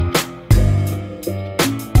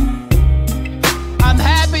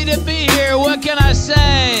I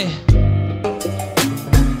say?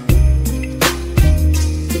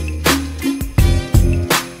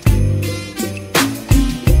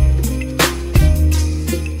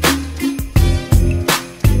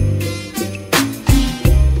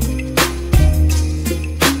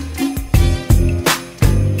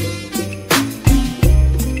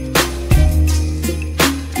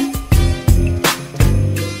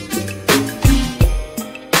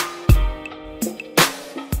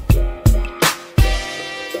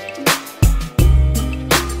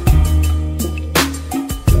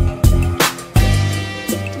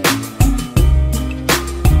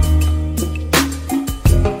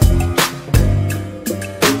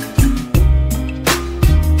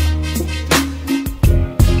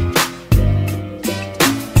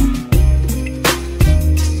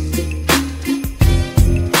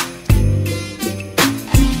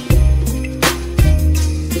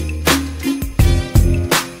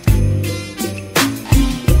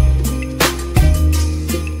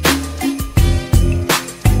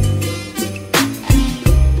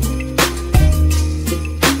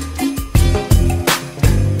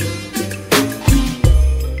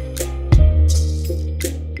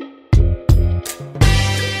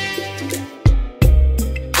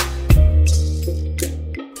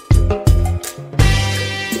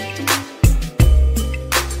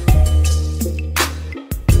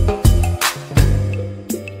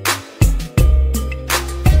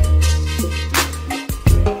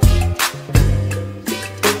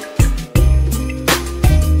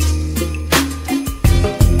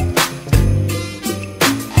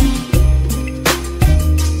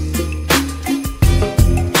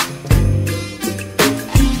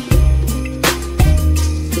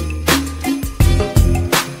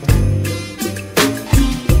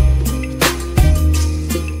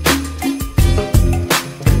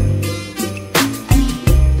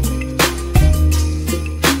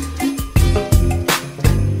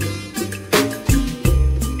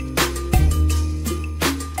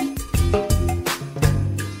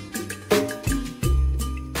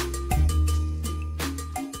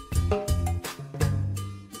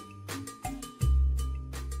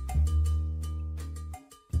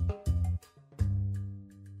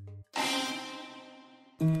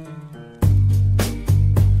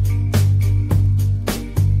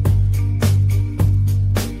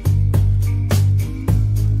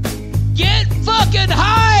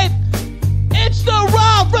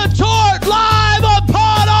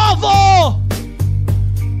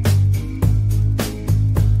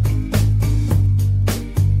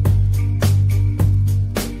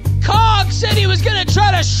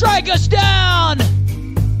 Strike us down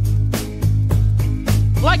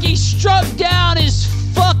like he struck down his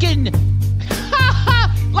fucking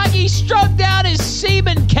like he struck down his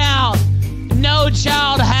semen count. No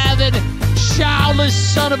child having, childless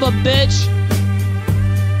son of a bitch.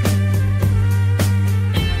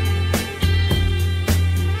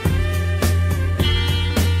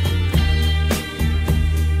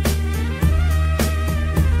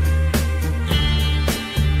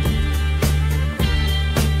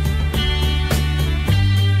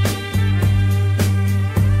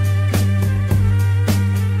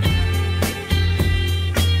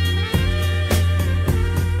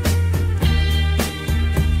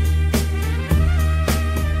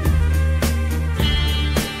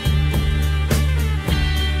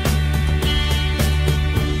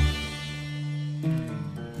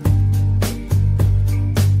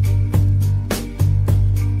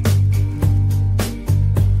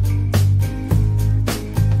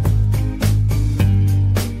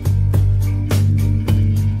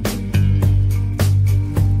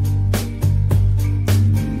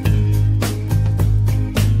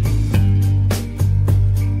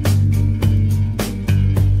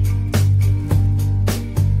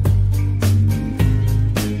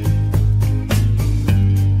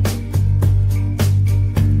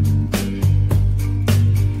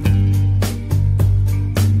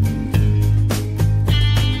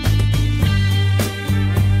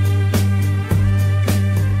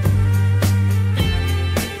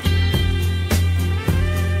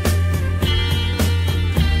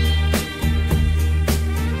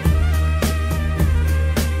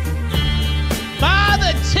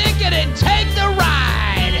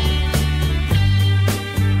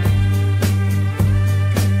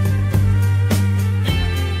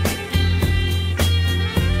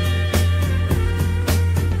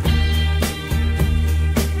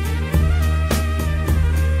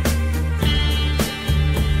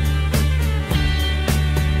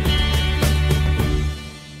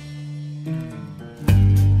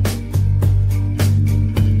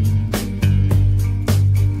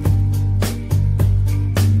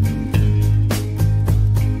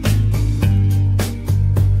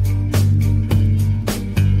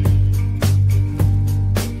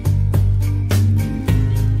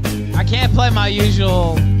 can't play my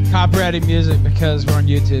usual copyrighted music because we're on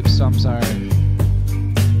YouTube, so I'm sorry.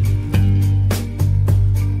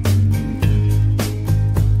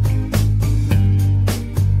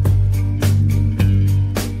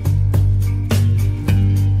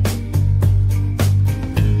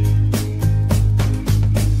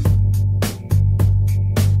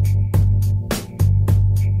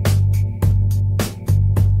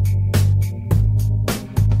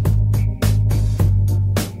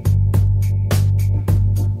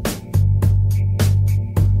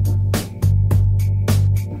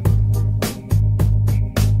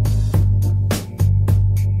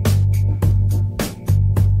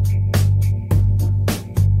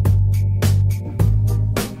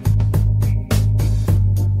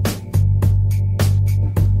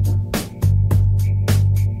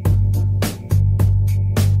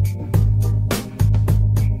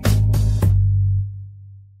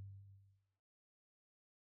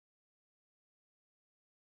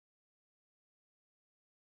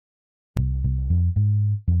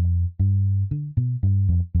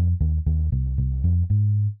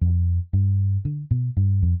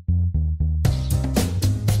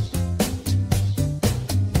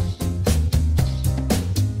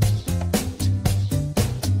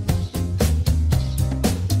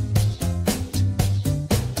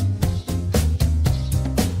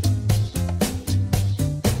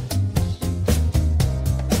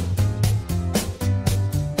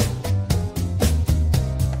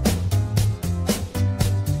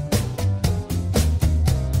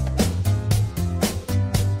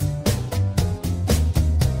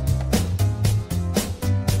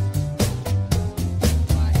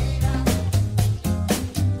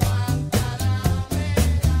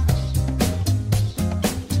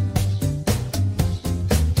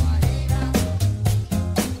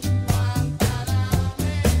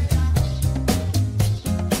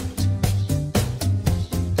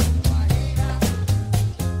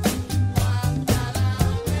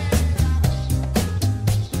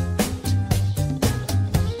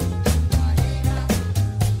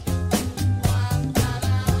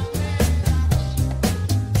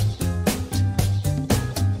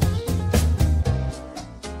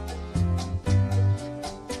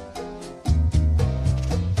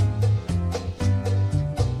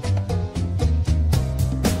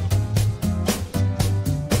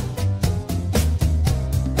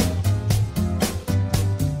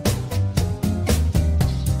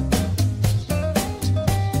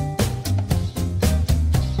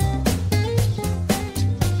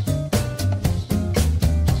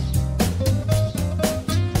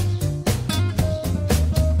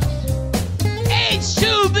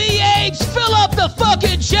 H2BH, fill up the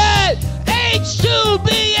fucking chat.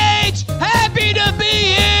 H2BH, happy to be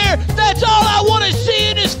here. That's all I want to see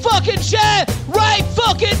in this fucking chat right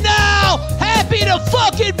fucking now. Happy to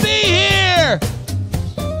fucking be here.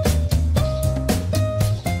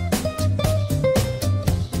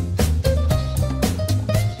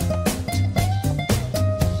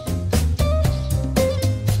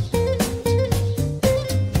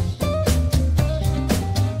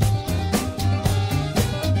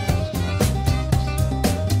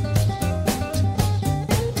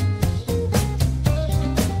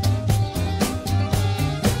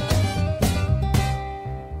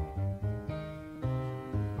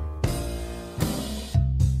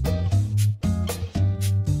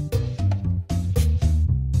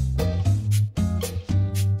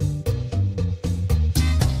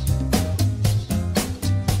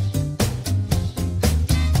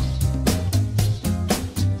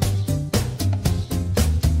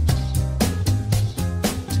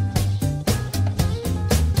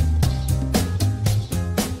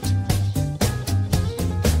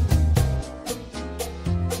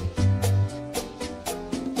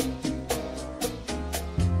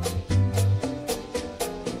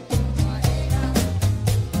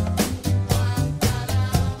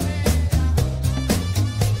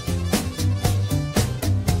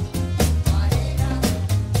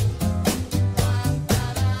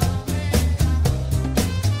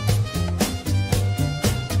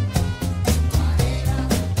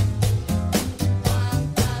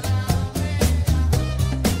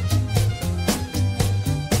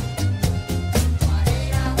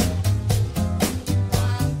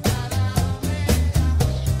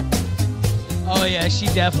 Oh yeah, she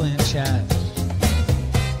definitely in chat.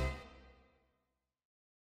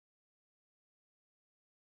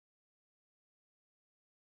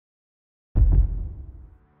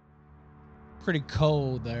 Pretty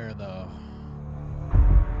cold there though.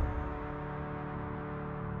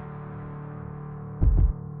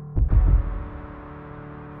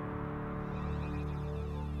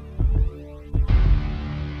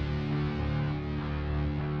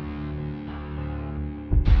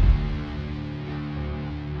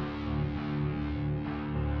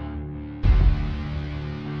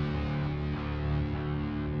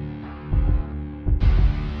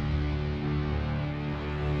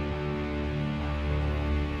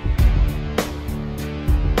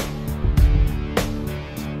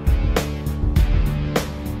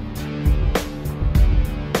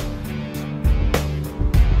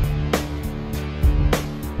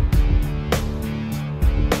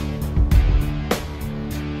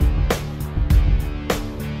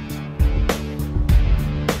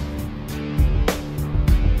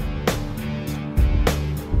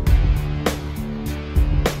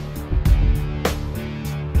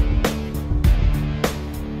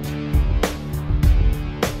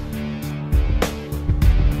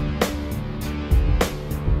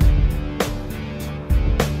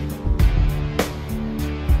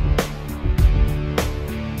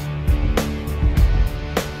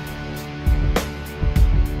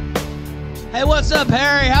 What's up,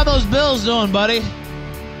 Harry? How those Bills doing, buddy?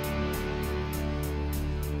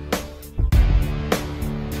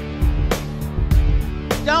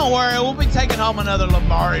 Don't worry, we'll be taking home another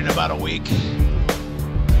Lombardi in about a week.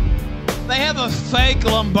 They have a fake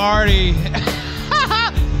Lombardi.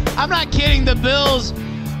 I'm not kidding. The Bills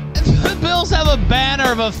have a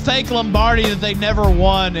banner of a fake Lombardi that they never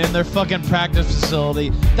won in their fucking practice facility.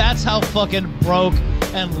 That's how fucking broke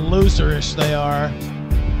and loserish they are.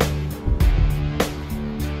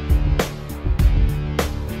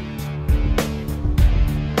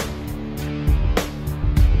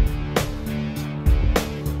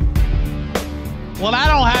 Well, I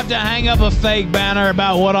don't have to hang up a fake banner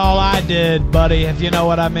about what all I did, buddy, if you know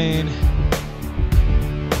what I mean.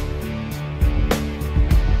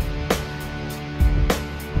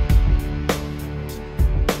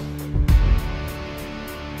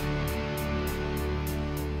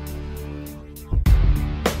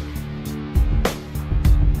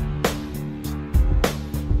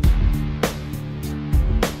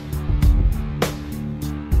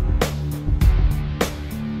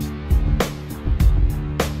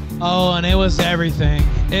 Oh, and it was everything.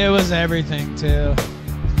 It was everything, too.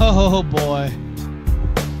 Oh, boy.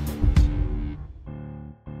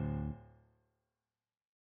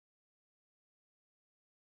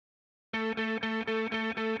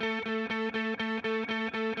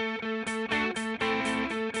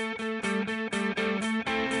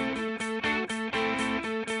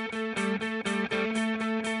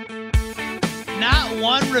 Not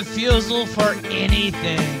one refusal for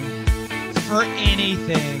anything. For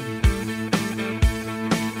anything.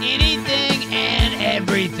 Anything and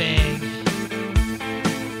everything.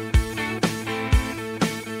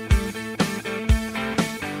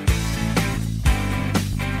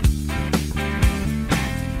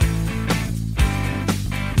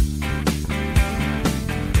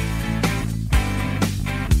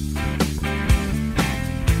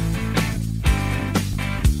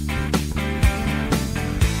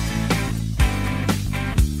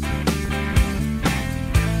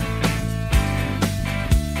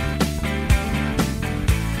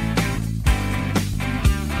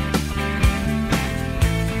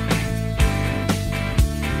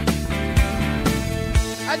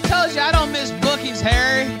 I told you I don't miss bookings,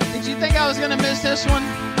 Harry. Did you think I was going to miss this one?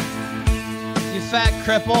 You fat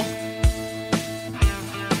cripple.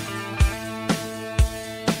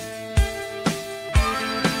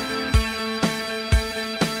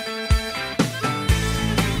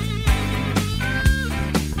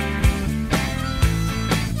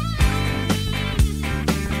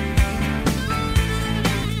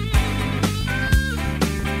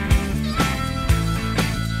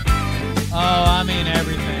 Oh, I mean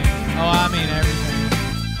everything. Oh, I mean everything.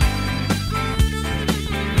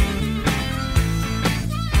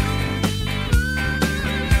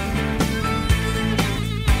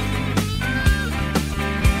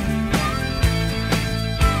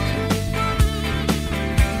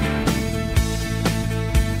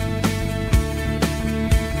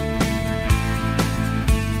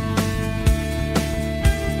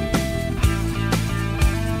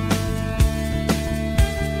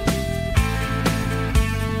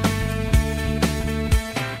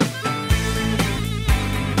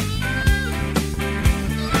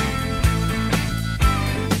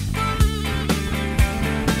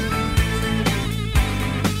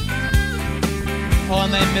 Oh,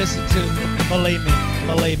 and they miss it too. Believe me.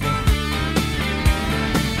 Believe me.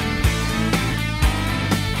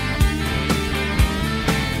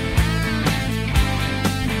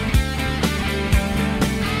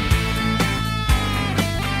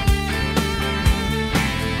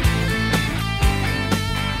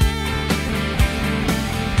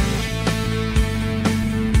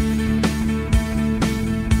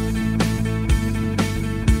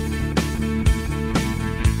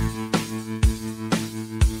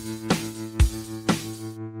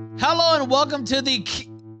 Hello and welcome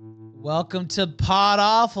to Pod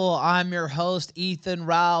Awful. I'm your host, Ethan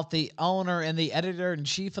Ralph, the owner and the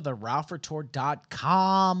editor-in-chief of the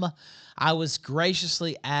RalphReport.com. I was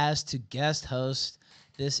graciously asked to guest host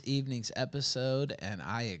this evening's episode, and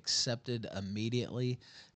I accepted immediately.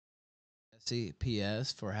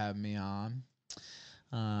 PS for having me on.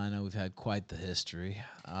 I know we've had quite the history,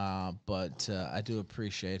 but I do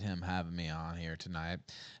appreciate him having me on here tonight.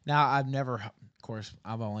 Now, I've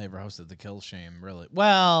only ever hosted the Kill Shame, really.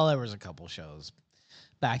 Well, there was a couple shows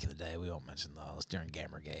back in the day. We won't mention those during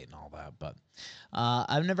Gamergate and all that, but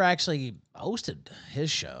I've never actually hosted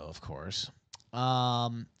his show, of course.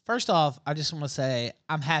 First off, I just want to say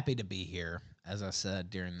I'm happy to be here, as I said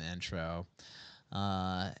during the intro.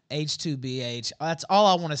 H2BH, that's all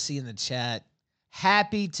I want to see in the chat.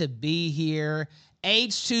 Happy to be here.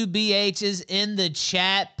 H2BH is in the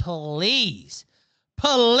chat. Please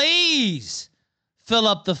fill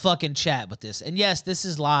up the fucking chat with this. And yes, this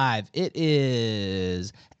is live. It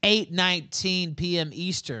is 8:19 p.m.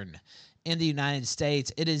 Eastern in the United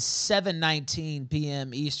States. It is 7:19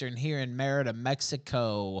 p.m. Eastern here in Merida,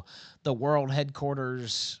 Mexico, the world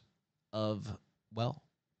headquarters of, well,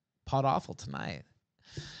 Pod Awful tonight.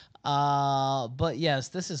 But yes,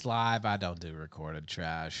 this is live. I don't do recorded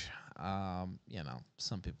trash. You know,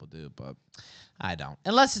 some people do, but I don't.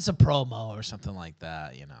 Unless it's a promo or something like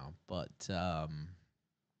that, you know. But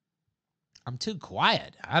I'm too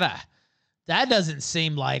quiet. That doesn't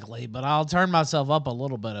seem likely, but I'll turn myself up a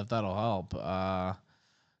little bit if that'll help.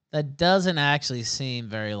 That doesn't actually seem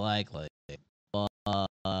very likely. But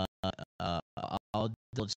I'll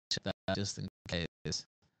check that just in case.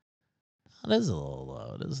 It is a little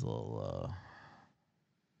low. It is a little low.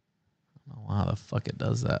 I don't know how the fuck it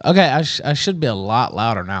does that. Okay, I should be a lot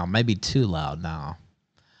louder now. Maybe too loud now.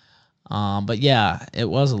 But yeah, it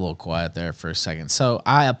was a little quiet there for a second. So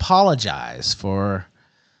I apologize for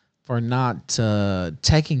not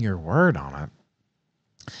taking your word on it.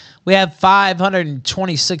 We have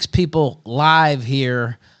 526 people live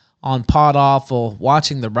here on Pod Awful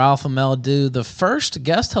watching the Ralph Amel do the first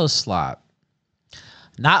guest host slot.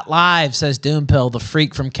 Not live, says Doompill, the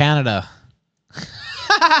freak from Canada.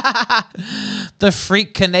 The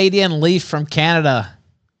freak Canadian leaf from Canada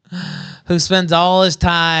who spends all his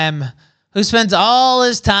time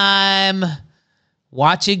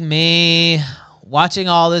watching me, watching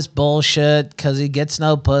all this bullshit because he gets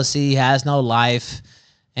no pussy, he has no life,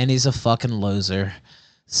 and he's a fucking loser.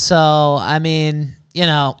 So, I mean, you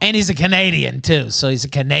know, and he's a Canadian too, so he's a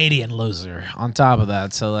Canadian loser on top of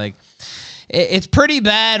that. So, like, it's pretty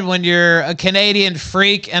bad when you're a Canadian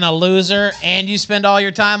freak and a loser and you spend all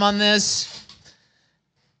your time on this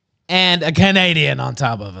and a Canadian on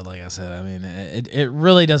top of it, like I said. I mean, it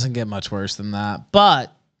really doesn't get much worse than that.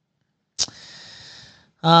 But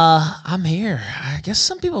I'm here. I guess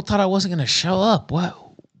some people thought I wasn't going to show up.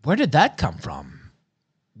 Where did that come from?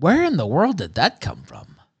 Where in the world did that come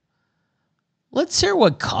from? Let's hear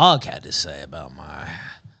what Cog had to say about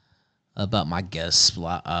my guest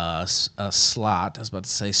slot. I was about to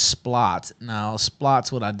say splot. No,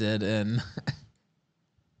 splot's what I did in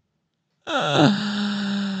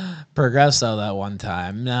Progresso that one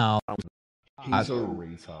time. No. He's a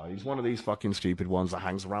retard. He's one of these fucking stupid ones that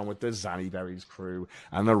hangs around with the Zannyberries crew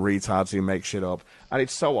and the retards who make shit up. And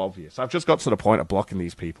it's so obvious. I've just got to the point of blocking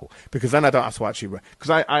these people because then I don't have to actually...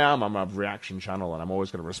 Because I'm a reaction channel and I'm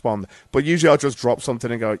always going to respond. But usually I'll just drop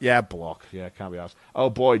something and go, yeah, block. Yeah, can't be asked.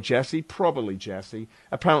 Oh boy, Jesse? Probably Jesse.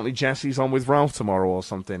 Apparently Jesse's on with Ralph tomorrow or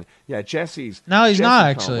something. Yeah, Jesse's... No, he's Jesse not,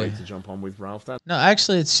 can't actually. wait to jump on with Ralph. No,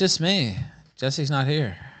 actually, it's just me. Jesse's not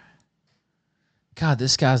here. God,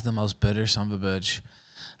 this guy's the most bitter son of a bitch.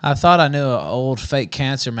 I thought I knew an old fake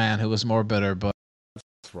cancer man who was more bitter, but...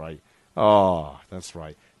 That's right. Oh, that's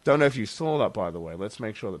right. Don't know if you saw that, by the way. Let's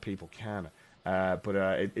make sure that people can.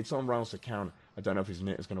 It's on Ralph's account. I don't know if his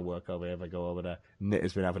knit is going to work over here if I go over there. Knit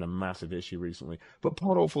has been having a massive issue recently. But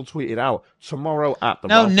Pod Awful tweeted out, tomorrow at the...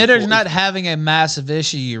 No, Knitter's not having a massive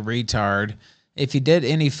issue, you retard. If you did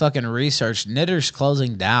any fucking research, Knitter's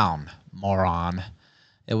closing down, moron.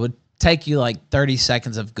 It would take you like 30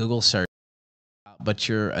 seconds of Google search, but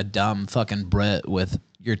you're a dumb fucking Brit with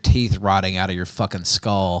your teeth rotting out of your fucking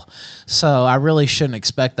skull. So I really shouldn't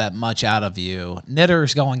expect that much out of you.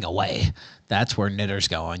 Knitter's going away. That's where Knitter's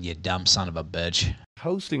going, you dumb son of a bitch.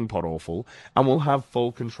 Hosting Pod Awful, and will have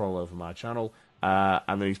full control over my channel.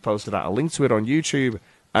 And then he's posted out a link to it on YouTube,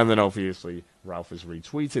 and then obviously Ralph has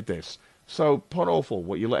retweeted this. So Pod Awful,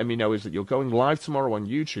 what you're letting me know is that you're going live tomorrow on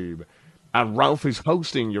YouTube, and Ralph is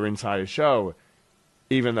hosting your entire show,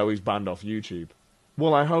 even though he's banned off YouTube.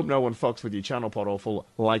 Well, I hope no one fucks with your channel, Pod Awful,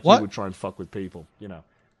 like you would try and fuck with people. You know,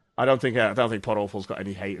 I don't think Pod Awful's got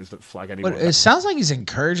any haters that flag anyone. But it sounds like he's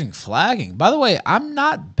encouraging flagging. By the way, I'm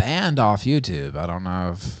not banned off YouTube. I don't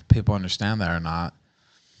know if people understand that or not.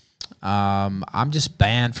 I'm just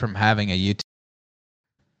banned from having a YouTube.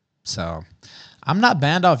 So I'm not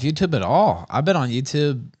banned off YouTube at all. I've been on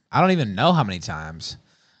YouTube, I don't even know how many times.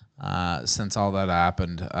 Since all that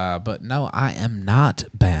happened. But no, I am not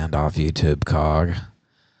banned off YouTube, Cog.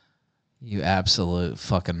 You absolute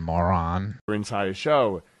fucking moron. Your entire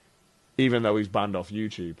show, even though he's banned off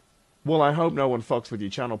YouTube. Well, I hope no one fucks with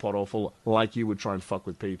your channel, Pod Awful, like you would try and fuck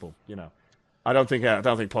with people. You know, I don't think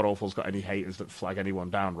Pod Awful's got any haters that flag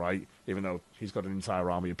anyone down, right? Even though he's got an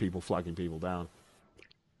entire army of people flagging people down.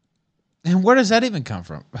 And where does that even come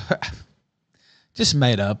from? Just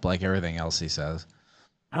made up like everything else he says.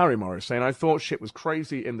 Harry Morris saying, I thought shit was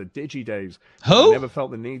crazy in the Digi days. Who? I never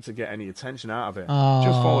felt the need to get any attention out of it.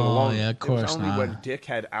 Just followed Oh, along. yeah, of It was course only not. when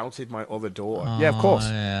Dickhead outed my other daughter. Yeah, of course.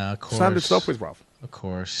 Yeah, of course. Standard stuff with Ralph. Of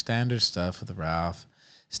course. Standard stuff with Ralph.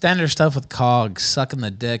 Standard stuff with Cog sucking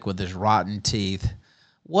the dick with his rotten teeth.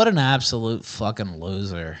 What an absolute fucking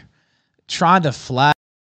loser. Trying to flag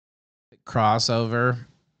crossover,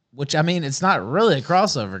 which, I mean, it's not really a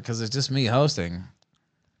crossover because it's just me hosting.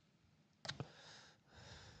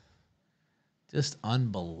 Just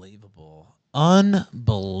unbelievable.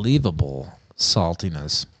 Unbelievable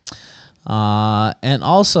saltiness. And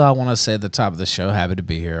also, I want to say at the top of the show, happy to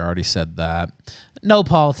be here. I already said that. No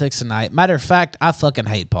politics tonight. Matter of fact, I fucking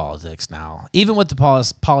hate politics now. Even with the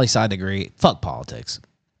poli-sci degree, fuck politics.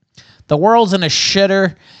 The world's in a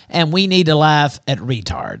shitter, and we need to laugh at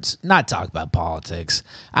retards, not talk about politics.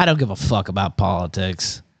 I don't give a fuck about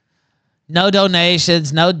politics. No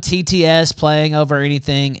donations, no TTS playing over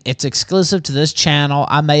anything. It's exclusive to this channel.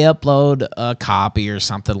 I may upload a copy or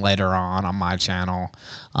something later on my channel.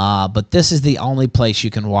 But this is the only place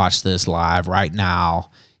you can watch this live right now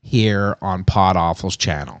here on Pod Awful's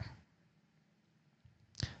channel.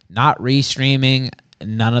 Not restreaming,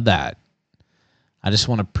 none of that. I just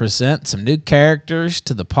want to present some new characters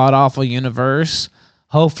to the Pod Awful universe.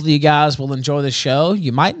 Hopefully you guys will enjoy the show.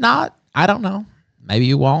 You might not. I don't know. Maybe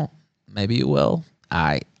you won't. Maybe you will.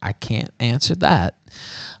 I can't answer that.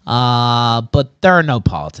 But there are no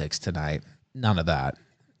politics tonight. None of that.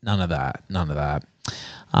 None of that. None of that.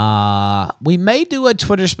 We may do a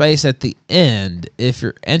Twitter space at the end if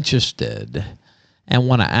you're interested and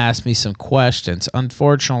want to ask me some questions.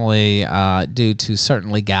 Unfortunately, due to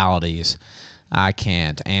certain legalities, I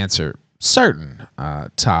can't answer certain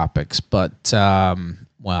topics. But,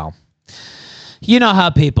 well, you know how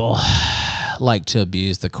people like to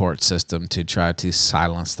abuse the court system to try to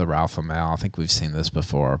silence the Ralph Male. I think we've seen this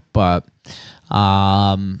before, but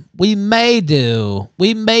we may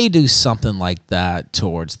do something like that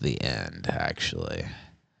towards the end. Actually,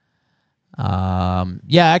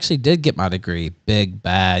 yeah, I actually did get my degree. Big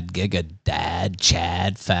bad giga dad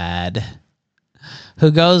Chad Fad,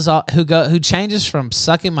 who changes from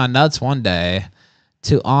sucking my nuts one day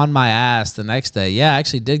to on my ass the next day. Yeah, I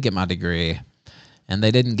actually did get my degree. And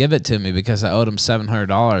they didn't give it to me because I owed them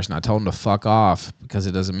 $700, and I told them to fuck off because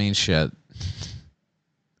it doesn't mean shit.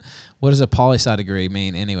 What does a poli-sci degree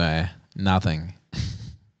mean anyway? Nothing.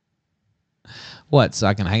 What, so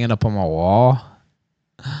I can hang it up on my wall?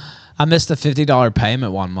 I missed a $50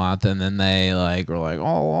 payment one month, and then they were like,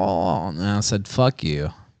 oh, and I said, fuck you.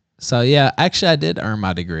 So, yeah, actually, I did earn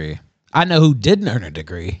my degree. I know who didn't earn a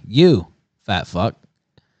degree. You, fat fuck.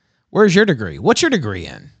 Where's your degree? What's your degree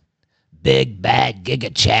in? Big bad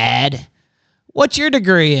giga Chad. What's your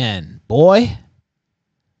degree in, boy?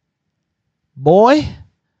 Boy?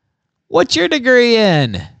 What's your degree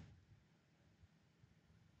in?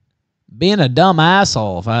 Being a dumb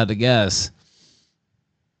asshole, if I had to guess.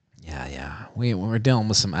 Yeah. We're dealing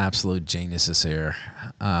with some absolute geniuses here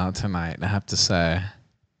tonight, I have to say.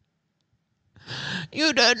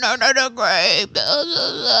 You didn't earn a degree.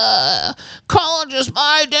 College is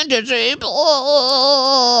my identity.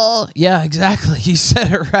 Yeah, exactly. You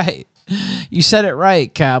said it right. You said it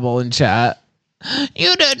right, Cabell in chat.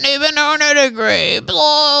 You didn't even earn a degree.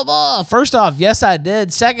 Blah, blah. First off, yes, I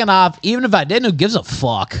did. Second off, even if I didn't, who gives a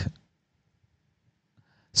fuck?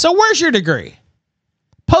 So where's your degree?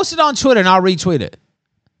 Post it on Twitter and I'll retweet it.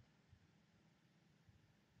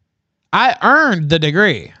 I earned the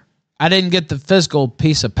degree. I didn't get the physical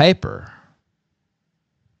piece of paper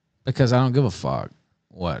because I don't give a fuck.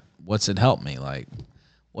 What's it help me? Like,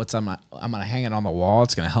 I'm gonna hang it on the wall.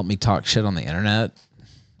 It's gonna help me talk shit on the internet.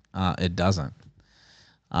 It doesn't.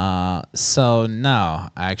 So no,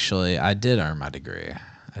 actually, I did earn my degree.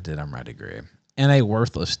 And a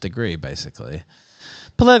worthless degree, basically.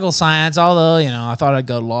 Political science, although, I thought I'd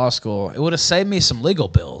go to law school. It would have saved me some legal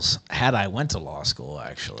bills had I went to law school,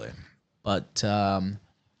 actually. But, and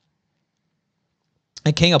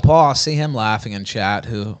King of Paul, I see him laughing in chat,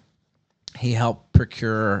 who he helped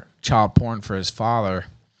procure child porn for his father.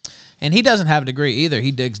 And he doesn't have a degree either.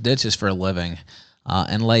 He digs ditches for a living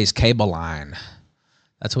and lays cable line.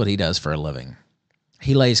 That's what he does for a living.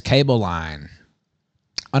 He lays cable line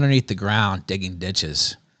underneath the ground, digging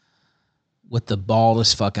ditches with the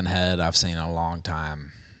baldest fucking head I've seen in a long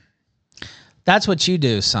time. That's what you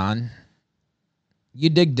do, son. You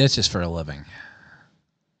dig ditches for a living.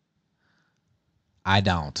 I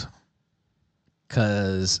don't.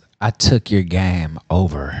 Because I took your game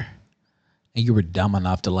over. And you were dumb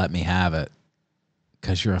enough to let me have it.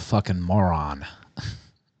 Because you're a fucking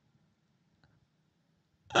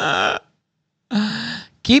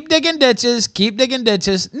Keep Keep digging ditches. Keep digging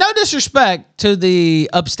ditches. No disrespect to the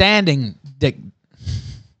upstanding dick.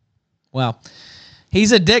 Well,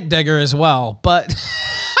 he's a dick digger as well, but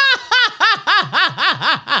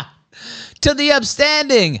to the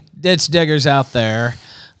upstanding ditch diggers out there,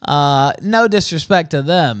 no disrespect to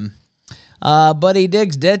them, but he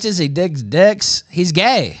digs ditches. He digs dicks. He's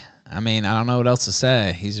gay. I mean, I don't know what else to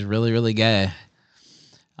say. He's really, really gay,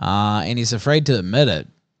 and he's afraid to admit it.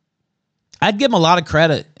 I'd give him a lot of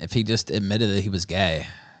credit if he just admitted that he was gay.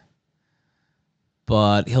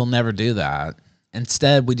 But he'll never do that.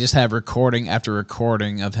 Instead, we just have recording after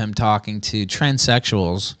recording of him talking to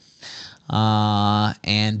transsexuals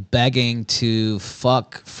and begging to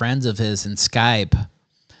fuck friends of his in Skype.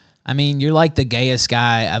 I mean, you're like the gayest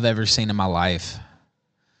guy I've ever seen in my life.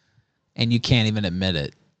 And you can't even admit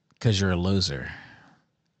it because you're a loser.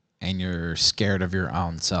 And you're scared of your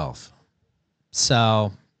own self.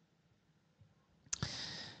 So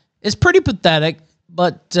it's pretty pathetic,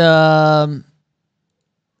 but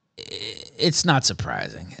it's not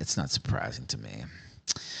surprising. It's not surprising to me.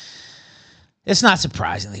 It's not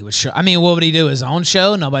surprising that he would show. I mean, what would he do? His own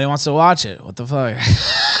show? Nobody wants to watch it. What the fuck?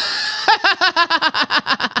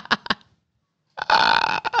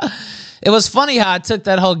 It was funny how I took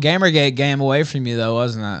that whole Gamergate game away from you, though,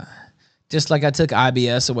 wasn't it? Just like I took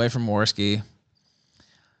IBS away from Worski.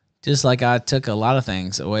 Just like I took a lot of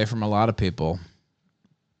things away from a lot of people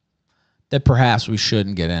that perhaps we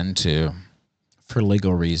shouldn't get into for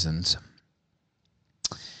legal reasons.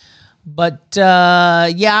 But,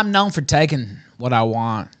 yeah, I'm known for taking what I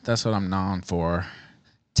want. That's what I'm known for.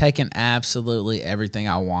 Taking absolutely everything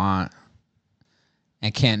I want.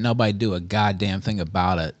 And can't nobody do a goddamn thing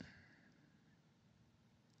about it.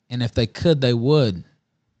 And if they could, they would.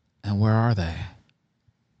 And where are they?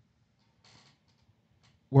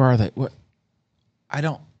 Where are they? What? I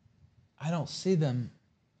don't see them.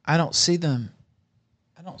 I don't see them.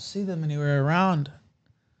 I don't see them anywhere around.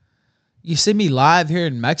 You see me live here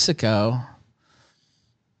in Mexico.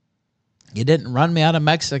 You didn't run me out of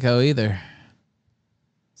Mexico either.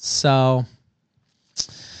 So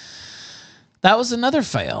that was another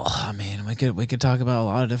fail. I mean, we could talk about a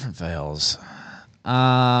lot of different fails.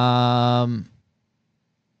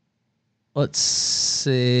 Let's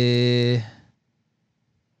see.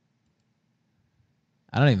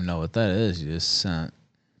 I don't even know what that is you just sent.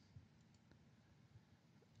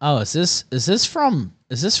 Oh, is this from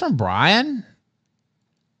Brian?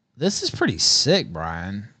 This is pretty sick,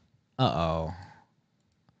 Brian. Uh-oh.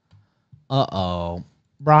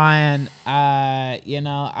 Brian, I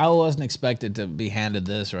wasn't expected to be handed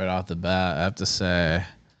this right off the bat, I have to say.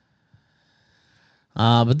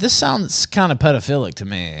 But this sounds kind of pedophilic to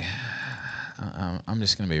me. I'm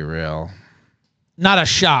just going to be real. Not a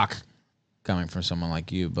shock coming from someone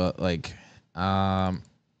like you, but like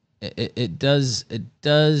it does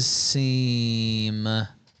seem a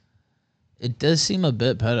bit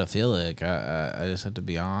pedophilic. I just have to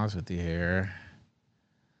be honest with you here.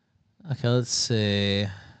 Okay, let's see.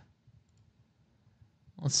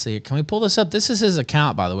 Can we pull this up? This is his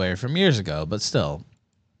account, by the way, from years ago, but still.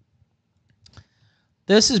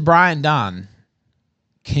 This is Brian Dunn.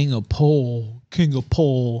 King of pole.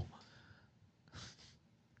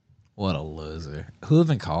 What a loser. Who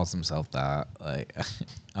even calls himself that? Like,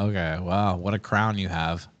 okay, wow, what a crown you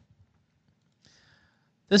have.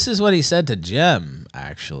 This is what he said to Jim,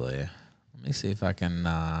 actually. Let me see if I can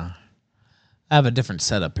I have a different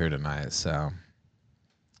setup here tonight, so.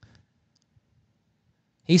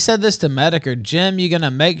 He said this to Medicare. Jim, you're going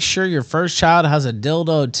to make sure your first child has a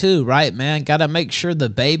dildo too, right, man? Got to make sure the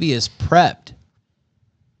baby is prepped.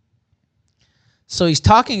 So he's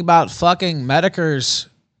talking about fucking Medicare's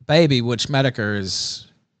baby, which Medicare is,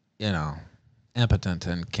 impotent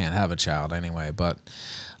and can't have a child anyway. But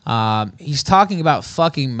he's talking about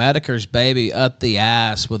fucking Medicare's baby up the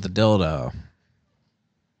ass with a dildo.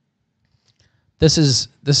 This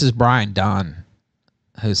is Brian Dunn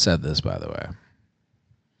who said this, by the way.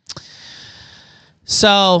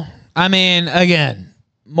 So, I mean, again,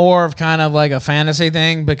 more of kind of like a fantasy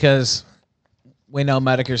thing because we know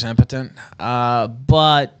Medicare's impotent.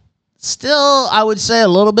 But still, I would say a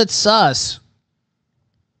little bit sus.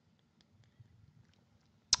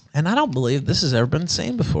 And I don't believe this has ever been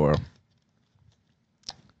seen before.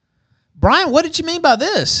 Brian, what did you mean by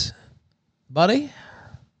this, buddy?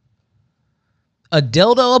 A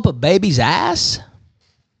dildo up a baby's ass?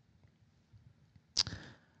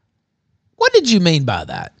 What did you mean by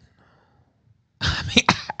that? I mean,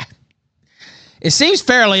 it seems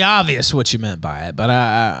fairly obvious what you meant by it, but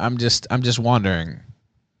I'm just wondering.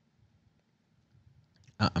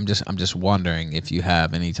 I'm just wondering if you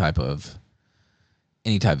have any type of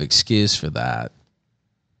any type of excuse for that.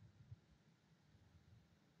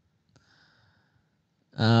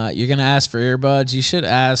 You're going to ask for earbuds? You should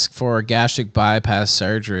ask for gastric bypass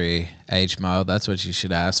surgery, H-Mo. That's what you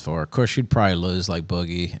should ask for. Of course, you'd probably lose like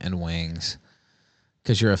Boogie and Wings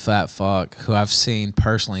because you're a fat fuck who I've seen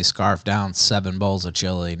personally scarf down 7 bowls of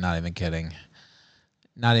chili. Not even kidding.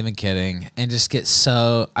 Not even kidding. And just get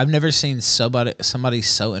so... I've never seen somebody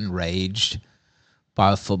so enraged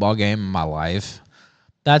by a football game in my life.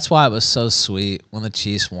 That's why it was so sweet when the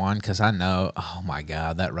Chiefs won, because I know, oh my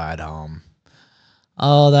God, that ride home.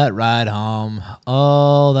 Oh, that ride home.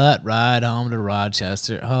 Oh, that ride home to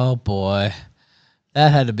Rochester. Oh, boy.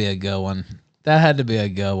 That had to be a good one. That had to be a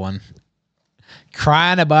good one.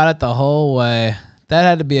 Crying about it the whole way. That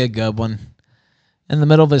had to be a good one. In the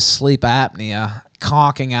middle of his sleep apnea,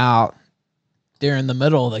 conking out during the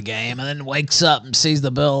middle of the game, and then wakes up and sees the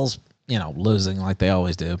Bills, losing like they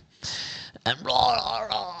always do. And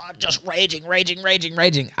just raging.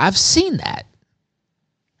 I've seen that.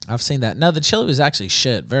 No, the chili was actually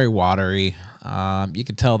shit. Very watery. You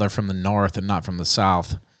could tell they're from the north and not from the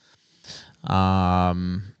south.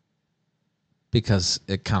 Because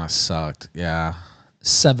it kind of sucked. Yeah.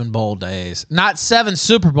 7 bowl days. Not 7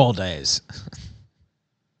 Super Bowl days.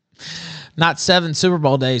 Not 7 Super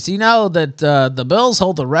Bowl days. You know that the Bills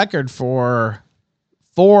hold the record for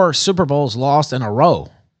 4 Super Bowls lost in a row.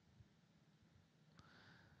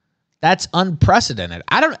 That's unprecedented.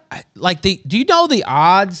 Do you know the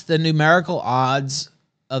odds, the numerical odds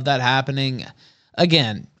of that happening?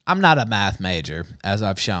 Again, I'm not a math major, as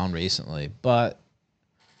I've shown recently, but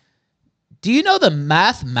do you know the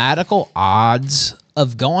mathematical odds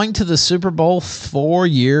of going to the Super Bowl 4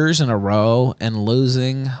 years in a row and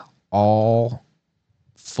losing all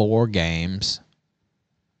 4 games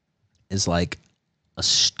is like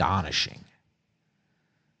astonishing?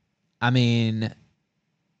 I mean,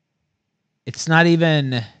 it's not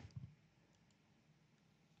even...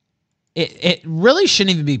 It really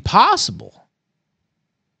shouldn't even be possible.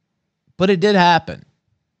 But it did happen.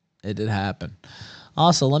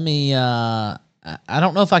 Also, let me... I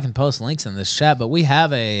don't know if I can post links in this chat, but we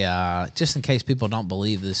have a... just in case people don't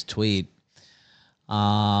believe this tweet.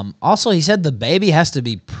 Also, he said the baby has to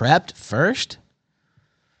be prepped first.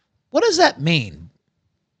 What does that mean,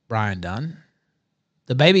 Brian Dunn?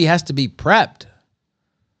 The baby has to be prepped.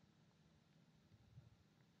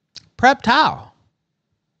 Prepped how?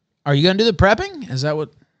 Are you going to do the prepping? Is that what...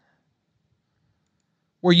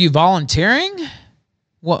 Were you volunteering?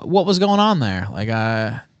 What was going on there? Like,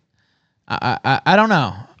 I don't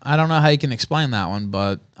know. I don't know how you can explain that one,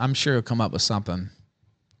 but I'm sure you'll come up with something.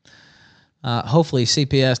 Hopefully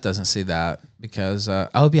CPS doesn't see that, because I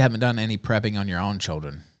hope you haven't done any prepping on your own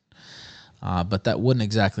children. But that wouldn't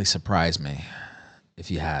exactly surprise me if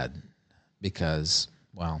you had, because,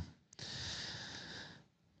 well...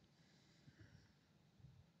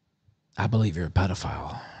 I believe you're a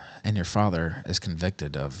pedophile, and your father is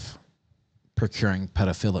convicted of procuring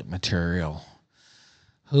pedophilic material,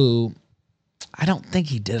 who I don't think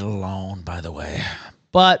he did it alone, by the way.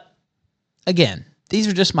 But, again, these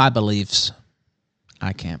are just my beliefs.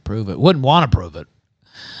 I can't prove it. Wouldn't want to prove it.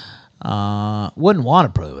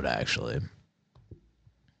 Actually.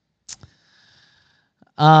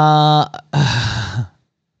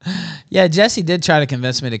 Yeah, Jesse did try to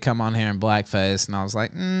convince me to come on here in blackface, and I was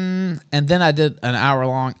like, And then I did an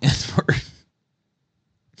hour-long N-word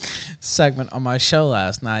segment on my show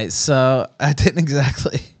last night, so I didn't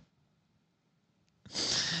exactly...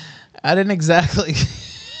 I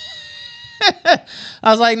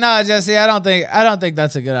was like, no, Jesse, I don't think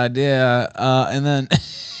that's a good idea. And then...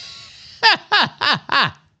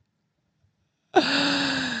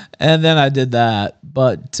 And then I did that.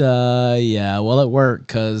 But, yeah, well, it worked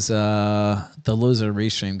because the loser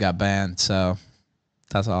restream got banned. So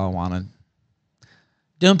that's all I wanted.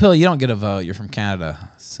 Doompill, you don't get a vote. You're from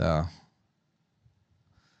Canada. So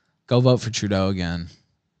go vote for Trudeau again.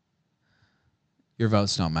 Your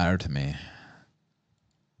votes don't matter to me.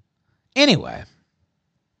 Anyway,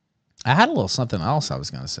 I had a little something else I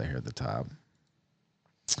was going to say here at the top.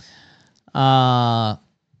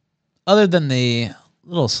 Other than the...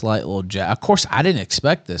 slight little jab. Of course, I didn't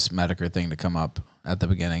expect this Medicare thing to come up at the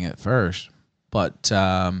beginning at first. But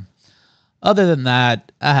other than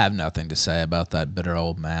that, I have nothing to say about that bitter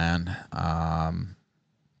old man. I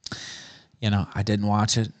didn't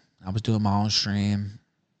watch it. I was doing my own stream.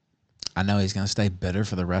 I know he's going to stay bitter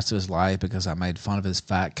for the rest of his life because I made fun of his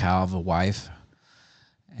fat cow of a wife.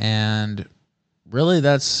 And really,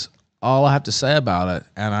 that's all I have to say about it.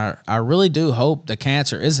 And I really do hope the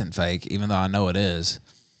cancer isn't fake, even though I know it is.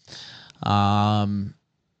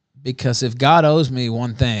 Because if God owes me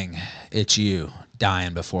one thing, it's you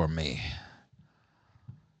dying before me.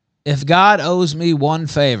 If God owes me one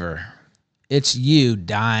favor, it's you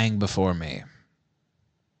dying before me.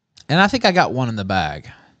 And I think I got one in the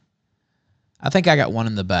bag.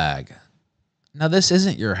 Now, this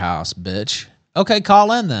isn't your house, bitch. Okay,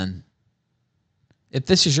 call in then. If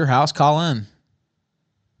this is your house, call in.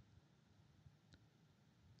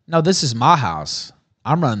 No, this is my house.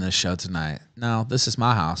 I'm running this show tonight. No, this is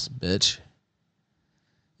my house, bitch.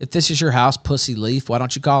 If this is your house, pussy leaf, why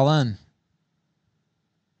don't you call in?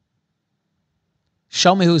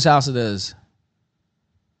 Show me whose house it is.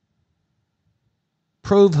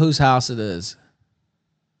 Prove whose house it is.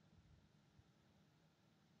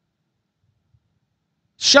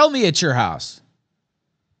 Show me it's your house.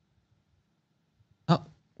 Oh,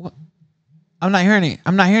 what? I'm not hearing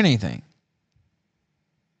anything.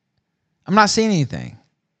 I'm not seeing anything.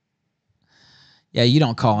 Yeah, you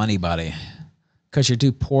don't call anybody because you're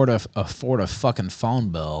too poor to afford a fucking phone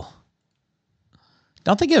bill.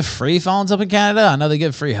 Don't they give free phones up in Canada? I know they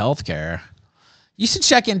give free health care. You should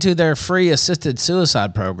check into their free assisted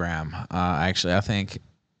suicide program. Actually, I think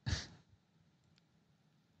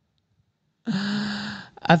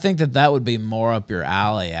that would be more up your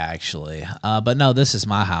alley, actually. But no, this is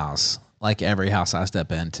my house, like every house I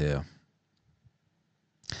step into.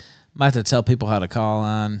 Might have to tell people how to call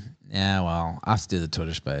in. Yeah, well, I have to do the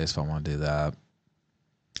Twitter space if I want to do that.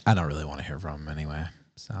 I don't really want to hear from them anyway.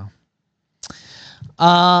 So,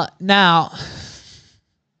 now,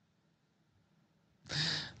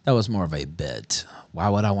 that was more of a bit. Why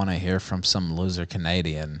would I want to hear from some loser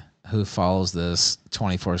Canadian who follows this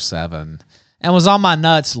 24/7 and was on my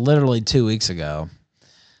nuts literally 2 weeks ago?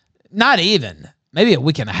 Not even. Maybe a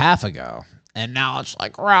week and a half ago. And now it's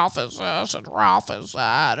like, Ralph is this and Ralph is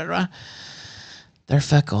that. They're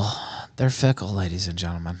fickle. They're fickle, ladies and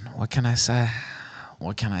gentlemen. What can I say?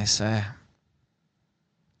 What can I say?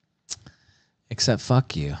 Except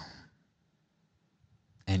fuck you.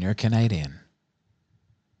 And you're Canadian.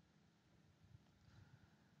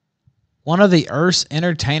 One of the Earth's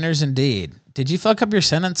entertainers indeed. Did you fuck up your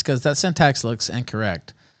sentence? Because that syntax looks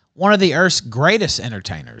incorrect. One of the Earth's greatest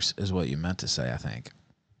entertainers is what you meant to say, I think.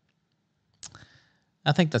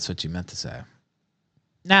 I think that's what you meant to say.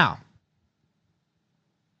 Now,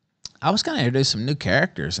 I was going to introduce some new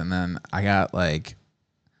characters, and then I got, like,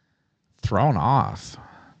 thrown off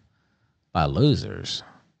by losers.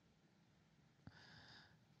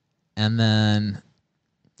 And then,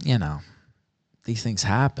 you know, these things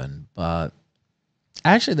happen. But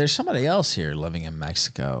actually, there's somebody else here living in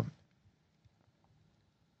Mexico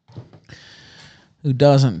who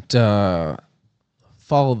doesn't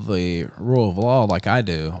follow the rule of law like I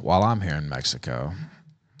do while I'm here in Mexico,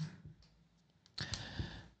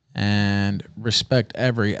 and respect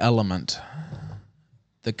every element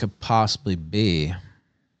that could possibly be.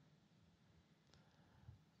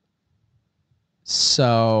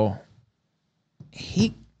 So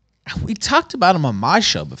we talked about him on my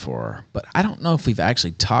show before, but I don't know if we've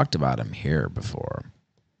actually talked about him here before.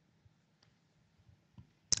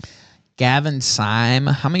 Gavin Syme.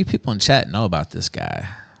 How many people in chat know about this guy?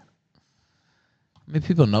 How many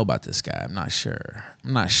people know about this guy? I'm not sure.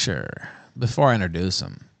 Before I introduce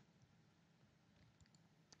him.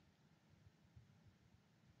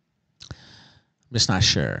 I'm just not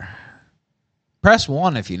sure. Press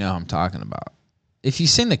 1 if you know who I'm talking about. If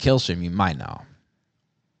you've seen the kill stream, you might know.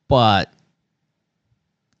 But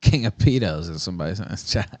King of Pedos is somebody's in this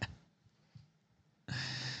chat.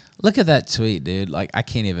 Look at that tweet, dude. Like, I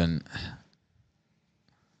can't even.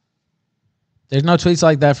 There's no tweets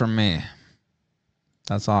like that from me.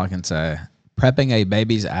 That's all I can say. Prepping a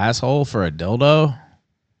baby's asshole for a dildo?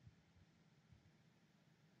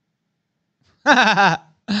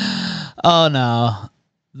 Oh, no.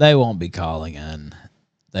 They won't be calling in.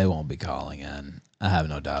 I have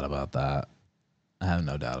no doubt about that.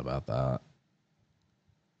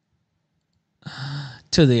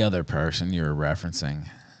 To the other person you were referencing.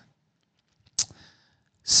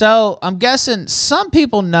 So I'm guessing some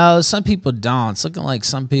people know, some people don't. It's looking like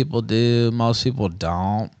some people do, most people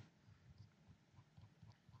don't.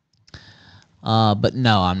 But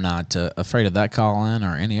no, I'm not afraid of that call-in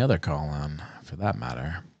or any other call-in for that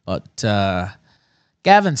matter. But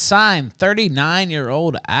Gavin Syme,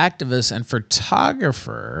 39-year-old activist and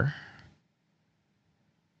photographer,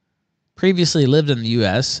 previously lived in the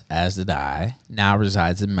U.S., as did I, now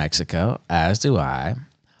resides in Mexico, as do I.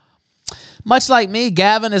 Much like me,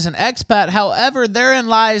 Gavin is an expat. However, therein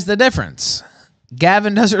lies the difference.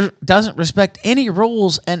 Gavin doesn't respect any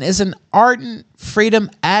rules and is an ardent freedom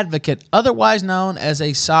advocate, otherwise known as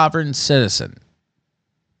a sovereign citizen.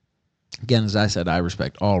 Again, as I said, I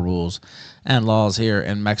respect all rules and laws here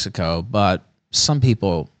in Mexico, but some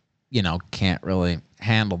people, can't really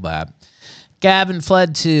handle that. Gavin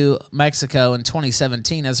fled to Mexico in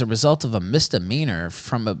 2017 as a result of a misdemeanor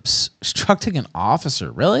from obstructing an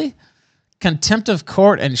officer. Really? Contempt of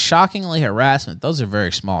court and shockingly harassment. Those are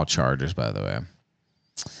very small charges, by the way.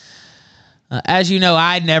 As you know,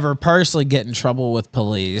 I never personally get in trouble with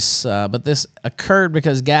police, but this occurred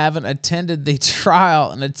because Gavin attended the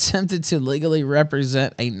trial and attempted to legally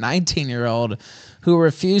represent a 19-year-old who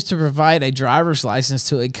refused to provide a driver's license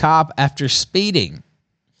to a cop after speeding.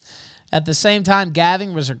 At the same time,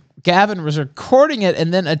 Gavin was recording it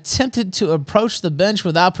and then attempted to approach the bench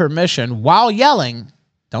without permission while yelling.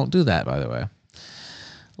 Don't do that, by the way.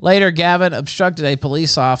 Later, Gavin obstructed a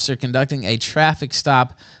police officer conducting a traffic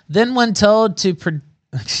stop. Then, when told to present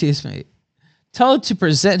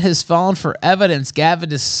his phone for evidence, Gavin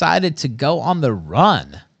decided to go on the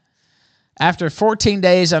run. After 14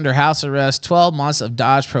 days under house arrest, 12 months of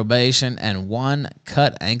Dodge probation, and one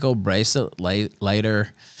cut ankle bracelet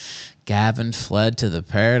later, Gavin fled to the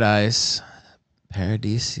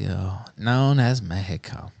Paradiso, known as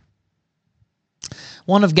Mexico.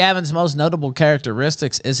 One of Gavin's most notable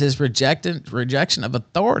characteristics is his rejection of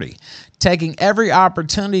authority, taking every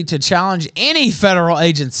opportunity to challenge any federal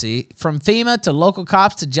agency, from FEMA to local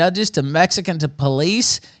cops to judges to Mexican to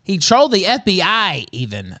police. He trolled the FBI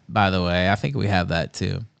even, by the way. I think we have that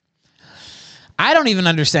too. I don't even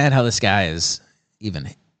understand how this guy is even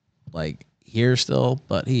here still,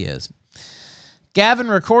 but he is. Gavin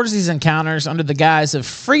records these encounters under the guise of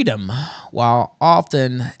freedom, while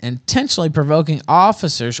often intentionally provoking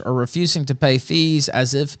officers or refusing to pay fees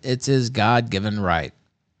as if it's his God-given right.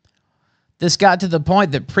 This got to the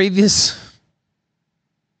point that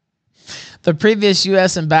the previous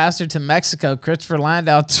U.S. ambassador to Mexico, Christopher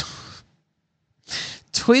Landau,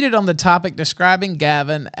 tweeted on the topic, describing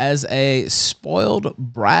Gavin as a spoiled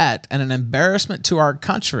brat and an embarrassment to our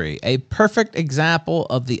country, a perfect example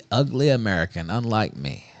of the ugly American, unlike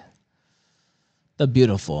me, the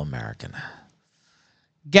beautiful American.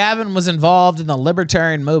 Gavin was involved in the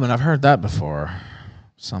libertarian movement. I've heard that before.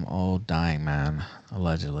 Some old dying man,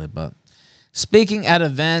 allegedly, but speaking at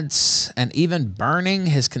events and even burning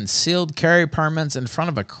his concealed carry permits in front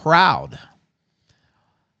of a crowd.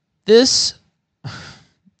 This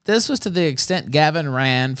was to the extent Gavin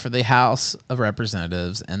ran for the House of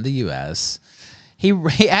Representatives in the U.S. He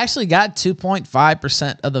actually got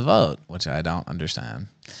 2.5% of the vote, which I don't understand.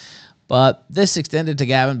 But this extended to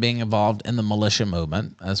Gavin being involved in the militia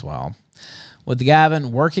movement as well, with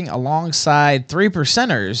Gavin working alongside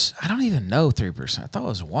 3%ers. I don't even know 3%. I thought it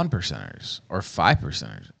was 1%ers or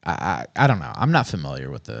 5%ers. I don't know. I'm not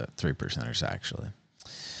familiar with the 3%ers, actually.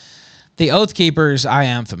 The Oath Keepers I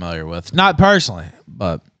am familiar with, not personally,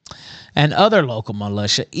 but and other local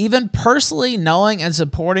militia, even personally knowing and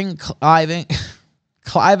supporting Cliven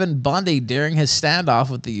Bundy during his standoff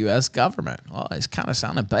with the U.S. government. Well, he's kind of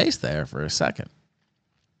sounding based there for a second.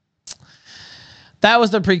 That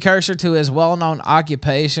was the precursor to his well-known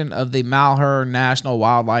occupation of the Malheur National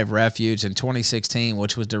Wildlife Refuge in 2016,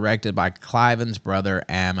 which was directed by Cliven's brother,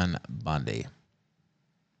 Ammon Bundy.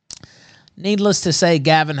 Needless to say,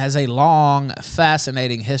 Gavin has a long,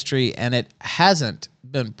 fascinating history, and it hasn't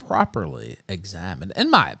been properly examined,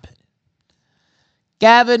 in my opinion.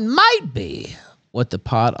 Gavin might be what the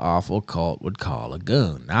pod-awful cult would call a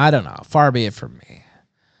goon. I don't know. Far be it from me.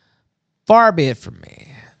 Far be it from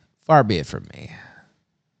me. Far be it from me.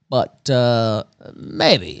 But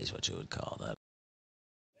maybe is what you would call that.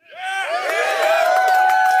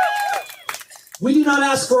 We do not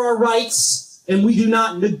ask for our rights, and we do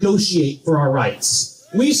not negotiate for our rights.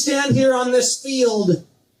 We stand here on this field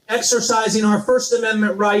exercising our First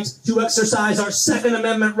Amendment right, to exercise our Second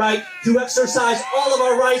Amendment right, to exercise all of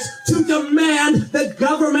our rights, to demand that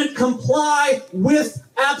government comply with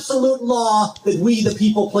absolute law that we, the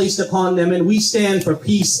people, placed upon them. And we stand for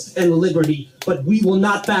peace and liberty. But we will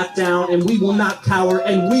not back down, and we will not cower,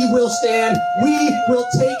 and we will stand. We will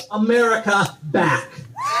take America back.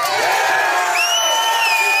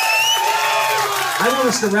 I want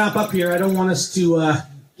us to wrap up here. I don't want us to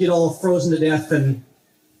get all frozen to death and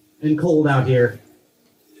cold out here.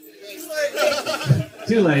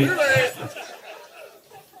 Too late.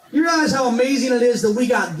 You realize how amazing it is that we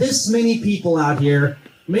got this many people out here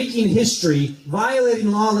making history,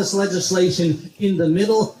 violating lawless legislation in the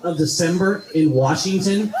middle of December in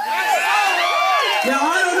Washington? Now,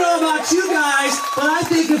 I don't know about you guys, but I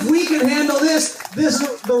think if we can handle this,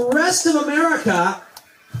 the rest of America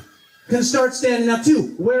can start standing up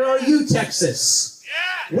too. Where are you, Texas?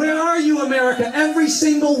 Where are you, America? Every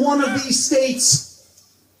single one of these states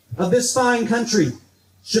of this fine country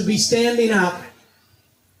should be standing up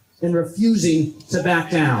and refusing to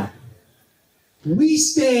back down. We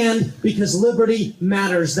stand because liberty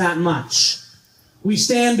matters that much. We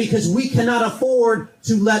stand because we cannot afford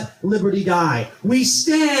to let liberty die. We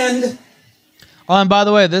stand... Oh, and by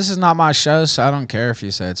the way, this is not my show, so I don't care if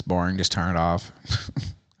you say it's boring. Just turn it off.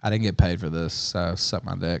 I didn't get paid for this, so suck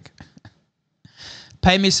my dick.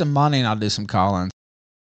 Pay me some money and I'll do some call-ins,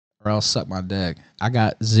 or else suck my dick. I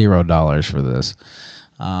got $0 for this,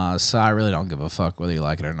 so I really don't give a fuck whether you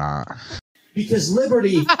like it or not. Because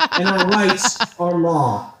liberty and our rights are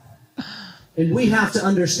law. And we have to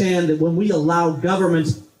understand that when we allow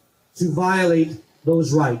government to violate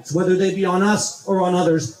those rights, whether they be on us or on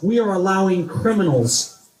others, we are allowing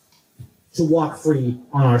criminals to walk free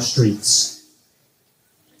on our streets.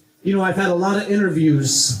 You know, I've had a lot of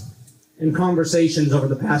interviews and conversations over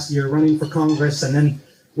the past year running for Congress and then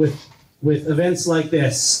with events like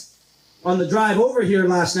this. On the drive over here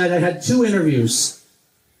last night, I had 2 interviews.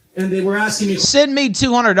 And they were asking me... Send me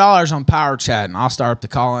 $200 on Power Chat and I'll start up the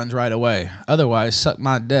call-ins right away. Otherwise, suck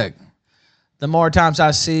my dick. The more times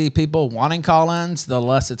I see people wanting call-ins, the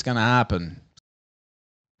less it's going to happen.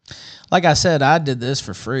 Like I said, I did this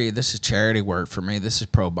for free. This is charity work for me. This is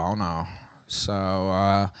pro bono.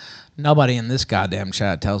 So nobody in this goddamn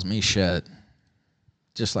chat tells me shit.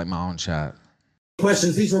 Just like my own chat.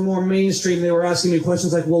 Questions. These were more mainstream. They were asking me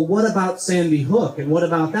questions like, well, what about Sandy Hook? And what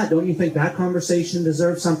about that? Don't you think that conversation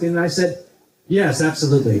deserves something? And I said, yes,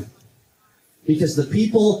 absolutely. Because the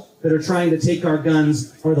people that are trying to take our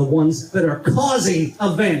guns are the ones that are causing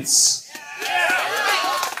events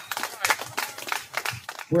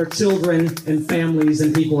where children and families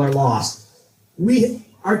and people are lost. We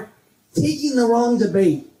are taking the wrong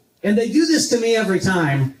debate. And they do this to me every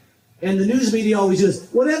time. And the news media always does.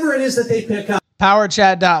 Whatever it is that they pick up.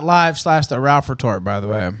 Powerchat.live/the Ralph Retort, by the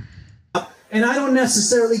way. And I don't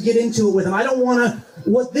necessarily get into it with them. I don't want to...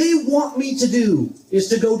 What they want me to do is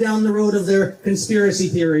to go down the road of their conspiracy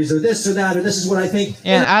theories or this or that or this is what I think.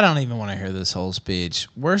 And I don't even want to hear this whole speech.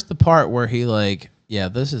 Where's the part where he like... Yeah,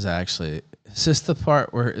 this is actually... Is this the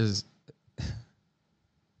part where is...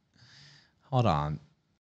 Hold on.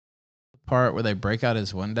 The part where they break out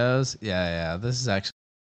his windows? Yeah, this is actually...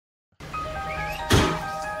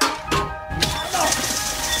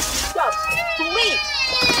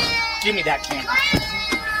 Give me that camera.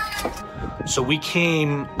 So we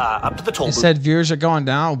came up to the toll booth. He said viewers are going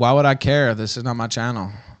down. Why would I care? This is not my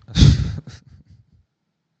channel.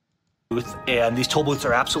 And these toll booths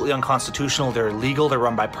are absolutely unconstitutional. They're illegal. They're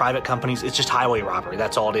run by private companies. It's just highway robbery.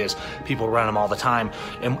 That's all it is. People run them all the time.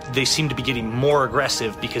 And they seem to be getting more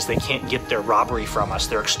aggressive because they can't get their robbery from us,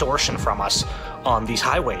 their extortion from us on these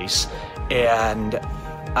highways. And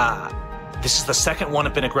this is the second one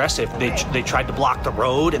that's been aggressive. They tried to block the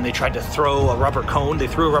road and they tried to throw a rubber cone. They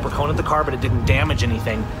threw a rubber cone at the car, but it didn't damage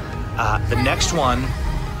anything. The next one,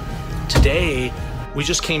 today, we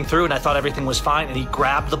just came through and I thought everything was fine. And he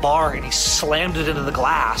grabbed the bar and he slammed it into the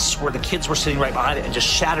glass where the kids were sitting right behind it and just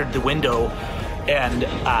shattered the window. And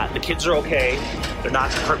the kids are okay. They're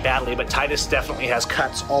not hurt badly, but Titus definitely has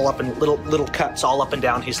cuts all up and little cuts all up and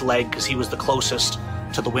down his leg because he was the closest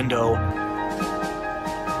to the window.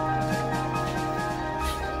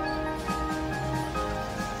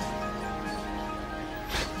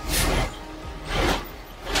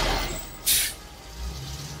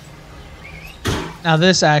 Now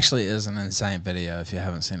this actually is an insane video if you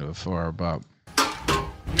haven't seen it before, but...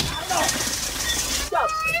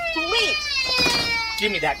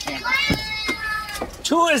 Give me that camera.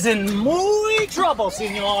 Two is in muy trouble,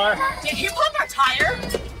 senor. Did he pop our tire?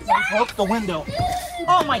 He broke the window.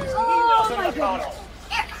 Oh my goodness.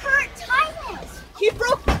 It hurt Titus.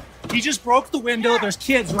 He just broke the window. There's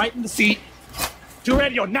kids right in the seat. Two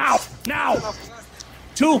radio, now!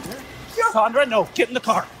 Two. Sandra, no, get in the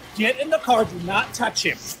car. Get in the car, do not touch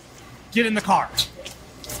him. Get in the car.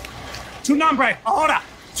 Tu nombre, ahora.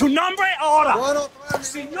 Tu nombre, ahora.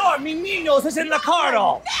 Señor, mi niños es en la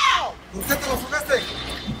carro. No! You hurt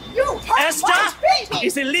my baby!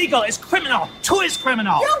 Is illegal, it's criminal. Two is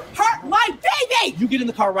criminal. You hurt my baby! You get in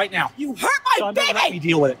the car right now. You hurt my Sandra, baby! let me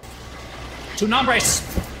deal with it. Tu nombres.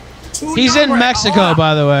 He's in Mexico,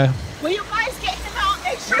 by the way. Will you guys get him out and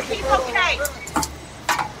make sure he's okay?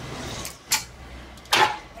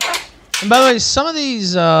 And by the way, some of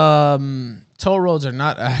these toll roads are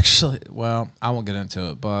not actually... Well, I won't get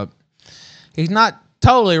into it, but he's not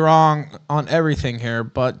totally wrong on everything here,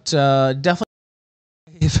 but definitely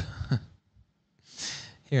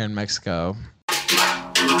here in Mexico.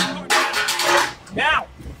 Now!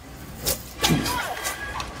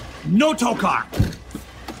 No tow car!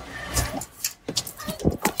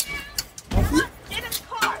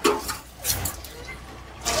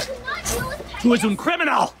 Tu es un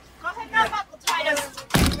criminal. Go ahead now, Uncle Titus.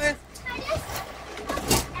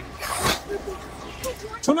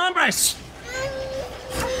 Tu nombres.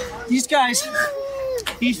 These guys,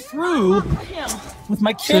 he threw with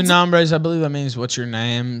my Two kids nombres, I believe that means what's your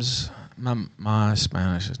names. My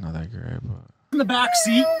Spanish is not that great, but in the back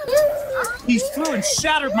seat. He threw and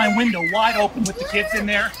shattered my window wide open with the kids in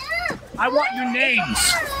there. I want your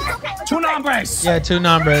names. Tu nombres. yeah, two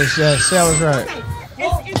nombres. Yes, yeah, I was right.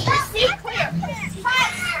 Is your seat clear?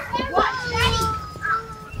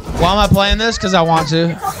 Why am I playing this? Because I want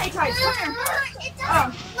to. Okay, Titus, come here. It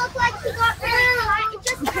doesn't look like he got really cut. It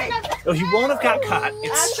just kind of... No, he won't have got cut.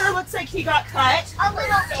 It's, Asher looks like he got cut. A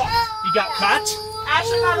little bit. he got cut.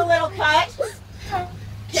 Asher got a little cut.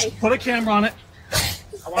 Okay. Put a camera on it.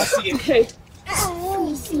 I want to see it. Okay.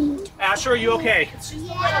 Asher, are you okay? It's just a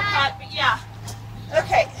little cut, but yeah.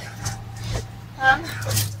 Okay.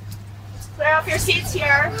 Clear off your seats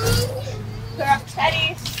here. Clear off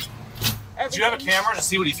Teddy. Did you have a camera to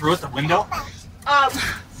see what he threw at the window? Um,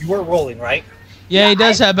 You were rolling, right? Yeah, he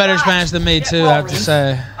does I have better got Spanish than me it too, I have to rolling.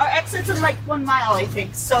 say. Our exit's in like 1 mile, I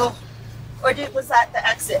think. So, or was that the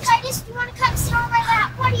exit? Titus, do you want to come sit on my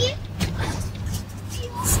lap? What do you?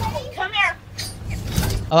 Come here.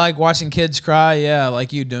 I like watching kids cry. Yeah,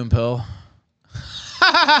 like you, Doompill.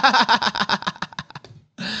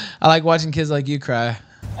 I like watching kids like you cry.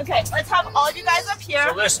 Okay, let's have all of you guys up here.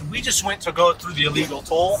 So listen, we just went to go through the illegal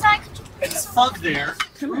toll, and the thug there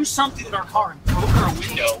threw something at our car and broke our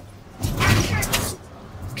window.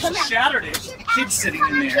 Come here. Shattered it. The kid's sitting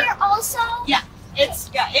in there. Here also. Yeah,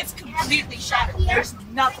 it's completely shattered. There's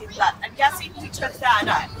nothing left. I'm guessing he took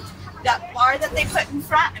that bar that they put in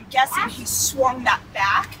front. I'm guessing he swung that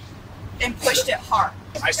back and pushed it hard.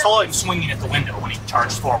 I saw him swinging at the window when he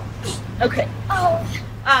charged forward. Okay.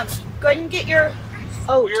 Go ahead and get your.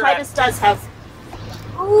 Oh, We're Titus does have.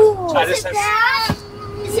 Ooh. Titus Is it has-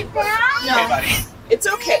 bad? Is it bad? No, Okay, buddy. it's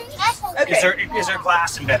okay. Okay. Is there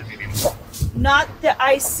glass embedded in him? Not that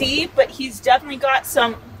I see, but he's definitely got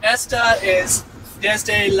some. Esta es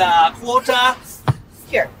desde la cuota.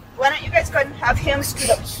 Here. Why don't you guys go ahead and have him scoot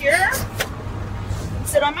up here?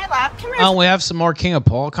 Sit on my lap. Come here, Oh, we have some more King of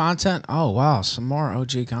Paul content? Oh, wow. Some more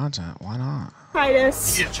OG content. Why not?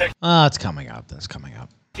 Titus. You need to check Oh, it's coming up. That's coming up.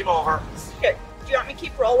 him over. Here. Do you want me to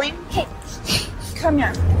keep rolling? Okay. Come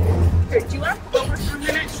here. Here. Do you want to pull over for a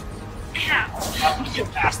minute? I'm gonna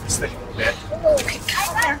get past this thing a little bit. Okay.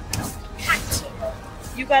 Come here.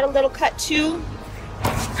 You got a little cut too?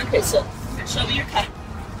 Okay, so here, show me your cut.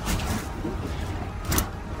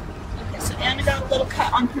 Okay, so Anna got a little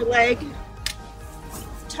cut on her leg.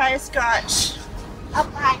 Titus got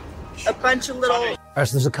a bunch of little. All right,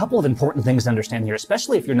 so there's a couple of important things to understand here,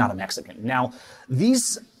 especially if you're not a Mexican. Now,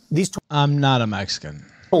 these I'm not a Mexican.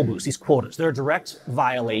 toll booths, these quotas, they're a direct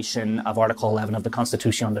violation of Article 11 of the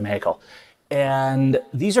Constitución de Mexico. And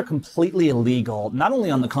these are completely illegal, not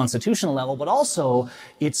only on the constitutional level, but also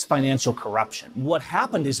it's financial corruption. What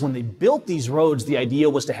happened is when they built these roads, the idea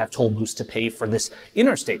was to have toll booths to pay for this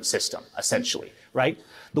interstate system, essentially, right?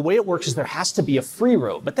 The way it works is there has to be a free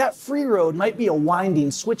road, but that free road might be a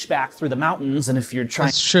winding switchback through the mountains, and if you're trying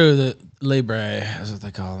It's true that Libre is what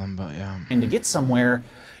they call them, but yeah. to get somewhere,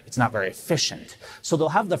 it's not very efficient. So they'll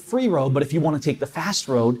have the free road, but if you want to take the fast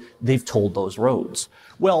road, they've tolled those roads.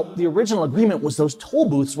 Well, the original agreement was those toll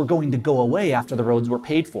booths were going to go away after the roads were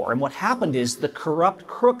paid for. And what happened is the corrupt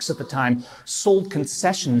crooks at the time sold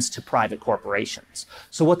concessions to private corporations.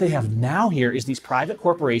 So what they have now here is these private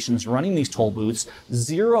corporations running these toll booths,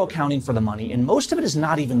 zero accounting for the money, and most of it is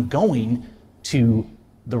not even going to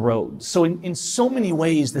the roads. So in so many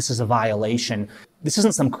ways, this is a violation. This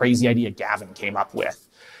isn't some crazy idea Gavin came up with.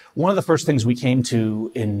 One of the first things we came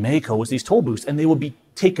to in Mexico was these toll booths, and they would be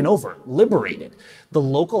taken over, liberated. The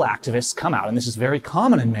local activists come out, and this is very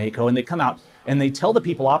common in Mexico, and they come out and they tell the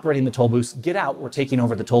people operating the toll booths, get out, we're taking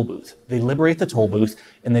over the toll booth. They liberate the toll booth,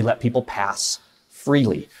 and they let people pass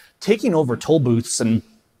freely. Taking over toll booths and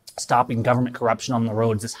stopping government corruption on the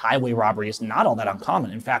roads, this highway robbery is not all that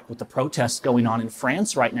uncommon. In fact, with the protests going on in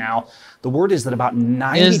France right now, the word is that about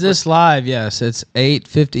 90%... Is this live? Yes, it's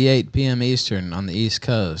 8:58 p.m. Eastern on the East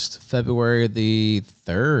Coast, February the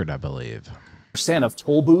 3rd, I believe. percent of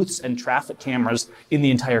toll booths and traffic cameras in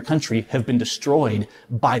the entire country have been destroyed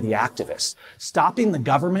by the activists. Stopping the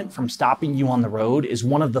government from stopping you on the road is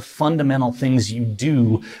one of the fundamental things you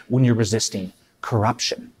do when you're resisting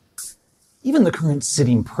corruption. Even the current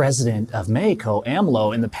sitting president of Mexico,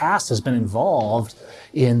 AMLO, in the past has been involved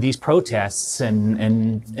in these protests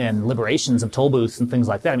and liberations of toll booths and things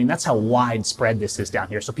like that. I mean, that's how widespread this is down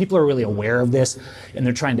here. So people are really aware of this, and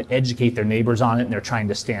they're trying to educate their neighbors on it, and they're trying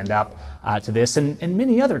to stand up to this and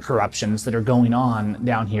many other corruptions that are going on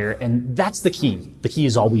down here. And that's the key. The key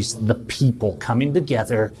is always the people coming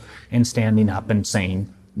together and standing up and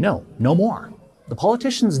saying, no, no more. The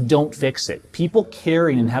politicians don't fix it. People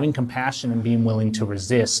caring and having compassion and being willing to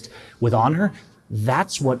resist with honor,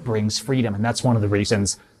 that's what brings freedom. And that's one of the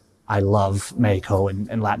reasons I love Mexico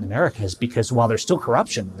and Latin America, is because while there's still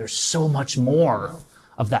corruption, there's so much more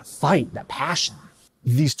of that fight, that passion.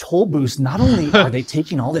 These toll booths, not only are they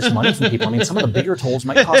taking all this money from people, I mean, some of the bigger tolls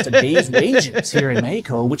might cost a day's wages here in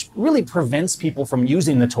Mexico, which really prevents people from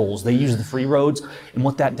using the tolls. They use the free roads, and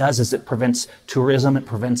what that does is it prevents tourism, it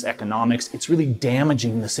prevents economics. It's really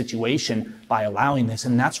damaging the situation by allowing this,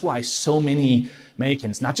 and that's why so many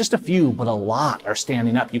Mexicans, not just a few, but a lot, are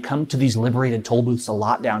standing up. You come to these liberated toll booths a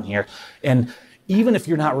lot down here, and even if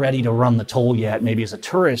you're not ready to run the toll yet, maybe as a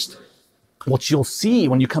tourist, what you'll see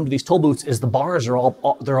when you come to these toll booths is the bars are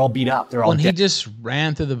all beat up. They're all when he just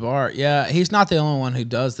ran through the bar. Yeah, he's not the only one who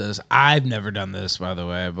does this. I've never done this, by the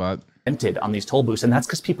way, but on these toll booths, and that's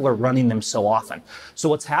because people are running them so often. So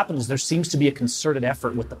what's happened is there seems to be a concerted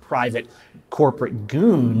effort with the private corporate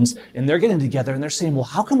goons, and they're getting together and they're saying, well,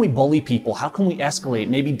 how can we bully people? How can we escalate,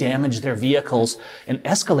 maybe damage their vehicles and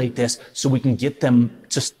escalate this so we can get them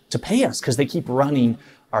just to pay us because they keep running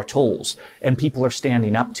our tolls, and people are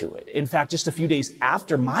standing up to it. In fact, just a few days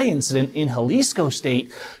after my incident in Jalisco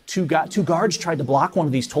State, two guards tried to block one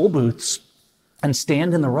of these toll booths and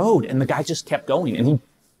stand in the road, and the guy just kept going, and he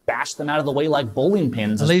bashed them out of the way like bowling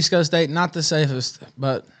pins. Jalisco State, not the safest,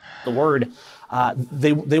 but the word.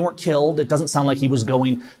 They weren't killed. It doesn't sound like he was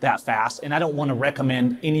going that fast. And I don't want to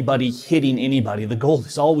recommend anybody hitting anybody. The goal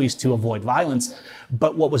is always to avoid violence.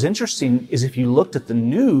 But what was interesting is if you looked at the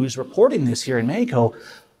news reporting this here in Mexico,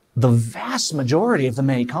 the vast majority of the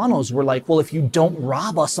Mexicanos were like, well, if you don't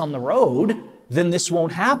rob us on the road, then this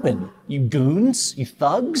won't happen. You goons, you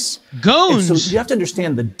thugs. Goons. And so you have to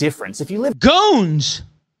understand the difference. If you live goons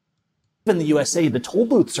in the USA, the toll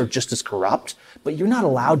booths are just as corrupt, but you're not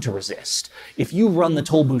allowed to resist. If you run the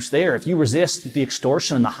toll booths there, if you resist the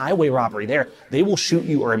extortion and the highway robbery there, they will shoot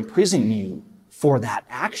you or imprison you for that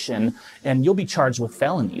action, and you'll be charged with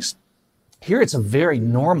felonies. Here, it's a very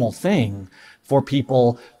normal thing for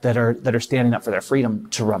people that are standing up for their freedom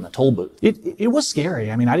to run the toll booth. It was scary.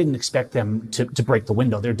 I mean, I didn't expect them to break the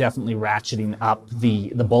window. They're definitely ratcheting up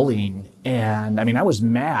the bullying. And I mean, I was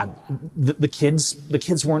mad. The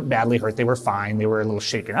kids weren't badly hurt. They were fine. They were a little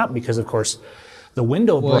shaken up because, of course, the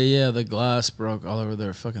window broke. Well, yeah, the glass broke all over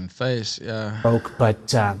their fucking face. Yeah. Broke,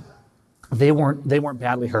 but they weren't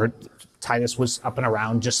badly hurt. Titus was up and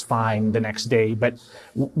around just fine the next day. But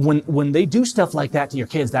when they do stuff like that to your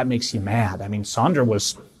kids, that makes you mad. I mean, Sandra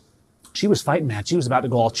was fighting mad. She was about to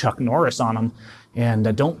go all Chuck Norris on them.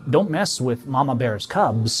 And don't mess with Mama Bear's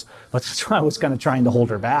cubs. But that's why I was kind of trying to hold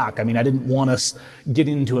her back. I mean, I didn't want us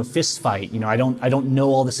getting into a fist fight. You know, I don't know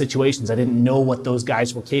all the situations. I didn't know what those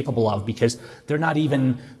guys were capable of because they're not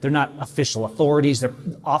official authorities.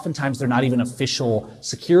 Oftentimes they're not even official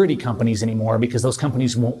security companies anymore because those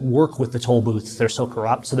companies won't work with the toll booths. They're so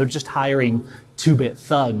corrupt. So they're just hiring 2-bit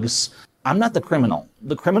thugs. I'm not the criminal.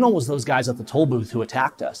 The criminal was those guys at the toll booth who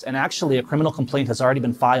attacked us. And actually, a criminal complaint has already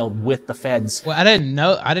been filed with the feds. Well, I didn't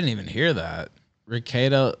know. I didn't even hear that.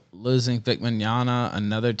 Ricardo losing Vic Mignogna,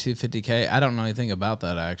 another 250K. I don't know anything about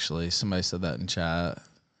that, actually. Somebody said that in chat.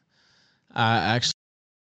 I actually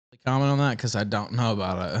comment on that because I don't know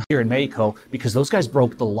about it. Here in Mexico, because those guys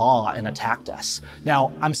broke the law and attacked us.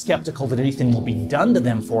 Now, I'm skeptical that anything will be done to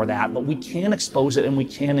them for that, but we can expose it and we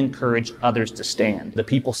can encourage others to stand. The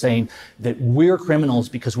people saying that we're criminals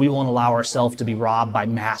because we won't allow ourselves to be robbed by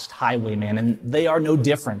masked highwaymen, and they are no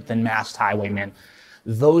different than masked highwaymen.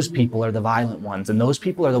 Those people are the violent ones, and those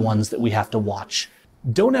people are the ones that we have to watch.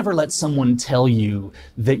 Don't ever let someone tell you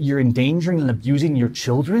that you're endangering and abusing your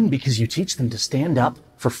children because you teach them to stand up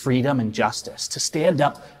for freedom and justice, to stand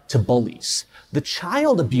up to bullies. The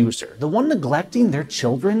child abuser, the one neglecting their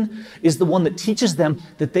children, is the one that teaches them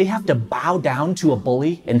that they have to bow down to a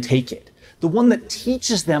bully and take it. The one that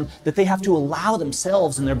teaches them that they have to allow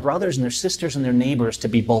themselves and their brothers and their sisters and their neighbors to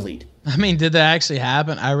be bullied. I mean, did that actually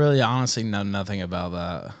happen? I really honestly know nothing about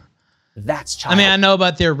that. That's child. I mean, I know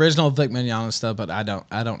about the original Vic Mignogna stuff, but I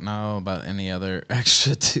don't know about any other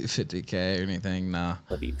extra 250K or anything. No.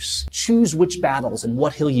 Abuse. Choose which battles and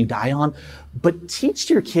what hill you die on, but teach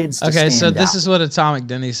your kids to Okay, stand so this up. is what Atomic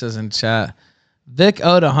Denny says in chat. Vic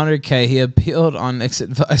owed 100K. He appealed on Nick's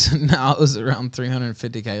advice, and now it was around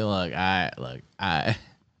 350K. I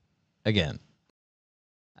again,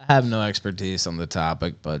 I have no expertise on the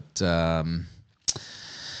topic, but that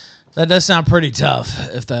does sound pretty tough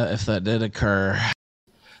if that did occur.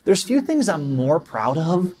 There's few things I'm more proud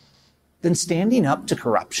of than standing up to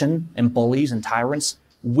corruption and bullies and tyrants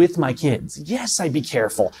with my kids. Yes, I be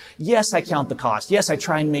careful. Yes, I count the cost. Yes, I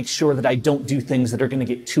try and make sure that I don't do things that are going to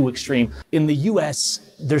get too extreme. In the US,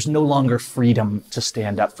 there's no longer freedom to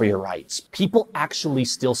stand up for your rights. People actually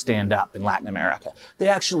still stand up in Latin America. They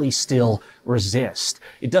actually still resist.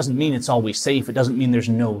 It doesn't mean it's always safe. It doesn't mean there's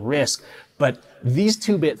no risk. But these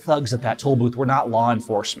 2-bit thugs at that toll booth were not law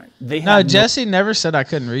enforcement. No, Jesse never said I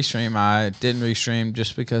couldn't restream. I didn't restream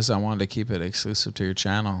just because I wanted to keep it exclusive to your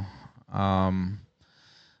channel.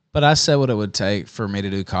 But I said what it would take for me to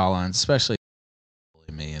do call-ins, especially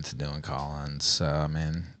me into doing call-ins. So, I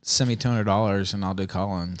mean, send me $200 and I'll do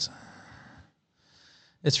call-ins.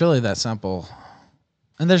 It's really that simple.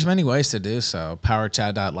 And there's many ways to do so.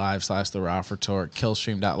 PowerChat.live/TheRalphRetort,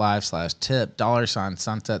 Killstream.live/tip, $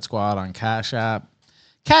 Sunset Squad on Cash App.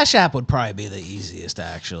 Cash App would probably be the easiest,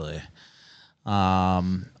 actually.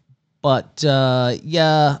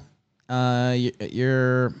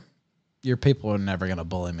 Your people are never going to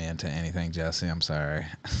bully me into anything, Jesse. I'm sorry.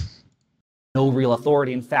 No real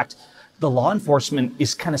authority. In fact, the law enforcement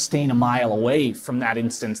is kind of staying a mile away from that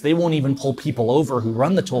instance. They won't even pull people over who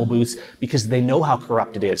run the toll booths because they know how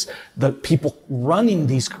corrupt it is. The people running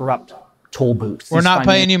these corrupt toll booths. We're not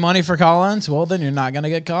paying you money for call-ins? Well, then you're not going to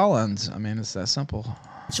get call-ins. I mean, it's that simple.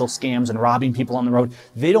 Scams and robbing people on the road.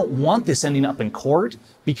 They don't want this ending up in court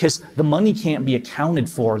because the money can't be accounted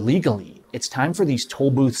for legally. It's time for these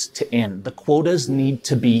toll booths to end. The quotas need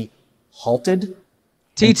to be halted.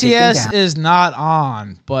 TTS is not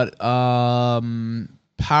on, but Power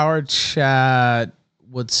Chat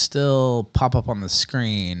would still pop up on the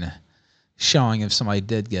screen showing if somebody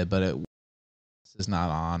did get, but it is not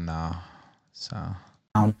on now. So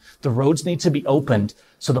the roads need to be opened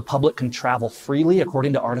so the public can travel freely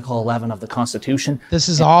according to Article 11 of the Constitution. This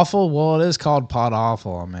is awful. Well, it is called Pod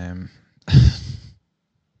Awful, I mean.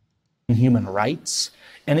 Human rights,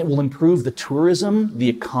 and it will improve the tourism, the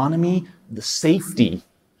economy, the safety,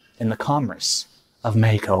 and the commerce of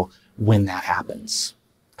Mexico when that happens.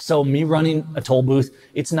 So me running a toll booth,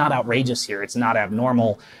 it's not outrageous here. It's not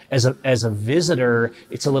abnormal. As a visitor,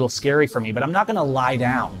 it's a little scary for me, but I'm not going to lie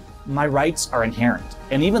down. My rights are inherent.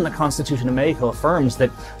 And even the Constitution of Mexico affirms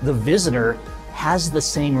that the visitor has the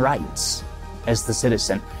same rights as the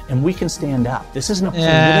citizen, and we can stand up. This isn't a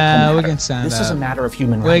political matter. We can stand up. This is a matter of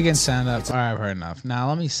human rights. We can stand up. All right, I've heard enough. Now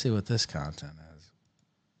let me see what this content is,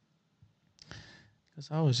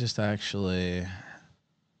 because I was just actually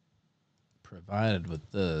provided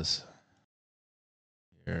with this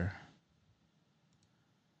here.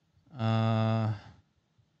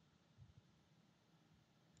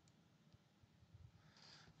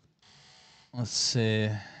 Let's see.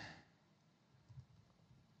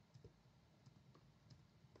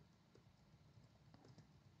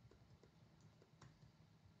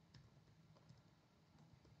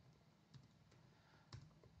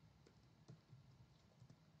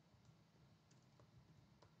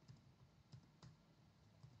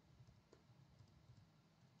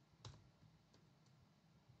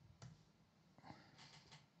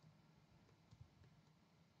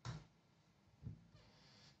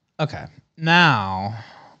 Okay, now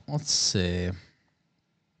let's see.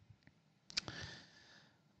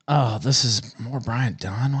 Oh, this is more Bryant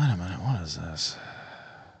Dunn. Wait a minute, what is this?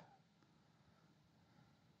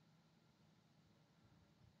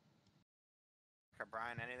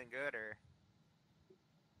 Brian, anything good or?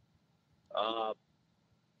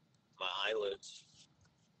 My eyelids.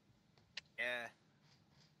 Yeah,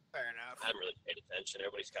 fair enough. I haven't really paid attention.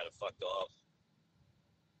 Everybody's kind of fucked off.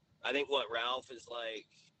 I think what Ralph is like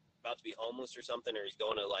about to be homeless or something, or he's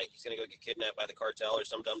going to go get kidnapped by the cartel or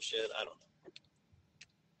some dumb shit. I don't know.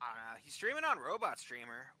 He's streaming on Robot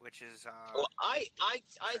Streamer, which is Well, I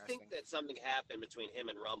think that something happened between him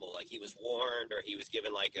and Rumble. Like he was warned, or he was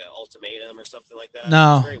given like an ultimatum or something like that.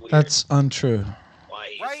 No, that's untrue. Why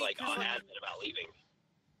he's like adamant about leaving?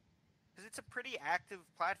 Because it's a pretty active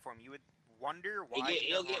platform. You would wonder why.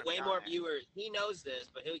 He'll get way more viewers. He knows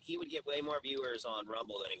this, but he would get way more viewers on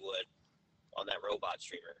Rumble than he would on that Robot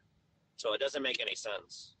Streamer. So it doesn't make any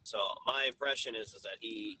sense. So my impression is that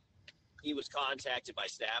he was contacted by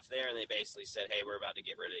staff there, and they basically said, "Hey, we're about to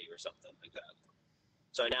get rid of you," or something like that.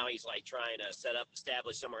 So now he's like trying to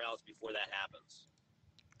establish somewhere else before that happens.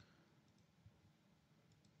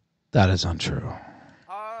 That is untrue.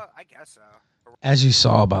 I guess so. As you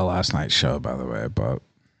saw by last night's show, by the way, but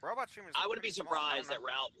Robot streamers. I wouldn't be surprised that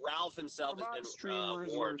Ralph himself has been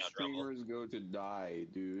warned on Rumble. Streamers go to die,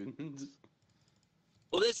 dude.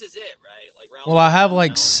 Well, this is it, right? Like Ralph. well, I have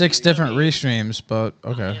like 6 different restreams, but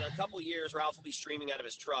okay. In a couple years, Ralph will be streaming out of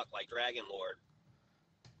his truck like Dragon Lord,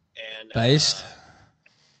 and Based.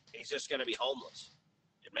 He's just gonna be homeless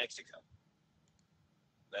in Mexico.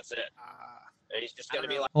 That's it. And he's just gonna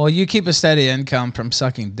be like. Well, you keep a steady income from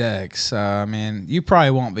sucking dicks, so I mean, you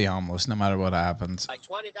probably won't be homeless no matter what happens. Like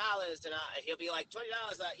 $20, and he'll be like $20.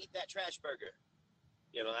 I eat that trash burger.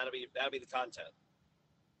 You know, that'll be the content.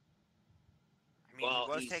 I mean, he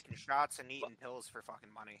was taking shots and eating pills for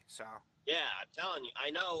fucking money, so. Yeah, I'm telling you,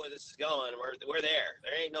 I know where this is going. We're there.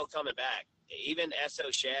 There ain't no coming back. Even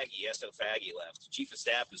S.O. Shaggy, S.O. Faggy left. Chief of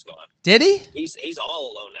Staff is gone. Did he? He's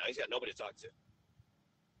all alone now. He's got nobody to talk to.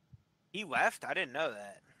 He left? I didn't know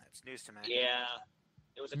that. That's news to me. Yeah,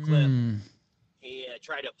 it was a clip. He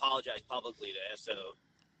tried to apologize publicly to S.O.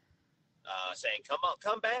 Saying,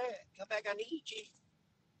 come back, I need you.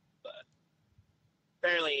 But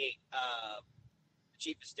apparently, the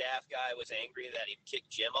Chief of Staff guy was angry that he kicked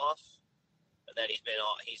Jim off, and that he's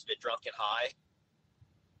been drunk and high.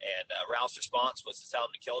 And Ralph's response was to tell him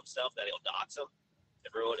to kill himself, that he'll dox him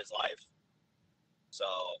and ruin his life. So,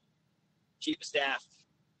 Chief of Staff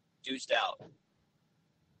deuced out.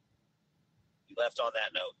 He left on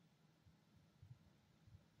that note.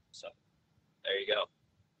 So, there you go.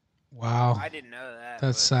 Wow. I didn't know that.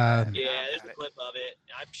 That's sad. Yeah, there's a clip of it.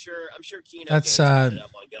 I'm sure Keno That's put sad. it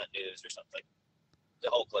up on Gun News or something. The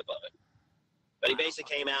whole clip of it. But he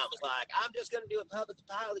basically came out and was like, I'm just going to do a public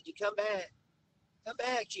apology. Come back. Come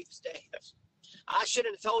back, Chief of Staff. I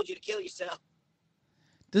shouldn't have told you to kill yourself.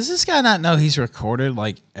 Does this guy not know he's recorded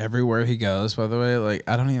like everywhere he goes, by the way? Like,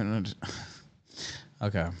 I don't even know.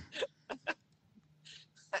 Okay.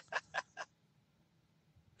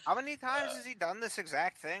 How many times has he done this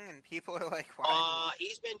exact thing and people are like, why?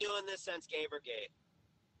 He's been doing this since Gamergate.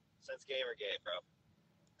 Since Gamergate, bro.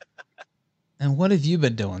 And what have you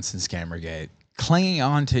been doing since Gamergate? Clinging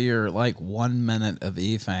on to your like 1 minute of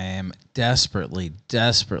e-fame, desperately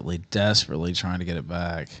trying to get it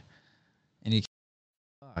back. And you can't.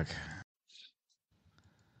 Fuck.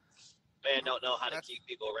 Man don't know how to keep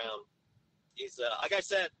people around. He's like I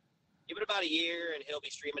said, give it about a year and he'll be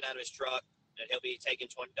streaming out of his truck and he'll be taking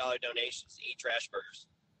 $20 donations to eat trash burgers.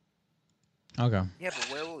 Okay. Yeah, but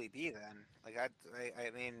where will he be then? Like I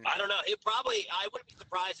mean, I don't know. I wouldn't be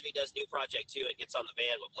surprised if he does New Project 2 and gets on the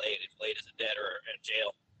van with Blade if Blade isn't dead or in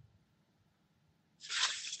jail.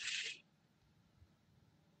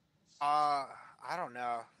 I don't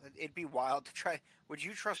know. It'd be wild to try. Would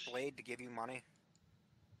you trust Blade to give you money?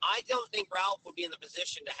 I don't think Ralph would be in the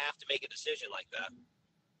position to have to make a decision like that.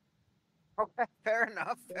 Okay, fair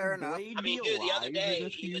enough. I mean, dude, the other day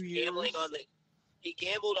he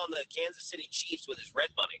gambled on the Kansas City Chiefs with his red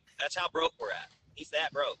money. That's how broke we're at. He's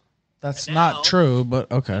that broke. That's not true, but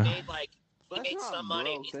okay. He made some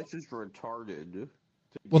money. That's just retarded.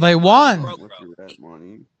 Well, they won. With your red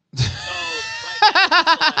money.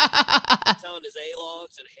 Telling his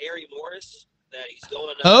A-logs and Harry Morris that he's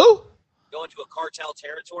going to a cartel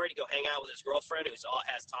territory to go hang out with his girlfriend who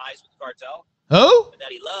has ties with the cartel. Who? And that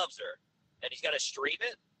he loves her. And he's going to stream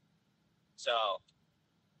it. So,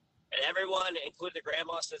 and everyone, including the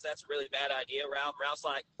grandma, says that's a really bad idea. Ralph's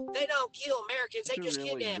like, they don't kill Americans, they just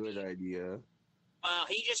kidnap you. That's a really good idea.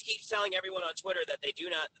 He just keeps telling everyone on Twitter that the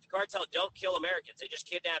cartel don't kill Americans, they just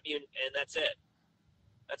kidnap you, and that's it.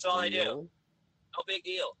 That's all they do. No big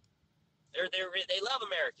deal. They love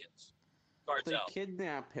Americans. Cartel. If they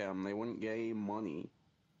kidnap him, they wouldn't get any money.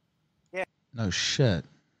 Yeah. No shit.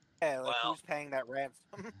 Yeah, like who's paying that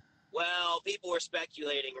ransom? Well, people were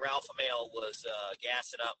speculating Ralph Amell was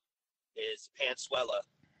gassing up his pantsuela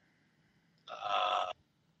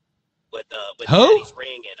with Daddy's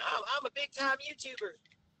ring, and I'm a big time YouTuber.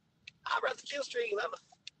 I run the kill stream.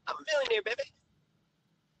 I'm a millionaire, baby.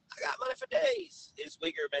 I got money for days. His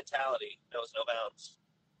Uyghur mentality knows no bounds.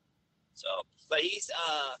 So, but he's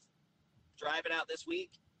driving out this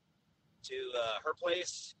week to her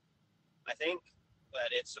place, I think.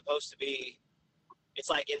 But it's supposed to be, it's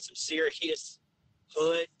like in some serious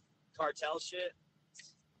hood cartel shit.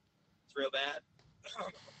 It's real bad.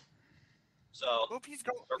 So, well, if he's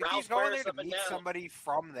going there to meet somebody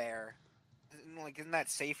from there, like, isn't that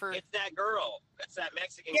safer? It's that girl. It's that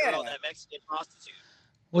Mexican girl, that Mexican prostitute.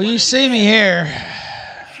 Well, you see me here.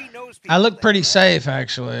 She knows people. I look pretty safe,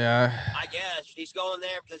 actually. I guess he's going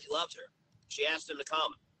there because he loves her. She asked him to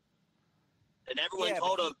come, and everyone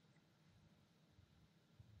told him.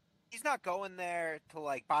 He's not going there to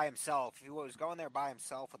like by himself. If he was going there by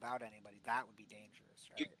himself without anybody, that would be dangerous,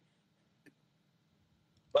 right?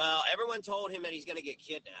 Well, everyone told him that he's going to get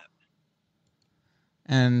kidnapped.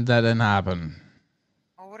 And that didn't happen.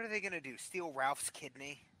 Oh, what are they gonna do? Steal Ralph's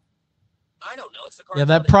kidney? I don't know. It's the Yeah,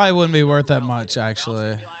 that probably wouldn't be worth that much, actually.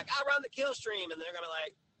 Ralph's gonna be like, I run the kill stream, and they're gonna be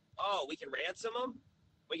like, oh, we can ransom him.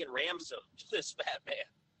 We can ransom this fat man.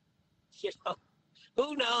 You know,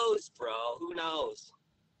 who knows, bro? Who knows?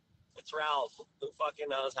 It's Ralph. Who fucking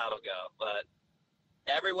knows how to go? But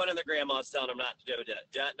everyone and their grandma's telling him not to do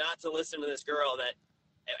that, not to listen to this girl. That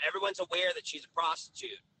everyone's aware that she's a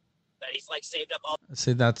prostitute. That he's like saved up all.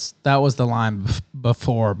 See, that was the line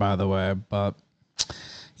before, by the way. But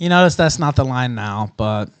you notice that's not the line now.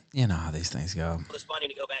 But you know how these things go. This money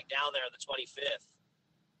to go back down there on the 25th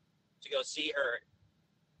to go see her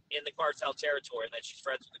in the cartel territory, and that she's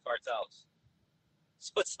friends with the cartels.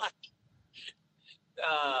 So it's like,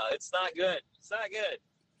 it's not good. It's not good.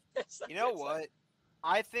 You know what?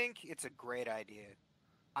 I think it's a great idea.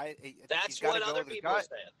 That's what other people are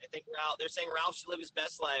saying. They're saying Ralph should live his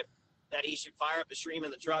best life. That he should fire up the stream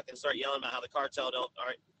in the truck and start yelling about how the cartel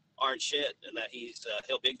aren't shit, and that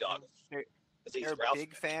he'll big dog. They're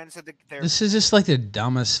big fans of the. This is just like the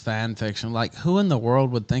dumbest fan fiction. Like, who in the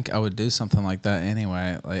world would think I would do something like that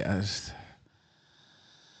anyway? Like,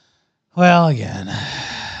 well, again,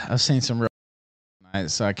 I've seen some real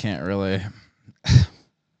nights, so I can't really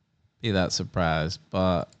be that surprised.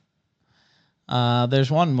 But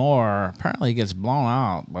there's one more. Apparently, he gets blown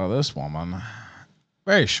out by this woman.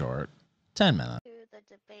 Very short, 10 minutes. Do the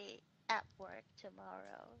debate at work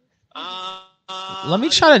tomorrow. Let me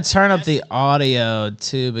try to turn up the audio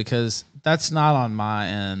too, because that's not on my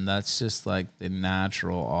end. That's just like the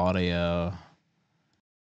natural audio.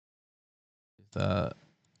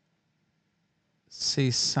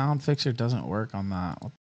 See, Sound Fixer doesn't work on that.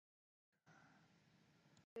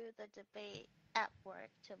 Do the debate at work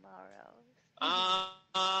tomorrow.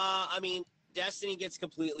 I mean, Destiny gets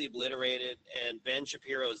completely obliterated, and Ben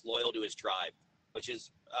Shapiro is loyal to his tribe, which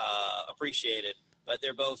is appreciated. But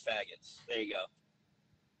they're both faggots. There you go.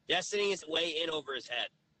 Destiny is way in over his head.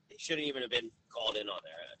 He shouldn't even have been called in on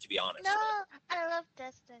there, to be honest. No, I love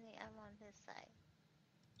Destiny. I'm on his side.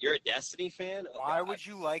 You're a Destiny fan? Oh, Why would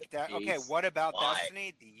you like that? Okay, what about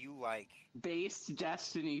Destiny do you like? Base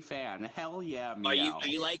Destiny fan. Hell yeah, Are meow.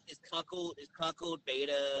 you like his cuckold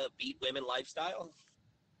beta beat women lifestyle?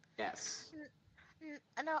 Yes.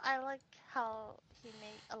 No, I like how he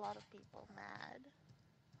made a lot of people mad.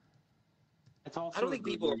 It's also I don't think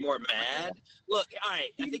people are more mad. Look, all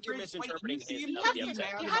right, I think you're misinterpreting his. You have to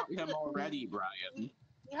mad about him already, Brian.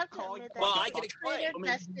 You have to admit that. Well, I can explain.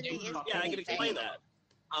 Destiny is I can explain that.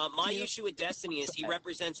 My issue with Destiny is he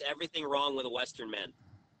represents everything wrong with a Western man.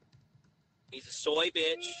 He's a soy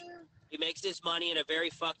bitch. He makes his money in a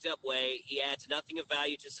very fucked up way. He adds nothing of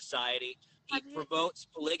value to society. He promotes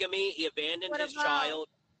polygamy. He abandoned his child.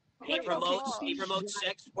 He promotes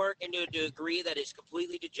sex work into a degree that is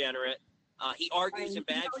completely degenerate. He argues in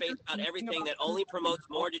bad faith about everything that only promotes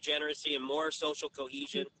more degeneracy and more social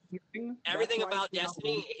cohesion. Everything about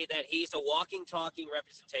Destiny, that he's a walking, talking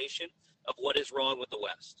representation of what is wrong with the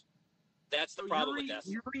West. That's the problem with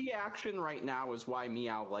Destiny. Your reaction right now is why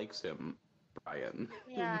Meow likes him, Brian.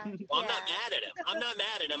 Yeah. Well, I'm not mad at him. I'm not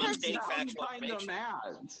mad at him. I'm stating factual information.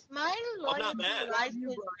 My I'm not mad.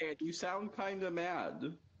 Brian, you sound kind of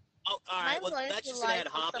mad. Oh, all right. Well, that's just an ad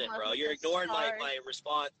hominem, bro. You're ignoring my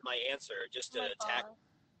response, my answer, just to attack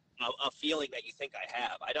a feeling that you think I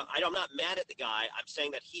have. I'm not mad at the guy. I'm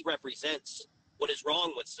saying that he represents what is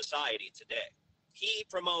wrong with society today. He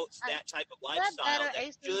promotes that type of lifestyle that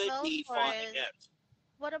should be fought against.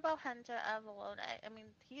 What about Hunter Avalon? I mean,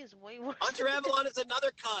 he is way worse. Hunter Avalon is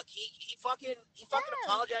another cuck. He fucking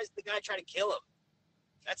apologized to the guy trying to kill him.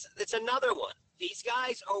 That's another one. These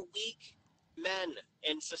guys are weak men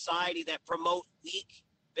in society that promote weak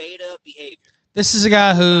beta behavior. This is a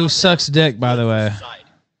guy who sucks dick, by the way.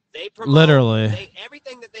 They promote, literally.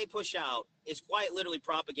 Everything that they push out is quite literally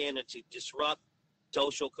propaganda to disrupt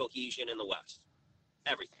social cohesion in the West.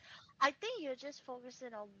 Everything. I think you're just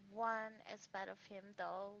focusing on one aspect of him,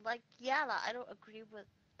 though. Like, yeah, I don't agree with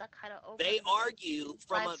that kind of. They argue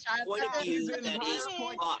from a point of view that is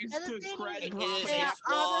flawed. It is a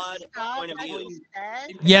flawed point of view.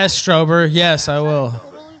 Yes, Strober. Yes, I will.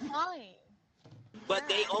 Totally fine. But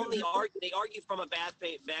they only argue. They argue from a bad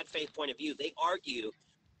faith point of view. They argue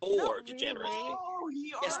for degeneracy. Oh,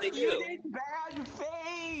 yes, they do. Bad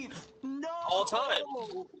faith. No. All time.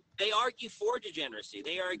 They argue for degeneracy.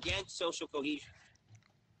 They are against social cohesion.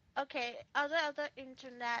 Okay, other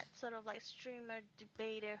internet sort of like streamer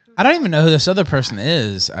debater who I don't even know who this talks other like person that.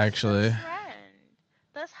 is, It's a actually. trend.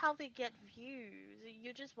 That's how they get views.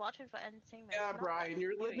 You just watch it for entertainment. Yeah, It's not that Brian,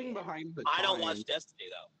 you're living serious. behind the I don't watch times. Destiny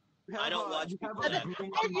though. You I have don't watch you have people a that.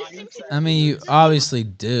 boomer And you seem to I mindset. mean, you just obviously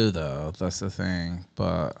do, though. That's the thing.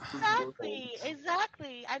 But exactly,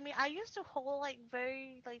 exactly. I mean, I used to hold like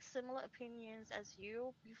very like similar opinions as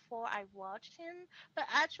you before I watched him, but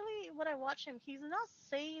actually when I watch him, he's not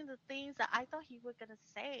saying the things that I thought he was gonna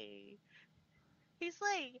say. He's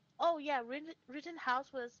like, "Oh yeah,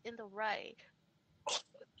 Rittenhouse was in the right."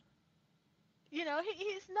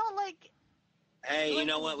 He's not Hey, you like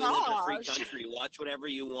know what? We live in a free Raj. country. Watch whatever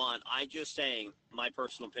you want. I just saying my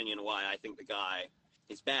personal opinion why I think the guy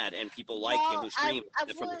is bad, and people like him Well, who I stream I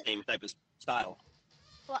from the would same type of style.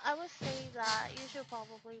 well I would say that you should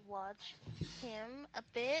probably watch him a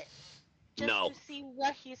bit just No. to see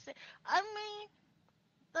what he said. I mean,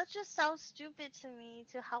 that just sounds stupid to me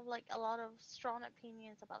to have like a lot of strong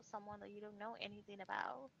opinions about someone that you don't know anything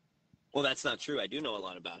about. Well, that's not true. I do know a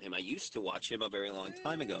lot about him. I used to watch him a very long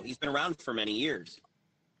time ago. Mm, He's been around for many years.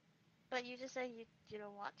 but you just say you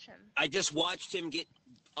don't watch him. I just watched him get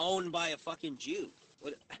owned by a fucking Jew.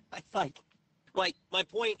 What I like my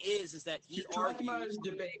point is that he You're talking about argues. his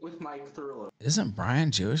debate with Mike Thurlow, isn't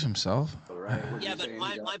Brian Jewish himself? right? Where Yeah, you're but saying my,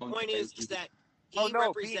 he got my owned point by is Jews. that Oh he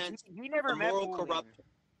no, Beach, represents he the never met moral Boolean. corruption.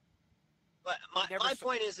 But my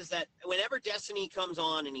point is that whenever Destiny comes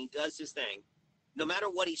on and he does his thing, no matter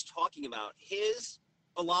what he's talking about, his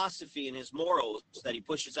philosophy and his morals that he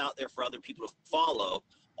pushes out there for other people to follow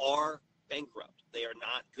are bankrupt. They are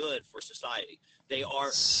not good for society. They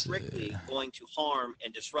are strictly going to harm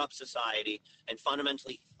and disrupt society and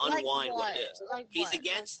fundamentally Like unwind what what? it is. Like He's what? Like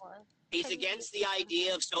against what? He's Can you against list the some?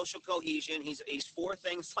 idea of social cohesion. He's for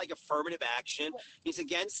things like affirmative action. He's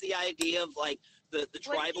against the idea of like the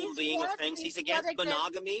Wait, tribal he's being of what? things. He's He's what against against?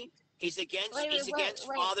 monogamy. He's against Wait, wait, he's wait, against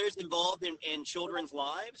wait. fathers involved in children's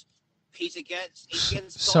lives. He's against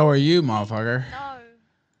So are you, fundamentally motherfucker. No,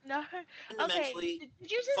 no. Okay, fundamentally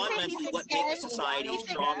did you just say he's fundamentally what makes against? society Wild He's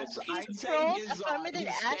strong and guess. he's I'd say pro his affirmative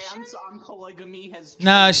action? stance on polygamy has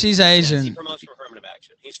No, changed. she's Yes, he Asian. promotes affirmative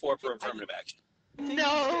action. He's for affirmative action. I think his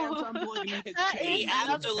No, stance on polygamy has that is He changed in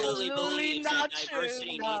the past. absolutely absolutely believes that not true.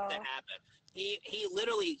 diversity needs to No, happen. He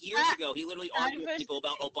literally years that ago he literally argued with people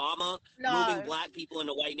about diversity. Obama moving No, black people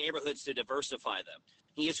into white neighborhoods to diversify them.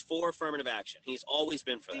 He is for affirmative action. He's always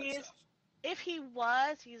been for that he's stuff. if he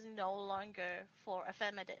was, he's no longer for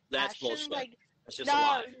affirmative That's action. bullshit. Like, That's just a no,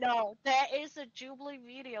 lie. no, there is a Jubilee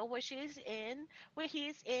video where he's in,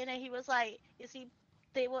 and he was like, is he?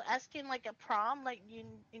 They were asking like a prom, like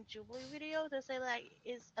in Jubilee video. They say like,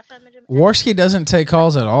 is affirmative Warski action doesn't take like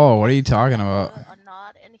calls at all. What are you it's no talking longer about? or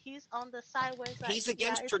not? And he's on the side where it's like, He's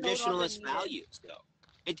yeah, against it's no longer traditionalist needed. values, though.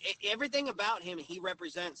 Everything about him he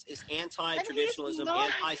represents is And anti-traditionalism,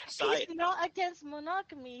 he's anti-society. not against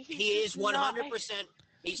monogamy. He's He just is not. 100%.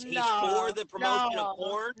 He's No, for the promotion of no,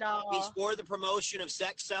 porn. He's no. for the promotion of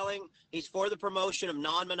sex selling. He's for the promotion of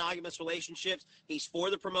non-monogamous relationships. He's for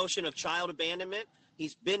the promotion of child abandonment.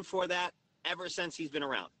 He's been for that ever since he's been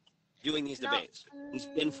around doing these No, debates. He's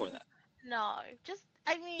been for that. no. Just,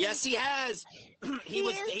 I mean, Yes, he has. he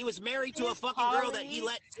he was married to a is fucking girl that he poly.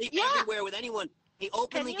 let sleep Yeah. everywhere with anyone. He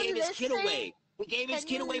Can openly you gave his kid listen? away. He gave his Can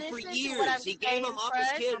kid you away for listen to what I'm years. He gave saying him up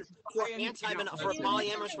his first? kid for Brian, for Can you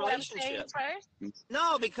listen polyamorous to what I'm saying relationships. first?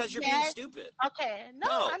 No, because you're being Yes. stupid. Okay. No,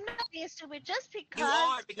 No. I'm not being stupid. Just You because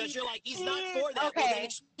are, because you're like, he's not for that. Well, then okay.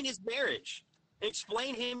 explain his marriage.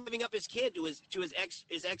 Explain him giving up his kid to his ex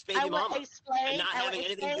baby I will mama explain. and not I will having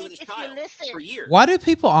anything to do with his explain if you child listen. for years. Why do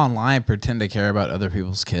people online pretend to care about other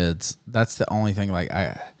people's kids? That's the only thing. Like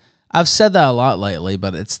I've said that a lot lately,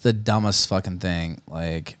 but it's the dumbest fucking thing.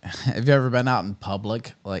 Like, have you ever been out in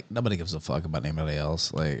public? Like, nobody gives a fuck about anybody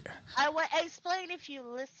else. Like, I will explain if you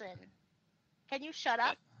listen. Can you shut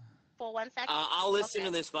up for 1 second? I'll listen Okay.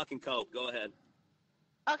 to this fucking cope. Go ahead.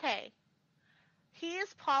 Okay. He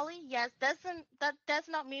is poly, yes. That does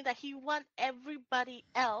not mean that he want everybody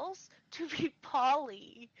else to be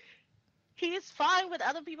poly. He is fine with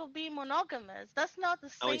other people being monogamous. That's not the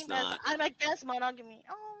No, he's same as not. I'm against monogamy.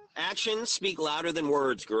 Oh, Actions speak louder than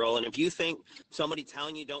words, girl. And if you think somebody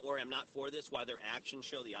telling you, don't worry, I'm not for this, while their actions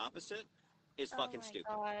show the opposite, is fucking my stupid.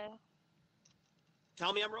 God.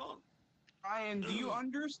 Tell me I'm wrong. Brian, do you wrong.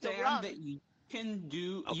 understand that you can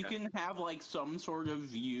you Okay. can have like some sort of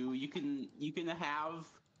view, you can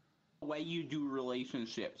have a way you do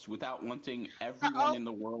relationships without wanting everyone in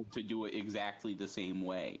the world to do it exactly the same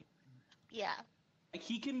way. Yeah. Like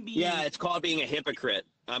he can be Yeah, it's called being a hypocrite.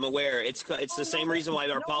 I'm aware. It's the same reason why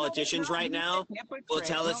our politicians right now will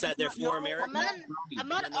tell us that they're for America.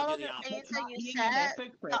 Among all of the things that you said,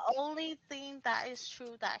 the only thing that is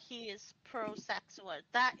true that he is pro-sex work.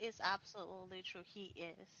 That is absolutely true. He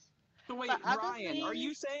is. So wait, But other Ryan, are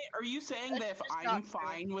you saying that if I'm not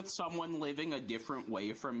fine with someone living a different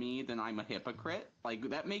way from me, then I'm a hypocrite? Like,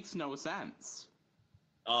 that makes no sense.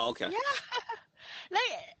 Oh, okay. Yeah. like.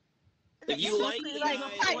 If you like the guy,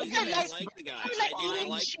 I like the guy. I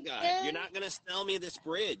like the guy. You're not gonna sell me this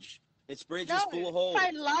bridge. This bridge is full of holes.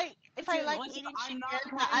 If I like eating chicken,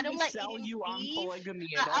 I don't like sell eating you on beef. polygamy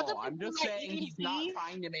at all. I'm just saying he's not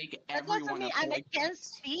trying to make everyone a polygamist. I'm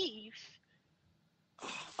against beef.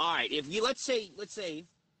 All right, if you let's say,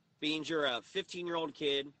 Beans, you're a 15-year-old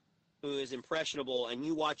kid who is impressionable, and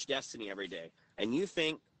you watch Destiny every day, and you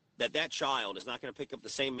think that child is not going to pick up the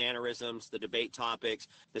same mannerisms, the debate topics,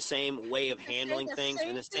 the same way of handling things,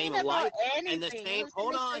 and the same life, and the same.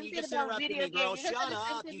 Hold on, you just interrupted me, girl. Shut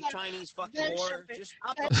up, you Chinese fucking whore. Just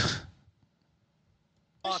stop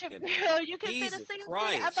talking. You can say the same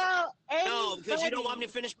Christ. thing about anybody. No, because you don't want me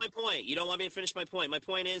to finish my point. You don't want me to finish my point. My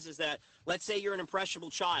point is that let's say you're an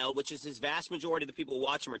impressionable child, which is his vast majority of the people who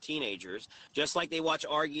watch him are teenagers, just like they watch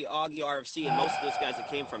Augie RFC, and most of those guys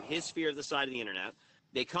that came from his sphere of the side of the internet.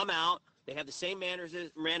 They come out, they have the same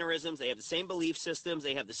mannerisms, they have the same belief systems,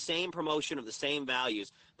 they have the same promotion of the same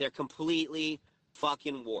values. They're completely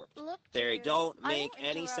fucking warped. They don't make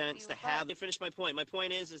any sense to have. To finish my point. My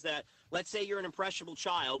point is that let's say you're an impressionable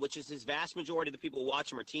child, which is his vast majority of the people who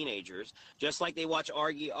watch him are teenagers, just like they watch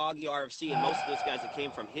Augie RFC, and most of those guys that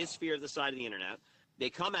came from his sphere of the side of the internet. They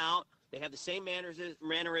come out, they have the same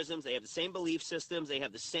mannerisms, they have the same belief systems, they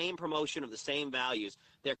have the same promotion of the same values.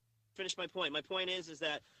 They're finish my point. My point is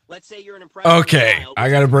that let's say you're an impressionable child, I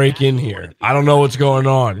got to break in here. I don't know what's going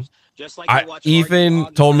on.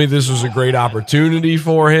 Ethan told me this was a great opportunity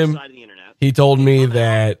for him. He told me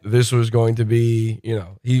that this was going to be,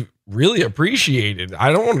 he really appreciated. I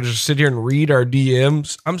don't want to just sit here and read our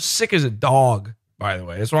DMs. I'm sick as a dog, by the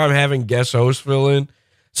way. That's why I'm having guest hosts fill in.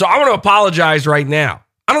 So I want to apologize right now.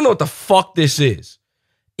 I don't know what the fuck this is.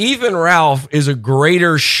 Ethan Ralph is a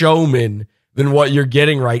greater showman than what you're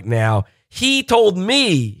getting right now. He told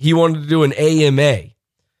me he wanted to do an AMA.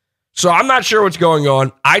 So I'm not sure what's going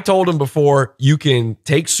on. I told him before, you can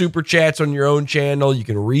take super chats on your own channel. You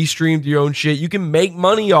can restream to your own shit. You can make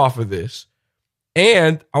money off of this.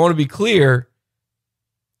 And I want to be clear,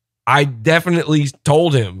 I definitely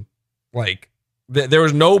told him, there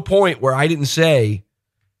was no point where I didn't say,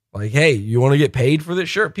 hey, you want to get paid for this?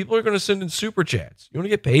 Sure, people are going to send in super chats. You want to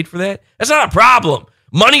get paid for that? That's not a problem.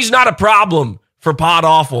 Money's not a problem for Pod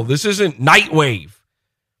Awful. This isn't Nightwave.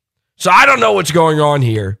 So I don't know what's going on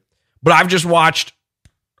here, but I've just watched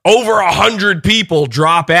over 100 people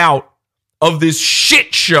drop out of this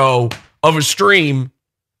shit show of a stream.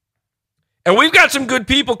 And we've got some good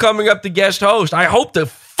people coming up to guest host. I hope to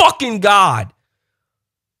fucking God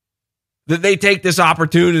that they take this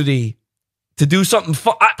opportunity to do something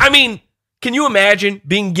fun. I mean, can you imagine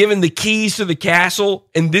being given the keys to the castle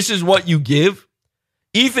and this is what you give?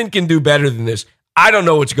 Ethan can do better than this. I don't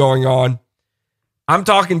know what's going on. I'm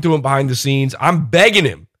talking to him behind the scenes. I'm begging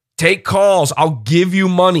him. Take calls. I'll give you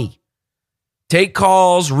money. Take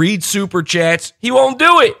calls. Read super chats. He won't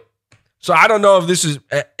do it. So I don't know if this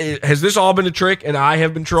has this all been a trick and I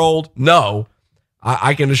have been trolled? No.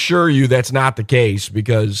 I can assure you that's not the case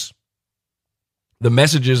because the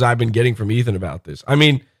messages I've been getting from Ethan about this. I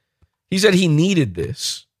mean, he said he needed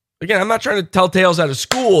this. Again, I'm not trying to tell tales out of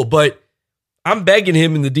school, but I'm begging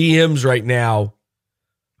him in the DMs right now,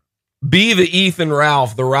 be the Ethan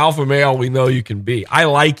Ralph, the Ralph Amale we know you can be. I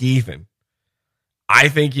like Ethan. I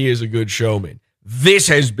think he is a good showman. This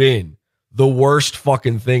has been the worst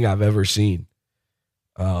fucking thing I've ever seen.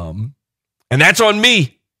 And that's on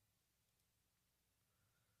me.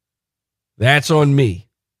 That's on me.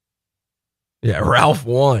 Yeah, Ralph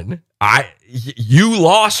won. You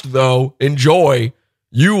lost, though. Enjoy.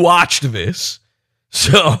 You watched this.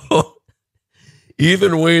 So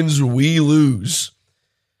Ethan wins, we lose.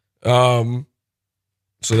 So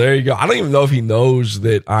there you go. I don't even know if he knows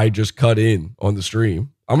that I just cut in on the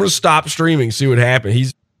stream. I'm going to stop streaming, see what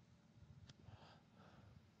happens.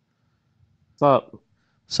 What's up?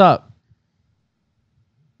 What's up?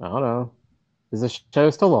 I don't know. Is the show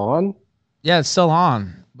still on? Yeah, it's still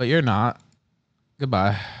on, but you're not.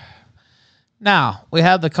 Goodbye. Now, we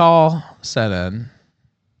have the call set in.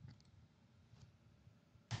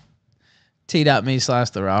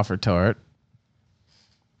 T.me/the Ralph Retort.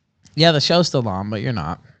 Yeah, the show's still on, but you're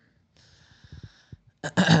not.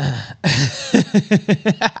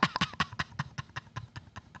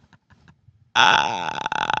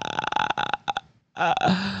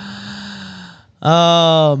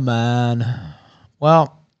 Oh man.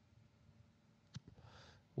 Well,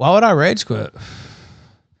 why would I rage quit?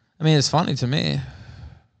 I mean, it's funny to me.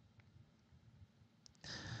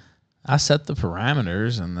 I set the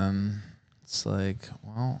parameters, and then it's like,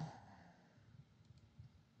 well,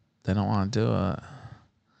 they don't want to do it.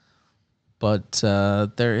 But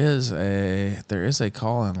there is a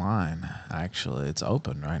call in line. Actually, it's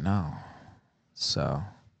open right now. So.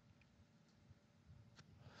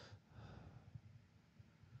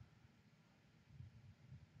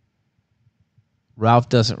 Ralph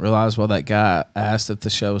doesn't realize, well, that guy asked if the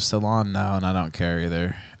show was still on now, and I don't care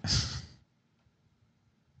either.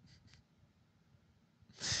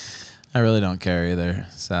 I really don't care either.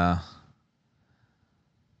 So.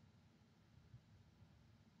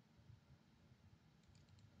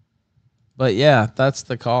 But yeah, that's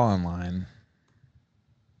the call-in line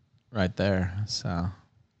right there. So.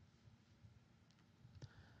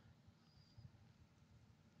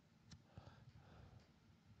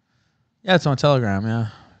 Yeah, it's on Telegram, yeah.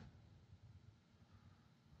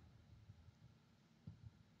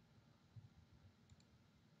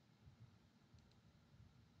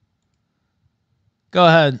 Go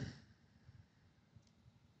ahead.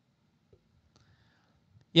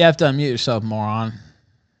 You have to unmute yourself, moron.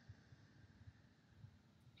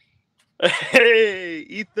 Hey,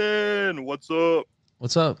 Ethan, what's up?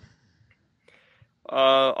 What's up?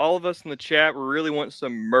 All of us in the chat really want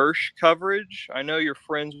some Mersh coverage. I know you're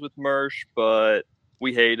friends with Mersh, but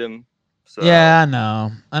we hate him. So Yeah, I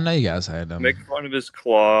know. I know you guys hate him. make fun of his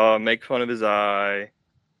claw, make fun of his eye.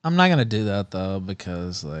 I'm not gonna do that though,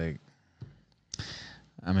 because like,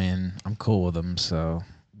 I mean, I'm cool with him, so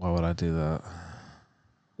why would I do that?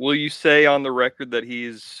 Will you say on the record that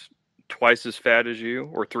he's twice as fat as you,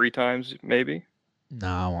 or 3 times maybe? No,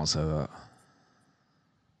 I won't say that.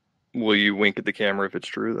 Will you wink at the camera if it's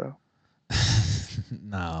true though?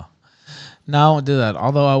 No. No, I won't do that.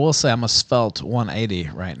 Although I will say I'm a svelte 180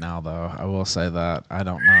 right now, though. I will say that. I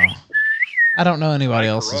don't know. I don't know anybody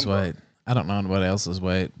else's weight. I don't know anybody else's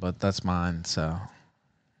weight, but that's mine, so.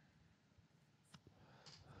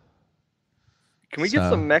 Can we get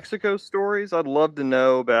some Mexico stories? I'd love to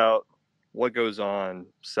know about what goes on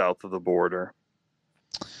south of the border.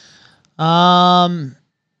 I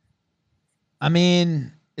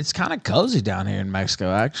mean, it's kind of cozy down here in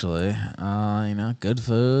Mexico, actually. You know, good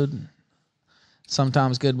food.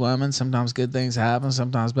 Sometimes good women. Sometimes good things happen.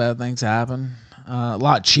 Sometimes bad things happen. A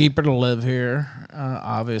lot cheaper to live here,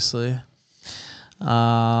 obviously.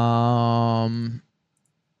 The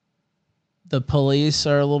police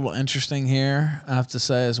are a little interesting here, I have to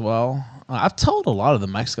say as well. I've told a lot of the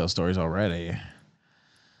Mexico stories already.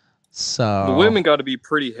 So the women got to be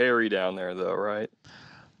pretty hairy down there, though, right?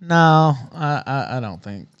 No, I don't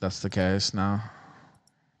think that's the case. No.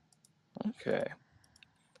 Okay.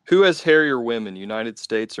 Who has hairier women, United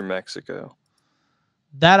States or Mexico?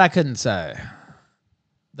 That I couldn't say.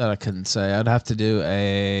 I'd have to do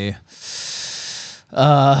a.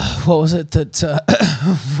 What was it that?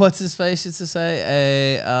 What's his face used to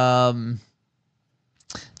say? A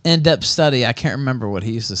in-depth study. I can't remember what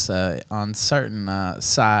he used to say on certain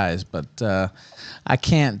size, but I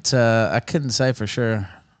can't. I couldn't say for sure.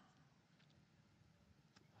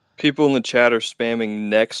 People in the chat are spamming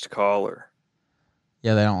next caller.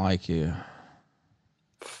 Yeah, they don't like you.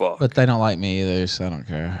 Fuck. But they don't like me either, so I don't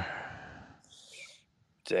care.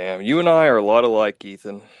 Damn, you and I are a lot alike,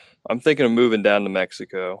 Ethan. I'm thinking of moving down to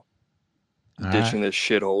Mexico. Ditching this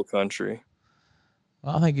shithole country.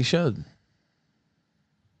 Well, I think you should.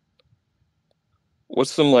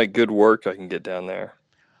 What's some like good work I can get down there?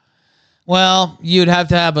 Well, you'd have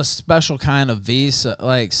to have a special kind of visa.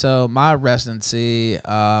 Like, so my residency,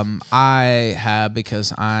 I have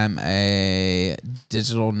because I'm a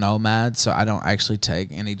digital nomad, so I don't actually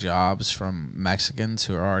take any jobs from Mexicans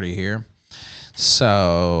who are already here.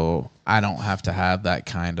 So I don't have to have that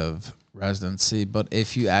kind of residency. But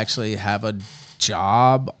if you actually have a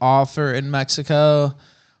job offer in Mexico,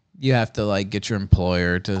 you have to like get your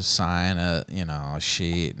employer to sign a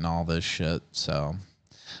sheet and all this shit. So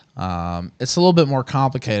it's a little bit more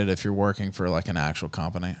complicated if you're working for like an actual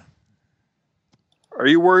company. Are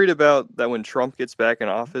you worried about that when Trump gets back in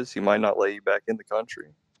office, he might not let you back in the country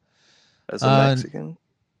as a Mexican?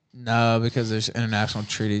 No, because there's international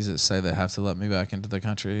treaties that say they have to let me back into the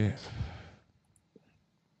country.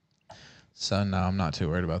 So no, I'm not too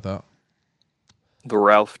worried about that. The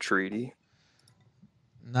Ralph Treaty?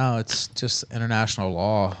 No, it's just international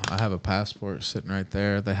law. I have a passport sitting right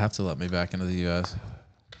there. They have to let me back into the U.S.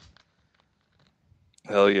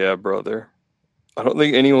 Hell yeah, brother. I don't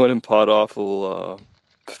think anyone in Pot Off will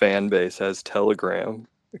fan base has Telegram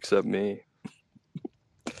except me.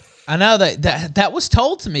 I know that was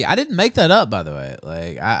told to me. I didn't make that up, by the way.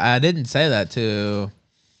 Like I didn't say that to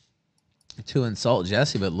insult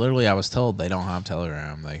Jesse, but literally I was told they don't have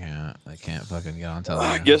Telegram. They can't fucking get on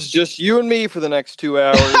Telegram. I guess just you and me for the next 2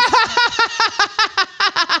 hours.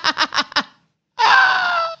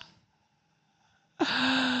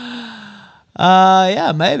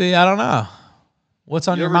 Yeah, maybe. I don't know. What's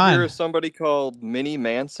on your mind? You ever hear of somebody called Minnie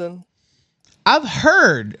Manson? I've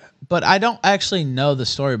heard, but I don't actually know the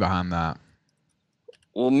story behind that.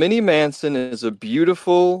 Well, Minnie Manson is a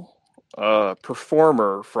beautiful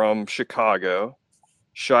performer from Chicago,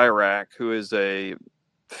 Chirac, who is a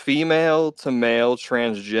female to male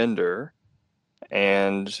transgender,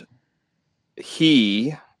 and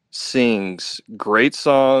he sings great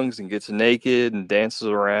songs and gets naked and dances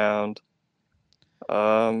around.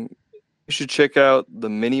 You should check out the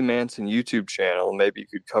Minnie Manson YouTube channel. Maybe you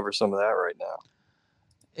could cover some of that right now.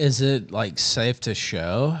 Is it like safe to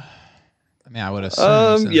show? I mean, I would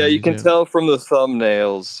assume. Yeah, you can tell from the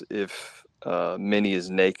thumbnails if Minnie is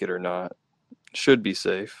naked or not. Should be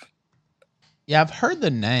safe. Yeah, I've heard the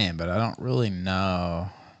name, but I don't really know.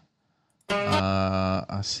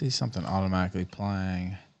 I see something automatically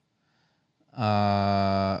playing.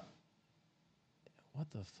 What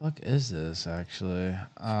the fuck is this, actually?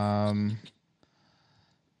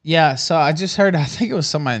 Yeah, so I just heard, I think it was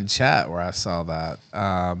somebody in chat where I saw that.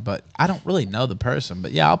 But I don't really know the person.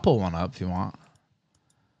 But yeah, I'll pull one up if you want.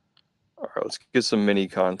 All right, let's get some mini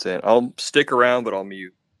content. I'll stick around, but I'll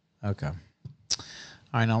mute. Okay. All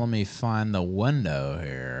right, now let me find the window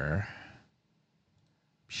here.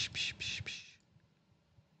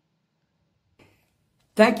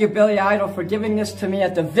 Thank you, Billy Idol, for giving this to me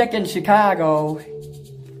at the Vic in Chicago.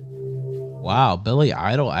 Wow, Billy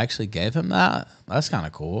Idol actually gave him that? That's kind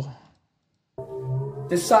of cool.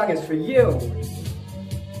 This song is for you.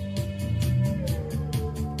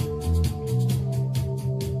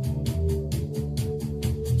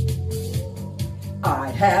 I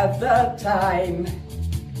have the time,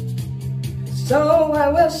 so I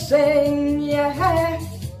will sing, yeah.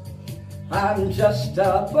 I'm just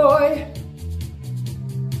a boy,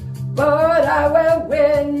 but I will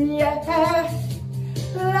win, yeah.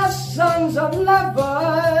 Love songs of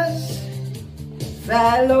lovers,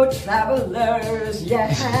 fellow travelers,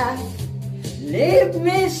 yeah. Leave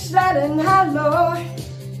me sad and hollow,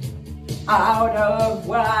 out of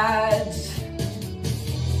words.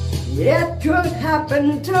 It could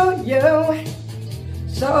happen to you,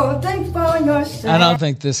 so think for yourself. I don't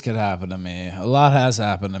think this could happen to me. A lot has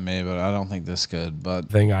happened to me, but I don't think this could. But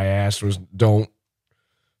the thing I asked was, don't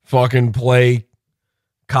fucking play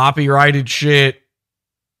copyrighted shit.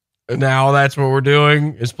 And now that's what we're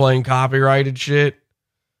doing, is playing copyrighted shit.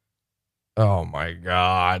 Oh my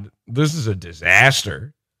God. This is a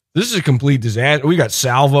disaster. This is a complete disaster. We got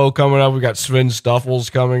Salvo coming up. We got Sven Stuffles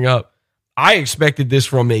coming up. I expected this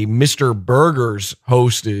from a Mr. Burgers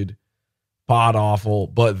hosted Pod Awful,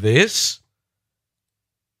 but this,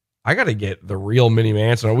 I got to get the real Minnie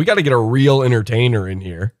Manson. We got to get a real entertainer in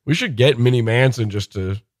here. We should get Minnie Manson just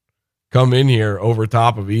to come in here over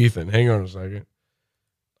top of Ethan. Hang on a second.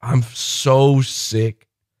 I'm so sick.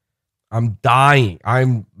 I'm dying.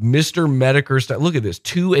 I'm Mr. Medicare. Look at this,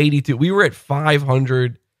 282. We were at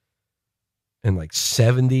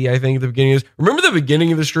 570, I think, at the beginning of this. Remember the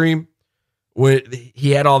beginning of the stream when he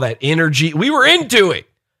had all that energy? We were into it.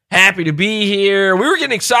 Happy to be here. We were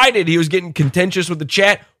getting excited. He was getting contentious with the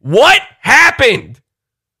chat. What happened?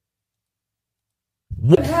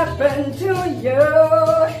 What happened to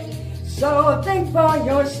you? So think for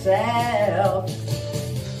yourself.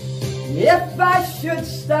 If I should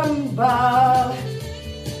stumble,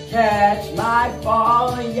 catch my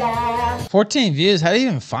fall, yeah. 14 views. How do you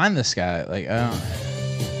even find this guy? Like, I don't.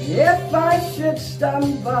 If I should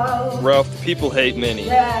stumble, Ralph, people hate Minnie.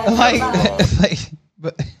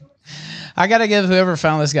 But I gotta give whoever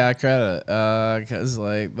found this guy credit, cause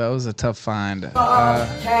like that was a tough find.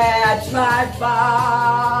 catch my fall.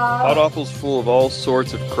 Pod Awful's full of all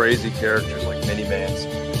sorts of crazy characters like Minnie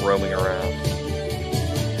Manson roaming around.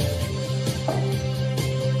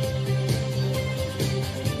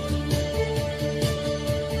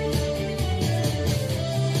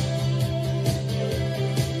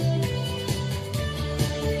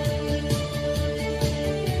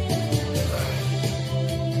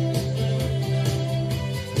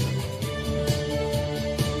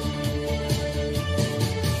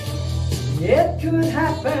 It could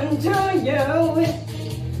happen to you,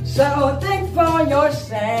 so think for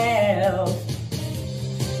yourself.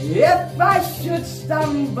 If I should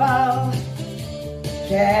stumble,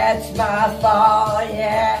 catch my fall,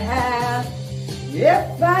 yeah.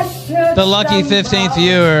 If I should The lucky 15th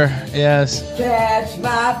viewer, yes. catch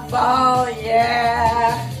my fall,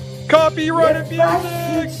 yeah. Copyrighted If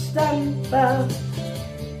I should stumble,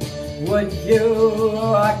 would you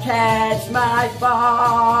catch my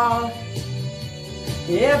fall?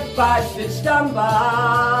 If I should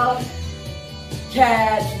stumble,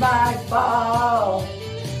 catch my fall.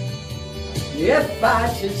 If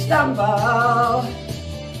I should stumble,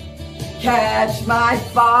 catch my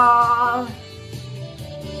fall.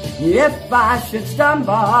 If I should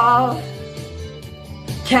stumble,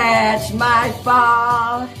 catch my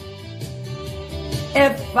fall.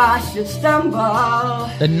 If I should stumble.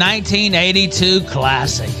 The 1982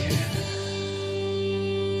 classic.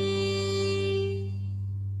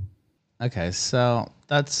 Okay, so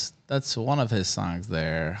that's one of his songs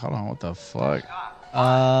there. Hold on, what the fuck?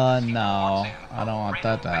 No, I don't want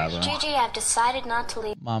that to happen. Gigi, I've decided not to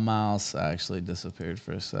leave. My mouse actually disappeared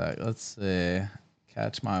for a sec. Let's see.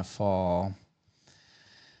 Catch my fall.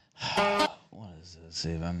 What is this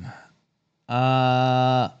even?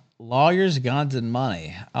 Lawyers, guns, and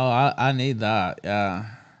money. Oh, I need that. Yeah.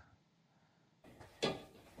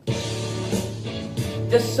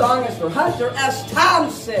 This song is for Hunter S.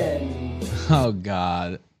 Thompson. Oh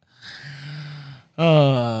God.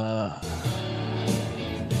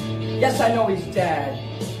 Yes, I know he's dead.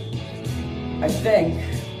 I think.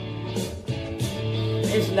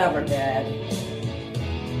 He's never dead.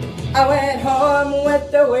 I went home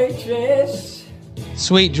with the waitress.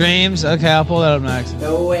 Sweet Dreams. Okay, I'll pull that up next.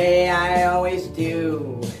 The way I always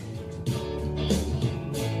do.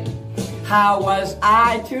 How was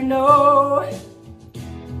I to know?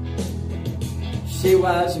 She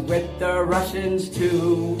was with the Russians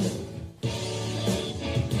too.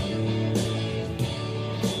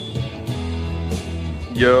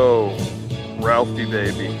 Yo, Ralphie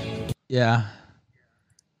baby. Yeah.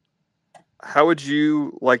 How would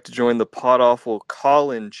you like to join the Pod Awful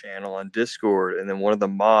call-in channel on Discord, and then one of the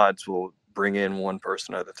mods will bring in one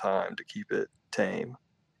person at a time to keep it tame?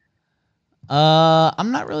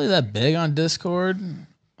 I'm not really that big on Discord.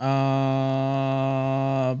 But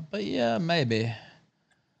yeah, maybe.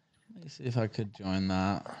 Let me see if I could join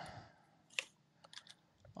that.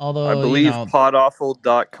 Although I believe you know,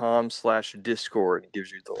 podawful.com/Discord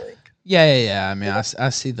gives you the link. Yeah. I mean, I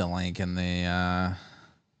see the link in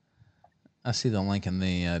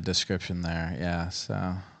the description there. Yeah,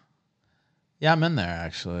 so yeah, I'm in there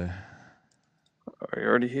actually. Are you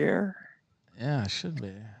already here? Yeah, I should be.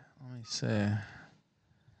 Let me see.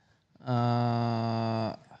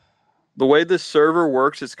 The way this server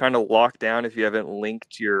works, it's kind of locked down if you haven't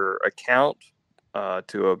linked your account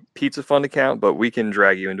to a Pizza Fund account, but we can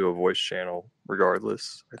drag you into a voice channel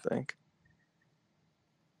regardless, I think.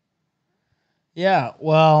 Yeah,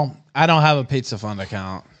 well, I don't have a Pizza Fund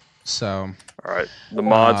account, so. All right, the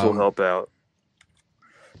mods will help out.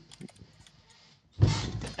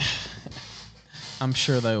 I'm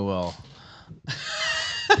sure they will.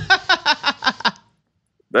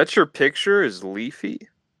 That's your picture is Leafy?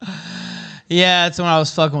 Yeah, it's when I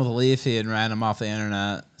was fucking with Leafy and ran him off the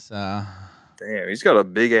internet, so. Damn, he's got a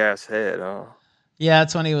big ass head, huh? Yeah,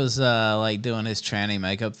 that's when he was like doing his tranny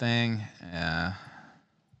makeup thing. Yeah.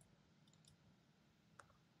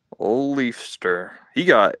 Old Leafster. He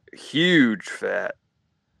got huge fat.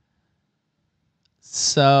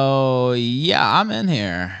 So yeah, I'm in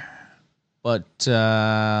here, but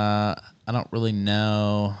I don't really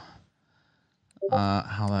know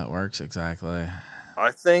how that works exactly.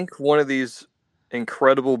 I think one of these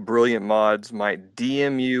incredible, brilliant mods might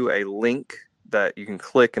DM you a link that you can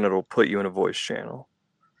click and it'll put you in a voice channel.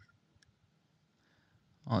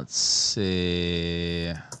 Let's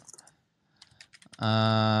see.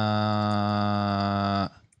 I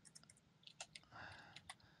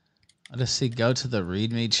just see go to the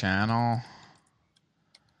README channel.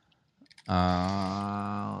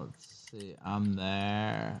 Let's see. I'm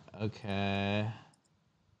there. Okay.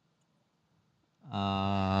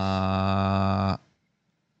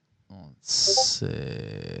 Let's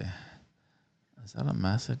see. Is that a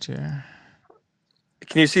message here?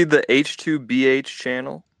 Can you see the H2BH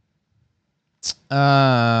channel?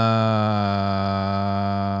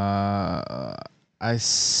 I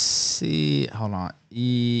see. Hold on.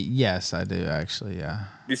 Yes, I do actually. Yeah.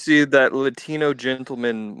 You see that Latino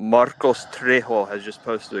gentleman Marcos Trejo has just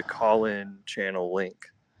posted a call-in channel link.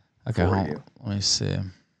 Okay, hold on. Let me see.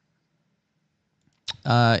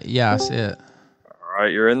 Yeah, I see it. All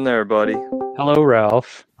right, you're in there, buddy. Hello,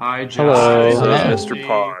 Ralph. Hi, Jesse. Hello. Hello, Mr.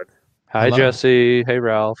 Pod. Hi, Hello. Jesse. Hey,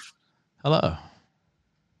 Ralph. Hello.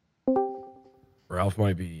 Ralph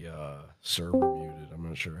might be server muted. I'm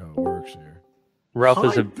not sure how it works here. Ralph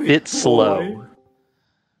is a bit slow.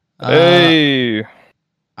 Hey.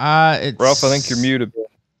 It's, Ralph, I think you're muted.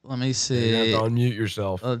 Let me see. You have to unmute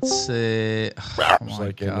yourself. Let's see. Oh Just my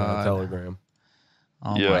like in God. Telegram.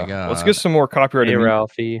 Oh Yeah. my God. Let's get some more copyrighted. Hey,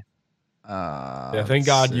 Ralphie. Yeah, thank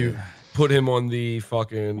God you put him on the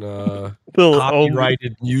fucking The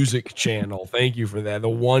copyrighted music channel. Thank you for that. The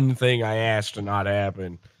one thing I asked to not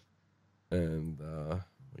happen. And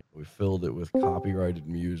we filled it with copyrighted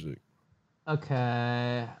music.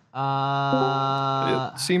 Okay.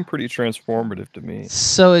 It seemed pretty transformative to me.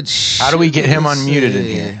 So it's How do we get him unmuted in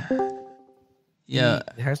here? Yeah.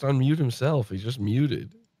 He has to unmute himself. He's just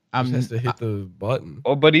muted. He has to hit the button.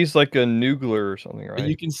 Oh, but he's like a noogler or something, right? But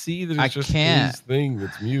you can see that it's I just can't. his thing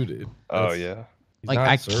that's muted. Oh, That's- yeah. he's Like not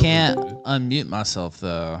I server can't muted. unmute myself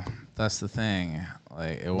though. That's the thing.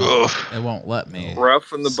 Like it won't let me. Ralph,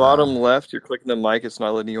 from the bottom left, you're clicking the mic. It's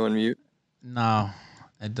not letting you unmute. No,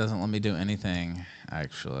 it doesn't let me do anything.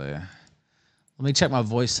 Actually, let me check my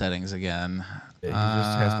voice settings again. Yeah, he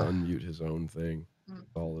just has to unmute his own thing. That's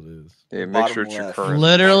all it is. Yeah, make sure it's your current.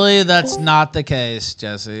 Literally, that's not the case,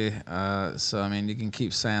 Jesse. So I mean, you can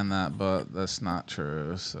keep saying that, but that's not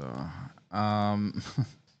true. So,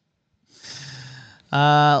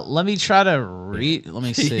 let me try to read. Let me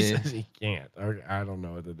He see. says he can't. I don't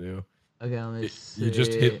know what to do. Okay, let me see. You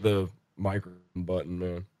just hit the microphone button,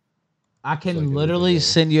 man. I can literally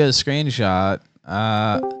send you a screenshot.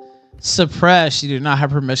 Suppress. You do not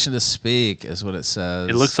have permission to speak, is what it says.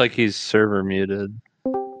 It looks like he's server muted.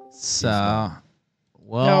 So,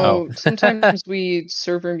 well, No, sometimes we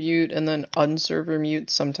server mute and then unserver mute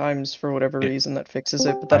sometimes for whatever reason that fixes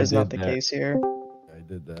it, but that I is not the did that. case here. I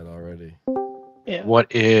did that already. Yeah. What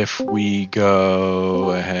if we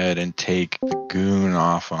go ahead and take the goon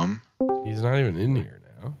off him? He's not even in here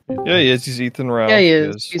now. Yeah, he is. He's Ethan Ralph. Yeah, he he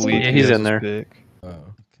is. has He's Sleep, in- he Yeah, he's has in his there. pick. Oh.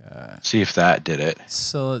 okay. See if that did it.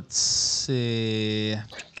 So let's see.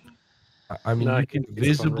 I mean, No, you can it's fun,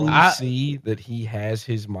 visibly Ralph. see that he has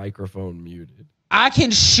his microphone muted. I can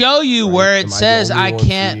show you Right? where Am I it the says only I one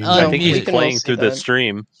can't seeing No, I that? think we he's can all playing see through the that.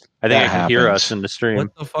 stream. I think That I can hear happens. us in the stream.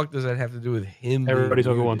 What the fuck does that have to do with him? Everybody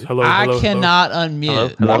being talk at once. muted? Hello, I hello, cannot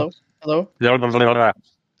unmute. Hello? Hello?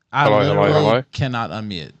 I Hello, literally hello, hello. cannot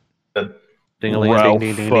unmute.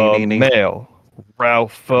 Mail.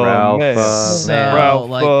 Ralph Mail. So, Ralph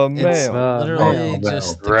like, it's Mail. literally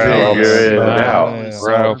just the Ralph case. Mail.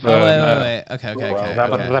 Ralph Oh, wait, Mail. wait. Okay.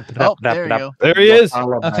 Oh, there you go. There he is.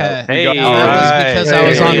 Okay. Hey, Now, that was because I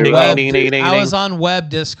was on Ding, web. ding, ding, ding, I ding. was on web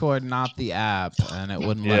Discord, not the app, and it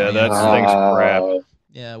wouldn't let Yeah, me. that thing's crap.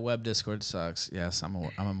 Yeah, web Discord sucks. Yes, I'm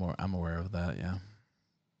aware of that. Yeah.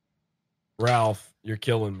 Ralph, you're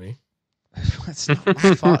killing me. It's not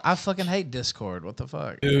my fault. I fucking hate Discord. What the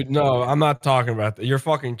fuck? Dude, no, I'm not talking about that. You're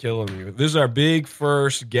fucking killing me. This is our big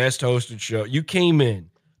first guest hosted show. You came in,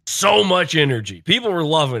 so much energy. People were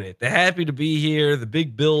loving it. They're happy to be here. The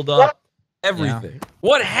big build up, everything.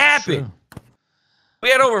 What happened? We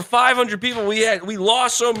had over 500 people. We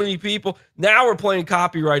lost so many people. Now we're playing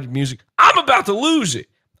copyrighted music. I'm about to lose it.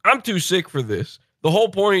 I'm too sick for this. The whole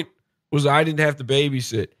point was I didn't have to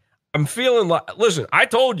babysit. I'm feeling like, listen, I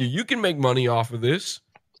told you can make money off of this.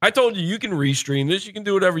 I told you can restream this. You can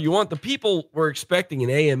do whatever you want. The people were expecting an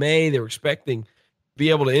AMA. They were expecting to be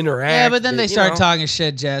able to interact. Yeah, but then they start you know. talking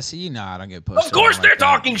shit, Jesse. You know I don't get pushed. Of course around they're like that.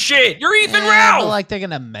 talking shit. You're Ethan Yeah, Ralph. but like they're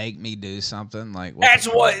gonna make me do something. Like That's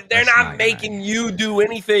what they're that's not making you do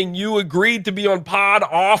anything. You agreed to be on Pod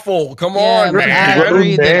Awful. Come Yeah, on, but man. I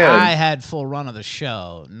agreed that I had full run of the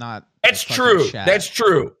show, not. That's the fucking true. chat. That's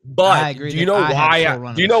true. I But agree do you that know I had why? full run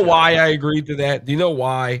of Do you the know show. why I agreed to that? Do you know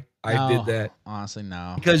why I No, did that? Honestly,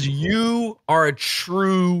 no. Because you are a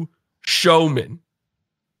true showman.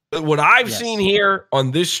 What I've seen here on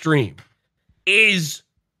this stream is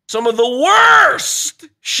some of the worst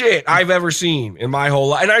shit I've ever seen in my whole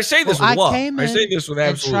life. And I say this with love. I say this with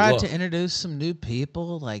absolute tried love. to introduce some new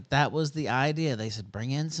people. Like that was the idea. They said bring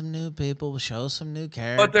in some new people, show some new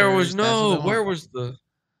characters. But there was That's what no. they Where want.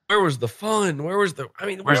 was the fun? Where was the? I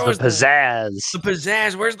mean, Where's where the was pizzazz? The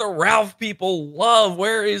pizzazz. Where's the Ralph people love?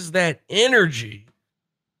 Where is that energy?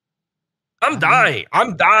 I'm dying.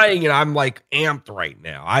 I'm dying, and I'm like amped right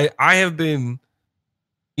now. I have been,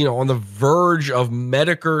 on the verge of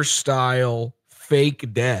Medicare style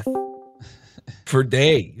fake death for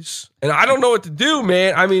days, and I don't know what to do,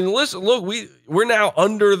 man. I mean, listen, look, we're now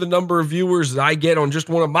under the number of viewers that I get on just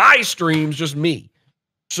one of my streams, just me.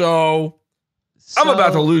 So I'm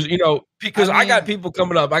about to lose, because I got people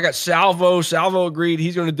coming up. I got Salvo. Salvo agreed.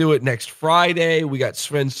 He's going to do it next Friday. We got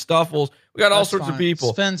Sven Stuffles. We got all That's sorts of fine.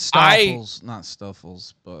 people. Sven Stoffels, not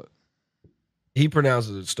Stuffles, but He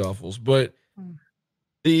pronounces it Stuffles, but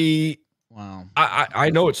wow. I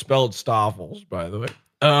know it's spelled Stoffels, by the way.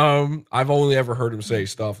 I've only ever heard him say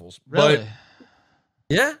Stuffles. Really? But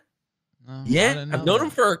yeah. No, I Yeah. didn't know I've known that.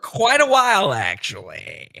 him for quite a while,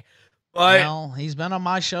 actually. But well, he's been on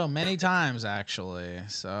my show many times, actually.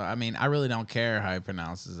 So, I mean, I really don't care how he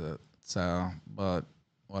pronounces it. So, but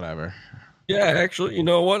whatever. yeah, actually, you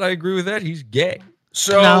know what? I agree with that. He's gay.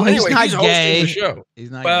 So No, he's anyway, not he's hosting gay. the show.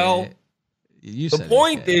 He's not well, gay. You the said he's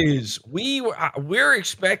point gay. is, we're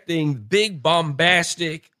expecting big,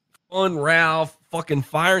 bombastic, fun Ralph fucking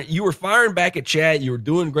firing. You were firing back at chat. You were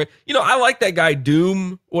doing great. You know, I like that guy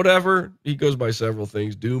Doom, whatever. He goes by several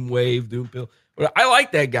things: Doom Wave, Doom Pill. But I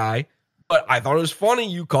like that guy. But I thought it was funny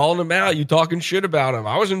you calling him out, you talking shit about him.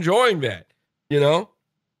 I was enjoying that. You know,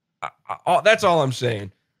 that's all I'm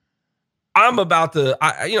saying. I'm about to,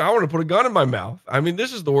 I want to put a gun in my mouth. I mean,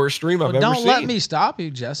 this is the worst stream I've ever Don't seen. let me stop you,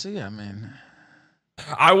 Jesse. I mean,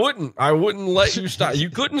 I wouldn't let you stop. You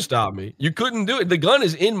couldn't stop me. You couldn't do it. The gun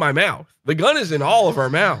is in my mouth. The gun is in all of our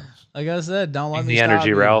mouths. like I said, don't let me The stop energy,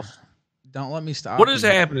 you. Ralph. Don't let me stop What is you.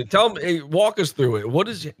 happening? Tell me, hey, walk us through it. What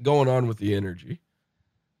is going on with the energy?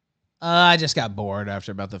 I just got bored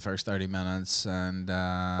after about the first 30 minutes, and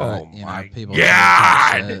people.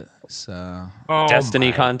 God! Shit, so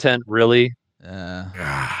Destiny content, really?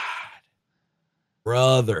 God,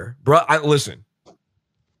 brother, listen.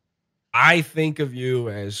 I think of you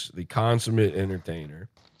as the consummate entertainer.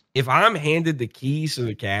 If I'm handed the keys to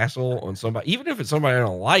the castle on somebody, even if it's somebody I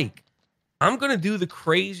don't like, I'm gonna do the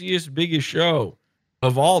craziest, biggest show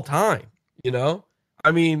of all time. You know,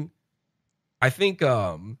 I mean, I think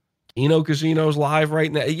Keno Casino's live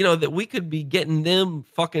right now. You know, that we could be getting them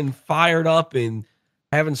fucking fired up and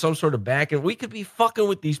having some sort of back, and we could be fucking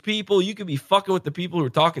with these people. You could be fucking with the people who are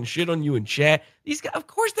talking shit on you in chat. These guys, of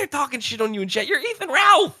course, they're talking shit on you in chat. You're Ethan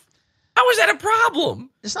Ralph. How is that a problem?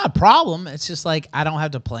 it's not a problem. It's just like I don't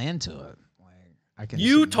have to play into it. Like I can.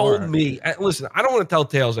 You just ignore told it. me, listen, I don't want to tell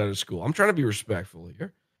tales out of school. I'm trying to be respectful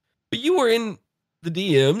here. But you were in the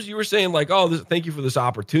DMs. You were saying like, oh, thank you for this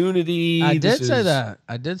opportunity. I did say that.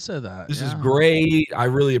 I did say that. This is yeah. great. I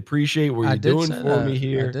really appreciate what I you're did doing say for that. me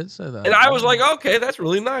here. I did say that. And I was like, okay, that's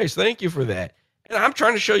really nice. Thank you for that. And I'm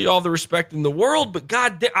trying to show you all the respect in the world, but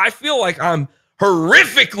I feel like I'm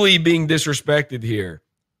horrifically being disrespected here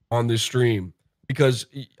on this stream because,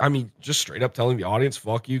 I mean, just straight up telling the audience,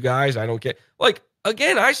 fuck you guys. I don't care. Like,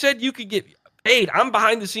 again, I said you could get paid. I'm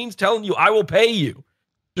behind the scenes telling you I will pay you.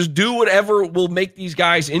 Just do whatever will make these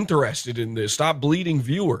guys interested in this. Stop bleeding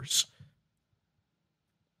viewers.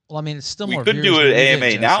 Well, I mean, it's still We more. could viewers do than it you get, AMA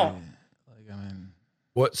Jesse. now. Like, I mean,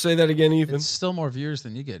 What? Say that again, Ethan. it's still more viewers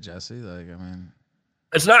than you get, Jesse. Like, I mean,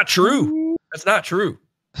 It's not true. That's not true.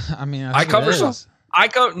 I mean, I cover some.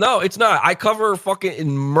 some. No, it's not. I cover fucking in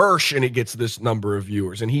Mersh and it gets this number of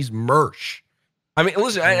viewers, and he's Mersh. I mean,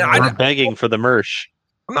 listen, We're begging for the merch.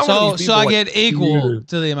 I'm not one of So, these so people I like get equal here.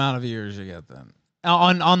 to the amount of viewers you get then.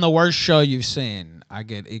 On the worst show you've seen, I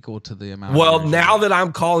get equal to the amount. Well, of viewers now that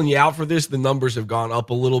I'm calling you out for this, the numbers have gone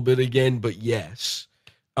up a little bit again, but yes.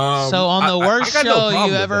 so on the worst I got no show problem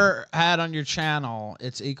you with ever had on your channel,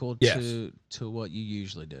 it's equal Yes. to what you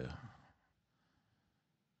usually do.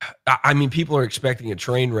 I mean, people are expecting a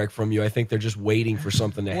train wreck from you. I think they're just waiting for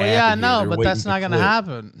something to Well, happen. yeah, I here. know, They're but waiting that's not going to click.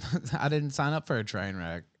 happen. I didn't sign up for a train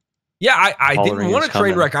wreck. Yeah, I didn't Hollering want is a train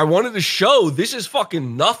coming. wreck. I wanted to show this is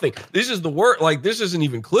fucking nothing. This is the work. Like, this isn't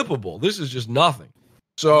even clippable. This is just nothing.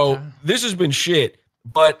 So this has been shit.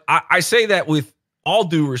 But I say that with all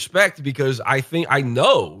due respect because I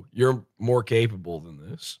know you're more capable than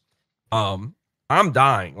this. I'm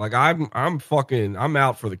dying. Like I'm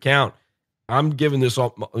out for the count. I'm giving this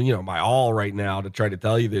all, my all right now to try to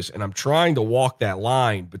tell you this, and I'm trying to walk that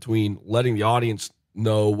line between letting the audience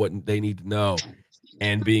know what they need to know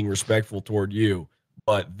and being respectful toward you.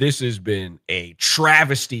 But this has been a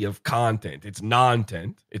travesty of content. It's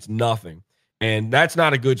non-tent. It's nothing. And that's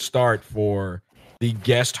not a good start for the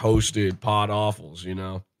guest-hosted Pod Awfuls,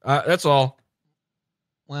 That's all.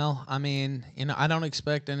 Well, I mean, I don't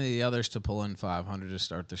expect any of the others to pull in 500 to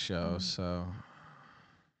start the show, so...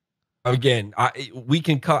 Again,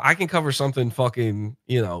 I can cover something fucking,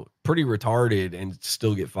 pretty retarded and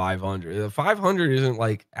still get 500. 500 isn't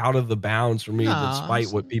like out of the bounds for me, despite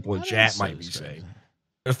what people in chat might be saying.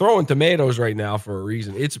 They're throwing tomatoes right now for a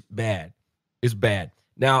reason. It's bad. It's bad.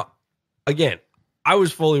 Now, again, I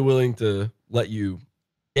was fully willing to let you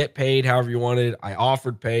get paid however you wanted. I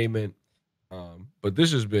offered payment, but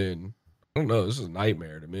this has been, I don't know, this is a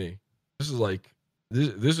nightmare to me. This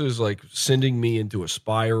is like sending me into a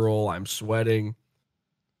spiral. I'm sweating.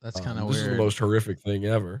 That's kind of This weird. is the most horrific thing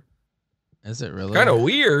ever. Is it really? Kind of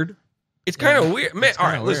weird. It's kind of weird, man. All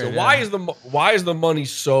right, listen. weird, Why yeah. is the money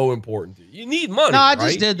so important to you? You need money. No, I right?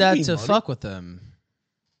 just did You that need to money. fuck with them.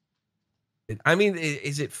 I mean,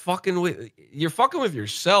 is it fucking with? You're fucking with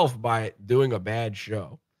yourself by doing a bad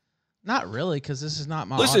show. Not really, because this is not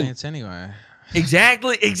my Listen, audience anyway.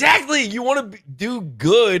 Exactly. You want to do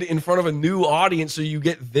good in front of a new audience, so you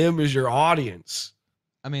get them as your audience.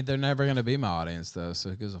 I mean, they're never gonna be my audience though, so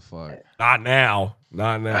who gives a fuck? Not now.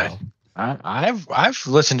 I've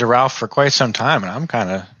listened to Ralph for quite some time, and I'm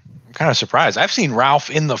kind of surprised. I've seen Ralph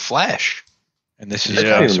in the flesh, and this is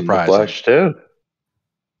kind of surprising. Flesh too.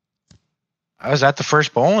 I was at the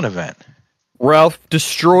first bowling event. Ralph,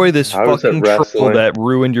 destroy this I was at fucking troll wrestling. that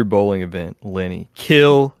ruined your bowling event, Lenny.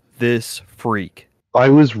 Kill this freak. I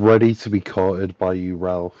was ready to be courted by you,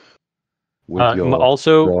 Ralph. With your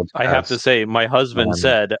Also, broadcast. I have to say, my husband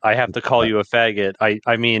said I have to call you a faggot.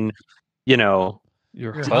 I mean, you know,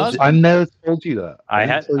 your I never told you that. I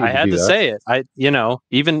had to say it.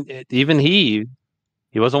 Even he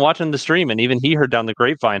wasn't watching the stream, and even he heard down the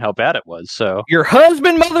grapevine how bad it was. So your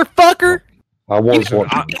husband, motherfucker. I was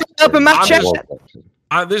watching. Up in my chat.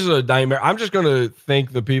 This is a nightmare. I'm just going to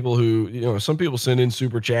thank the people who, some people sent in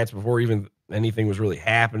super chats before even anything was really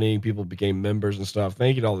happening. People became members and stuff.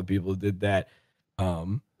 Thank you to all the people who did that.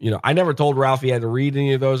 I never told Ralph he had to read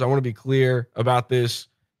any of those. I want to be clear about this.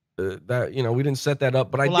 That we didn't set that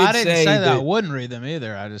up, but I didn't say that I wouldn't read them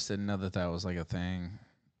either. I just didn't know that was like a thing.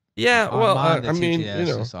 Yeah, well, Mine, I mean,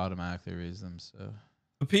 TTS just automatically reads them. So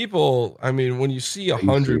the people, I mean, when you see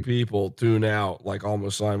 100 people tune out like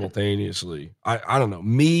almost simultaneously, I don't know.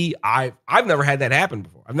 Me, I've never had that happen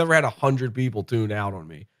before. I've never had 100 people tune out on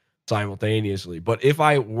me simultaneously. But if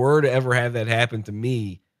I were to ever have that happen to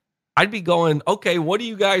me, I'd be going, okay, what do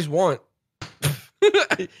you guys want?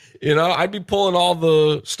 I'd be pulling all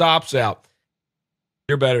the stops out.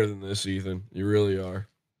 You're better than this, Ethan. You really are.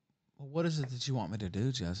 Well, what is it that you want me to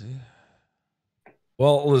do, Jesse?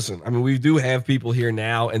 Well, listen, I mean, we do have people here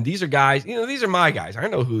now, and these are guys, these are my guys. I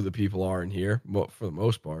know who the people are in here, for the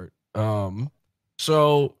most part.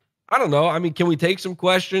 So I don't know. I mean, can we take some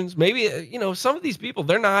questions? Maybe, some of these people,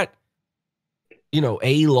 they're not,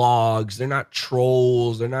 A-logs. They're not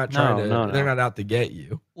trolls. They're not they're not out to get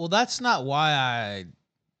you. Well, that's not why I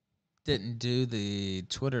didn't do the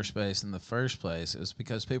Twitter space in the first place. It was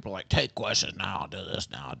because people are like, take questions now, I'll do this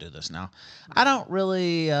now, I'll do this now. I don't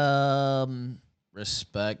really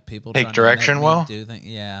respect people take trying direction to make me well. do things.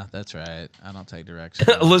 Yeah, that's right. I don't take direction.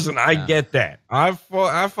 Listen, I get that. I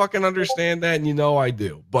fucking understand that, and I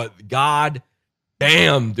do. But god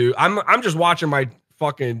damn, dude, I'm just watching my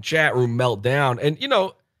fucking chat room melt down, and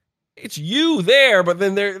it's you there, but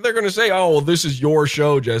then they're going to say, oh, well, this is your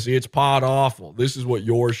show, Jesse. It's pod awful. This is what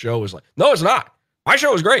your show is like. No, it's not. My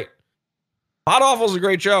show is great. Pod awful is a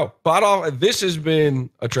great show. This has been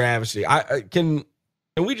a travesty. Can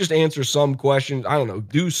we just answer some questions? I don't know.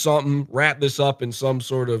 Do something. Wrap this up in some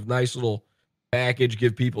sort of nice little package.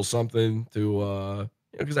 Give people something to,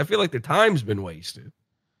 because I feel like their time's been wasted.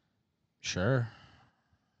 Sure.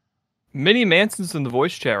 Minnie Manson's in the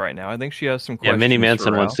voice chat right now. I think she has some questions. Yeah, Minnie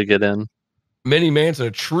Manson wants to get in. Minnie Manson,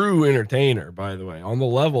 a true entertainer, by the way, on the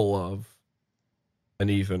level of an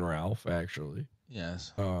Ethan Ralph, actually.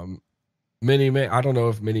 Yes. I don't know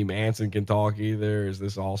if Minnie Manson can talk either. Is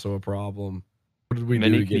this also a problem? What did we do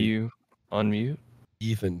to get can you unmute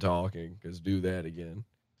Ethan talking? Because do that again.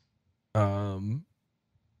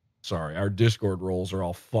 Sorry, our Discord roles are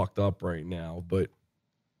all fucked up right now, but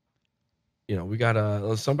we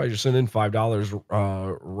got somebody just sent in $5.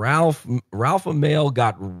 Ralph a male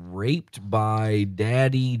got raped by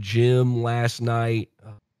Daddy Jim last night. Oh,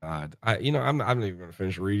 God, I'm not even going to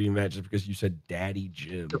finish reading that just because you said Daddy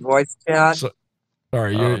Jim. The voice chat.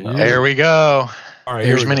 Sorry, there we go. All right,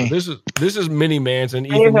 here's Minnie. This is Minnie Manson.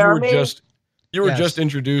 Can you Ethan, hear me? you were just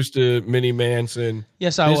introduced to Minnie Manson.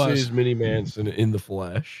 Yes, I was. This is Minnie Manson in the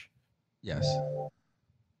flesh. Yes.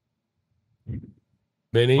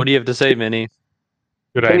 Minnie, What do you have to say, Minnie?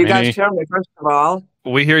 Good Can day, you Minnie. guys hear me, first of all?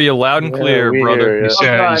 We hear you loud and Yeah, clear, we brother. hear ya.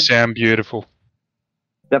 Oh, You good. sound beautiful.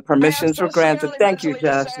 The permissions were granted. Thank you,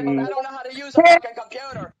 Jesse.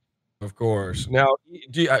 of course. Now,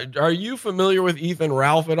 are you familiar with Ethan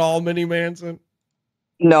Ralph at all, Minnie Manson?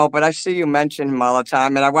 No, but I see you mention him all the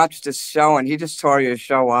time, and I watched his show, and he just tore your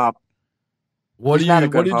show up. What He's not a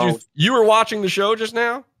good did host. you were watching the show just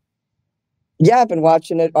now? Yeah, I've been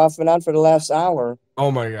watching it off and on for the last hour.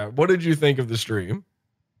 Oh my God. What did you think of the stream?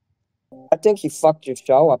 I think he fucked your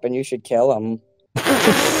show up, and you should kill him.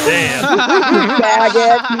 Damn.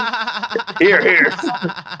 Faggot. Here.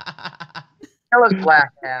 Kill his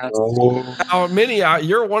black ass. Now, Minnie,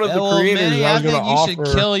 you're one of the Well, creators. Minnie, I I was going to think you offer.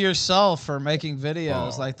 should kill yourself for making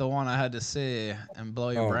videos like the one I had to see and blow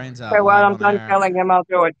your brains out Okay, well, live I'm on done air. killing him. I'll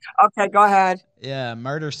do it. Okay, go ahead. Yeah,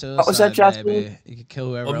 murder suicide, What was that, Jesse? baby. You can kill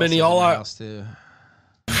whoever Well, else Minnie, is in all your I- house too.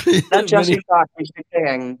 Let Jesse talk. He's the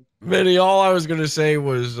king. Minnie, all I was going to say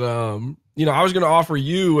was, I was going to offer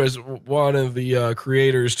you as one of the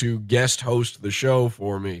creators to guest host the show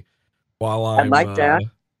for me while I'm like that.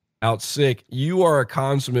 out sick. You are a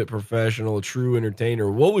consummate professional, a true entertainer.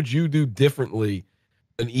 What would you do differently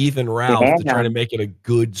than Ethan Ralph to try to make it a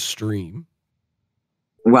good stream?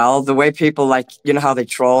 Well, the way people how they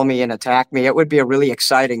troll me and attack me, it would be a really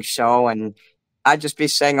exciting show, and I'd just be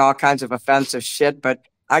saying all kinds of offensive shit. But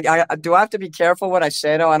do I have to be careful what I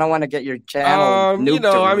say though? I don't want to get your channel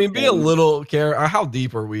nuked. Be a little care. How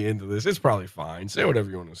deep are we into this? It's probably fine. Say whatever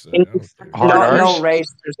you want to say.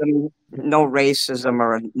 No racism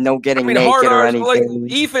or no getting hard naked or R's, anything.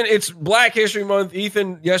 like Ethan, it's Black History Month.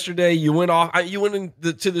 Ethan, yesterday you went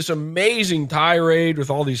into this amazing tirade with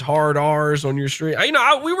all these hard R's on your stream.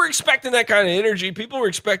 We were expecting that kind of energy. People were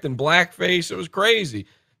expecting blackface. It was crazy.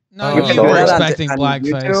 No, you were expecting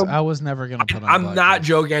blackface. I was never going to put on I'm not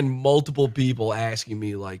joking. Multiple people asking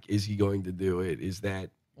me, like, is he going to do it? Is that...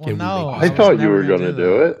 I thought you were going to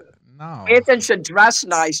do it. No. Ethan should dress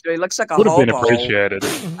nice. He looks like a Would have hobo. been appreciated.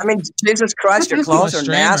 I mean, Jesus Christ, your clothes are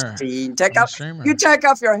streamer. nasty. You take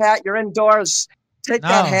off your hat. You're indoors. Take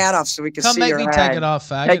that hat off so we can Come see make your me head. take it off,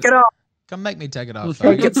 faggot. Take it off. Come make me take it off,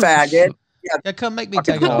 Take faggot. it, faggot. Yeah, come make me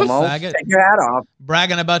Fucking take it off, homo. faggot. Take your hat off.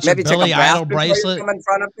 Bragging about Maybe your take a Billy bath Idol before you bracelet. come in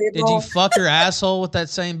front of Did people. you fuck your asshole with that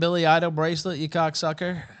same Billy Idol bracelet, you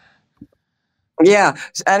cocksucker? Yeah.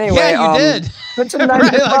 Anyway, Yeah, you did. Put some nice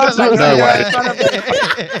Right, like, clothes on no in way. front of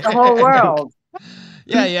the whole world.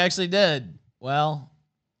 Yeah, you actually did. Well,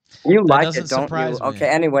 You that like doesn't it, don't surprise you? me. Okay.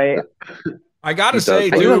 Anyway, I gotta He say,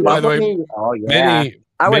 does. Are you too, in by love the with way, me? Oh, yeah.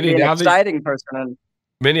 I would be an now that- exciting person.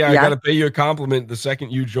 Minnie, I Yeah. got to pay you a compliment. The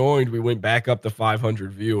second you joined, we went back up to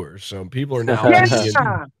 500 viewers. So people are now Yeah. seeing.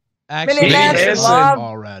 Actually, Minnie Manson love.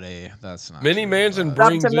 already. That's not Minnie Manson Up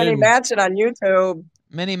brings to Minnie in. Manson on YouTube.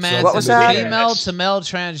 Minnie What Manson, was that? female to male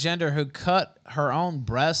transgender who cut her own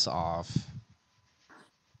breasts off.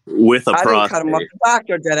 With a I didn't cut him up. prostate. The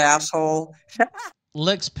doctor did, asshole.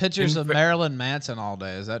 Licks pictures of Marilyn Manson all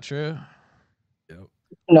day. Is that true?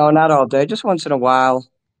 No, not all day. Just once in a while.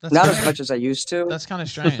 That's Not kinda- as much as I used to. That's kind of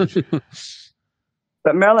strange.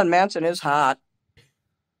 But Marilyn Manson is hot.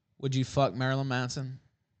 Would you fuck Marilyn Manson?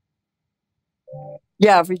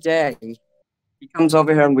 Yeah, every day. He comes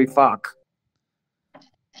over here and we fuck.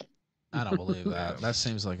 I don't believe that. That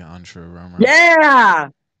seems like an untrue rumor. Yeah!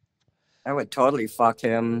 I would totally fuck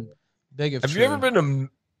him. Big if Have true. you ever been to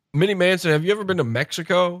Minnie Manson? Have you ever been to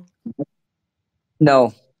Mexico?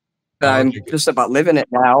 No. But I'm okay. just about living it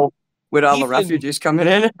now with all the Ethan- refugees coming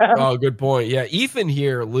in. Oh, good point. Yeah, Ethan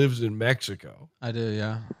here lives in Mexico. I do,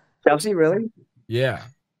 yeah. Chelsea, really? Yeah.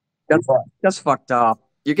 That's fucked up.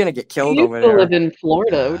 You're going to get I killed used over to there. live in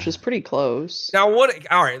Florida, which is pretty close. Now, what?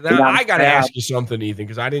 All right. Now, Yeah, I got to bad. ask you something, Ethan,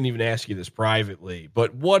 because I didn't even ask you this privately.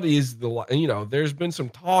 But what is there's been some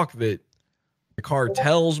talk that the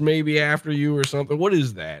cartels may be after you or something. What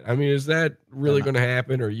is that? I mean, is that really going to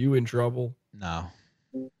happen? Are you in trouble? No.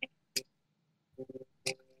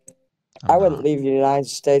 I wouldn't leave the United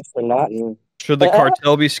States for nothing. Should the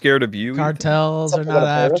cartel be scared of you? Cartels are Except for not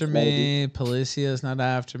the after virus, me. Policia is not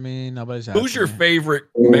after me. Nobody's after Who's your me. favorite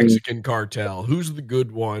Mexican cartel? Who's the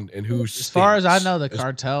good one and who's As far as I know, the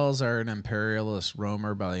cartels are an imperialist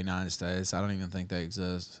roamer by the United States. I don't even think they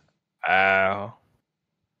exist. Wow.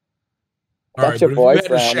 All right, That's your but if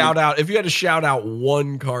you had to boyfriend. if you had to shout out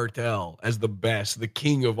one cartel as the best, the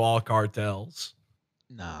king of all cartels.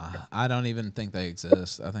 Nah, I don't even think they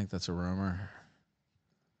exist. I think that's a rumor.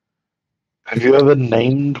 Have you ever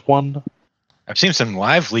named one? I've seen some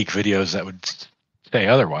live leak videos that would say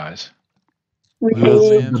otherwise. The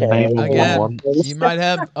name of Again, one. you might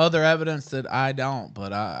have other evidence that I don't,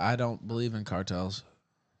 but I don't believe in cartels.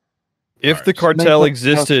 If the Make cartel a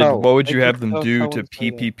existed, cartel. what would you Make a have them do cartel to and say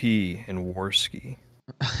that. PPP and Warski?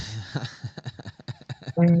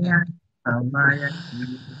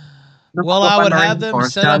 Well, I would have them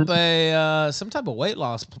set up a some type of weight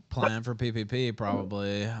loss plan for PPP,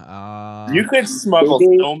 probably. You could smuggle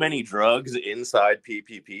so many drugs inside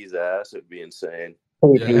PPP's ass; it'd be insane.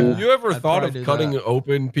 Yeah. Have you ever I'd thought probably of do cutting that.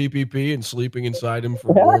 open PPP and sleeping inside him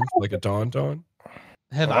for warmth like a tauntaun?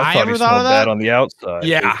 Have Oh, I thought ever he thought smelled of that? bad on the outside.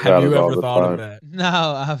 Yeah, Think have about you it all ever the thought time. of that? No,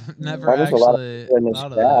 I've never That was a lot of actually goodness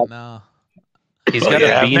thought of that. that. No. He's Well, got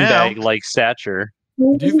yeah, a beanbag like stature.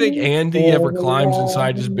 Do you think Andy ever climbs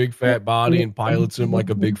inside his big fat body and pilots him like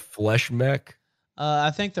a big flesh mech?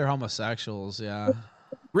 I think they're homosexuals. Yeah.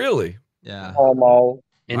 Really? Yeah. Homo.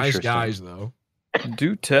 Nice guys, though.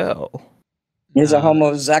 Do tell. He's a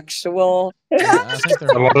homosexual. I think they're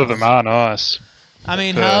A lot of homos. them are nice. I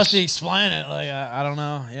mean, how else do you explain it? Like, I don't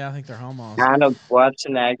know. Yeah, I think they're homos. Arnold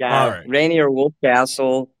Schwarzenegger, All right. Rainier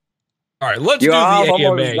Wolfcastle. All right, let's You do are the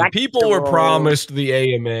AMA. People were homosexual. promised the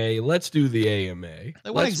AMA. Let's do the AMA. They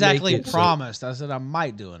weren't Let's exactly make it so- promised. I said I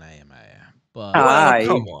might do an AMA, but Well,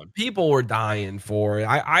 come on. People were dying for it.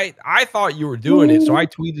 I thought you were doing it, so I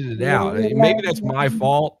tweeted it out. Maybe that's my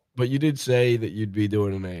fault, but you did say that you'd be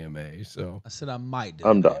doing an AMA. So I said I might do.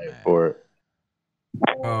 I'm dying for it.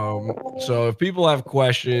 So if people have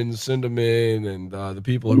questions, send them in, and the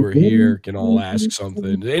people who are here can all ask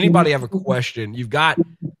something. Does anybody have a question? You've got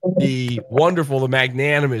the wonderful, the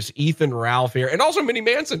magnanimous Ethan Ralph here, and also Minnie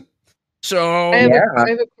Manson. So I have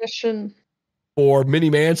a question for Minnie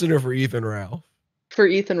Manson or for Ethan Ralph? for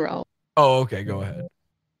Ethan Ralph. Oh, okay, go ahead.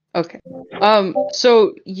 Okay.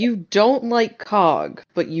 So you don't like COG,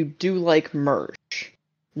 but you do like merch.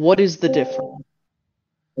 What is the difference?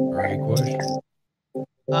 Great question.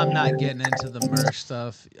 I'm not getting into the merch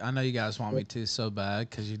stuff. I know you guys want me to so bad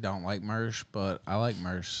because you don't like merch, but I like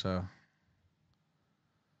merch. So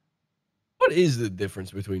What is the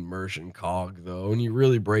difference between merch and COG, though, when you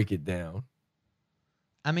really break it down?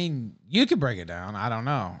 I mean, you could break it down. I don't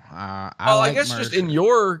know. I guess just in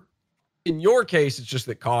your case, it's just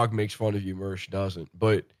that COG makes fun of you, merch doesn't.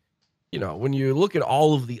 But you know, when you look at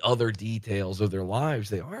all of the other details of their lives,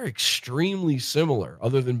 they are extremely similar,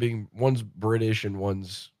 other than being one's British and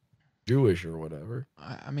one's Jewish or whatever.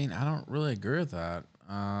 I mean, I don't really agree with that.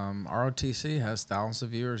 ROTC has thousands of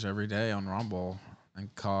viewers every day on Rumble,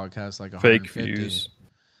 and COG has like 150. Fake views.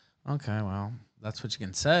 Okay, well, that's what you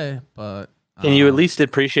can say, but Can you at least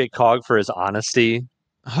appreciate COG for his honesty?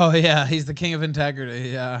 oh yeah, he's the king of integrity.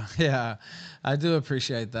 Yeah, yeah, I do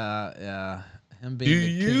appreciate that. Yeah, him being Do the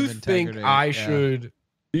king you of think integrity. I yeah. should?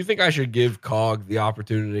 Do you think I should give COG the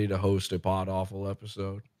opportunity to host a Pod Awful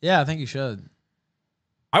episode? Yeah, I think you should.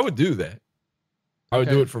 I would do that. I would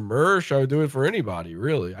do Okay. it for Mersh. I would do it for anybody,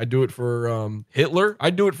 really. I'd do it for Hitler.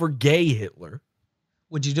 I'd do it for gay Hitler.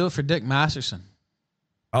 Would you do it for Dick Masterson?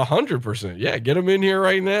 100%. Yeah, get him in here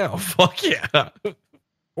right now. Fuck yeah. Of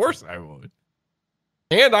course I would.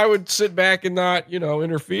 And I would sit back and not,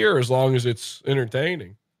 interfere as long as it's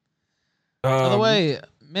entertaining. By the way,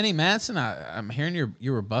 Minnie Manson, I'm hearing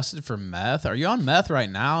you were busted for meth. Are you on meth right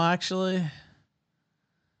now, actually?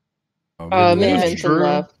 Minnie Manson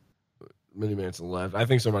left. Minnie Manson left. I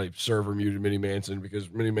think somebody server muted Minnie Manson because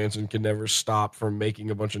Minnie Manson can never stop from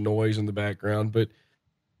making a bunch of noise in the background. But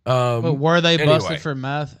were they anyway. busted for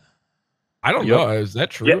meth? I don't know. Is that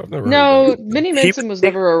true? I've never No, heard that. Minnie Manson was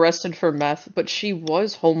never arrested for meth, but she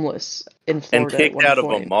was homeless in And Florida at kicked one out of a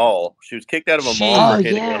point. mall. She was kicked out of a She- mall Oh, for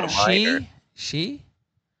hitting yeah. on a minor. She?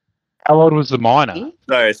 How old was the minor?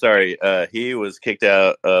 Sorry. He was kicked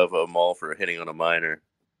out of a mall for hitting on a minor.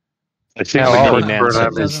 I think Minnie the correct Manson.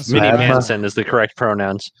 pronoun is Minnie them. Manson is the correct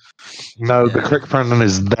pronouns. No, the correct pronoun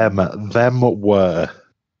is them. Them were.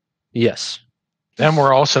 Yes. Mm-hmm. Them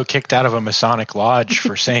were also kicked out of a Masonic lodge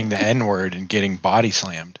for saying the N-word and getting body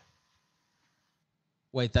slammed.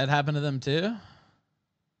 Wait, that happened to them too?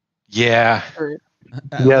 Yeah.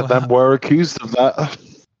 Yeah, them were accused of that.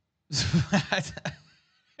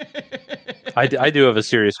 I do have a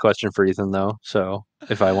serious question for Ethan, though. So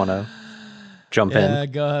if I want to jump Yeah,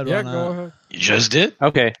 in. go ahead. Yeah, why go not? ahead. You just did?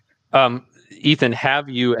 Okay. Ethan, have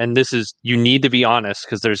you, and you need to be honest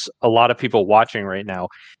because there's a lot of people watching right now.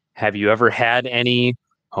 Have you ever had any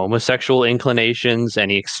homosexual inclinations,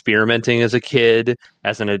 any experimenting as a kid,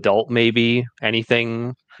 as an adult, maybe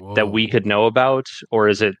anything that we could know about? Or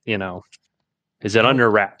is it, is it under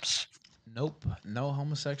wraps? Nope, no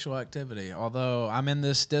homosexual activity. Although I'm in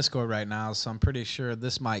this Discord right now, so I'm pretty sure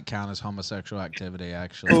this might count as homosexual activity,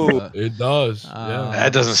 actually. Ooh, but, it does. Yeah.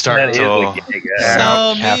 That doesn't start That is until a gay guy.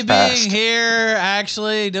 so me half being past. here,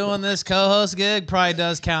 actually doing this co-host gig, probably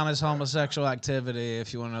does count as homosexual activity,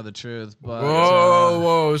 if you want to know the truth. But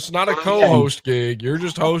Whoa. It's not a co-host gig. You're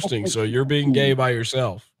just hosting, so you're being gay by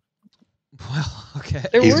yourself. well, okay.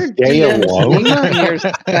 There He's were gay DMs alone? on your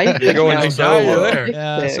Skype You're going account. to guy there.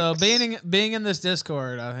 Yeah, so Pics. being in this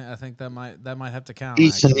Discord, I think that might have to count.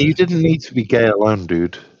 Ethan, actually. you didn't need to be gay alone,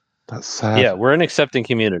 dude. That's sad. Yeah, we're an accepting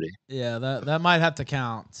community. Yeah, that might have to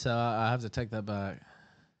count. So I have to take that back.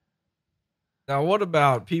 Now, what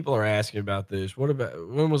about people are asking about this? What about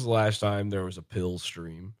when was the last time there was a pill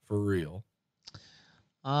stream for real?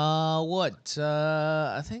 What?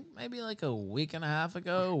 I think maybe like a week and a half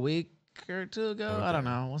ago, a week or two ago. I don't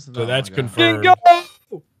know. It wasn't that So that's long ago.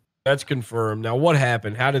 confirmed. That's confirmed. Now, what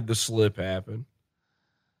happened? How did the slip happen?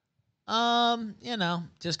 You know,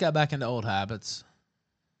 just got back into old habits.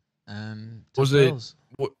 And took Was pills.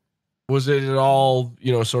 was it at all,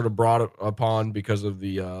 sort of brought upon because of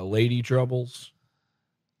the lady troubles?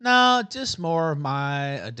 No, just more of my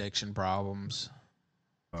addiction problems.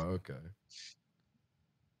 Oh, okay.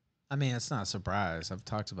 I mean, it's not a surprise. I've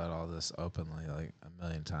talked about all this openly like a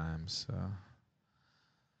million times. So.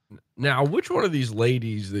 Now, which one of these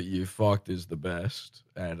ladies that you fucked is the best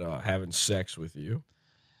at having sex with you?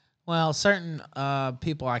 Well, certain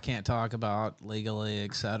people I can't talk about legally,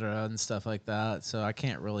 etc., and stuff like that. So I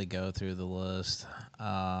can't really go through the list.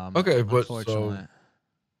 Okay, but unfortunately.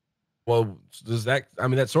 Well, does that? I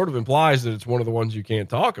mean, that sort of implies that it's one of the ones you can't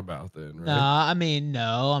talk about, then, right? No, I mean,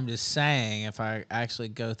 no. I'm just saying, if I actually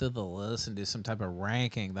go through the list and do some type of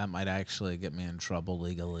ranking, that might actually get me in trouble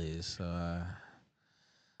legally. So,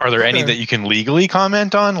 are there any that you can legally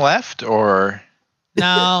comment on left, or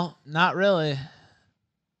no, not really.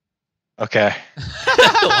 Okay.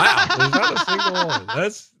 Wow, there's not a single one.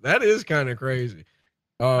 That is kind of crazy.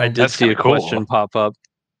 I did see a question pop up.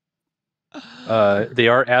 They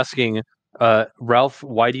are asking, Ralph,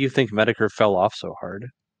 why do you think Medicare fell off so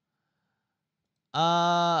hard?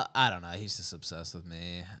 I don't know. He's just obsessed with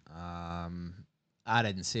me. I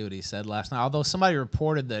didn't see what he said last night. Although somebody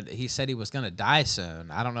reported that he said he was going to die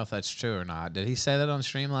soon. I don't know if that's true or not. Did he say that on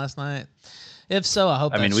stream last night? If so, I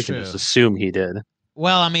hope. I mean, that's we true. can just assume he did.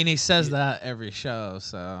 Well, I mean, he says that every show,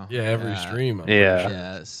 so yeah, every stream.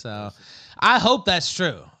 Yeah, so I hope that's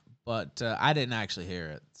true, but I didn't actually hear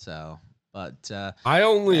it. So, but I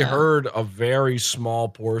only heard a very small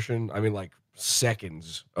portion. I mean, like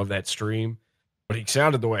seconds of that stream, but he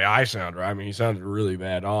sounded the way I sound. Right? I mean, he sounded really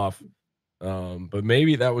bad off. But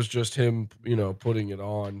maybe that was just him, putting it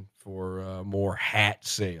on for more hat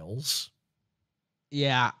sales.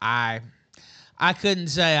 Yeah, I couldn't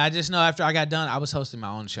say. I just know after I got done, I was hosting my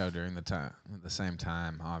own show during the same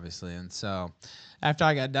time, obviously. And so after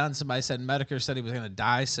I got done, somebody said Medicare said he was going to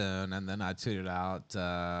die soon. And then I tweeted out,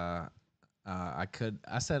 I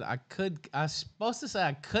was supposed to say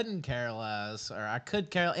I couldn't care less, or I could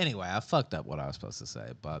care. Anyway, I fucked up what I was supposed to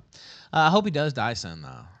say. But I hope he does die soon,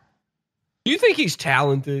 though. Do you think he's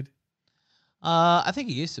talented? I think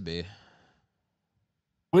he used to be.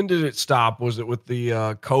 When did it stop? Was it with the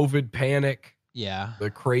COVID panic? Yeah. The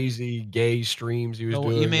crazy gay streams he was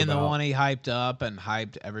doing. You mean the one he hyped up and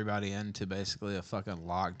hyped everybody into basically a fucking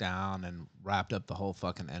lockdown and wrapped up the whole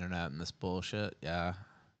fucking internet in this bullshit? Yeah.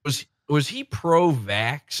 Was he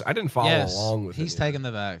pro-vax? I didn't follow along with he's taking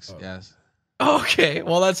the vax. Yes. Okay.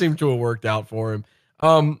 Well, that seemed to have worked out for him.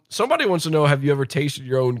 Somebody wants to know, have you ever tasted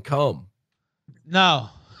your own cum? No.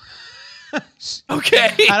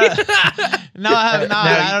 Okay. No, I have not.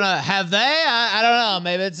 I don't know. Have they? I don't know.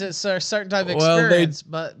 Maybe it's a certain type of experience,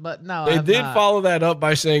 but no. They did follow that up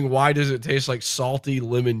by saying, "Why does it taste like salty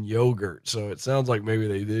lemon yogurt?" So it sounds like maybe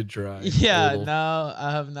they did try. Yeah. No,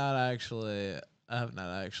 I have not actually.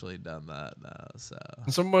 Done that. No. So.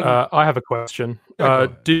 Someone. I have a question.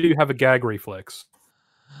 Do you have a gag reflex?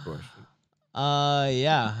 Question.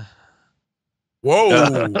 Yeah. Whoa.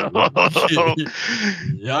 Well,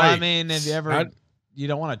 I mean, if you ever, you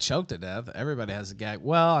don't want to choke to death. Everybody has a gag.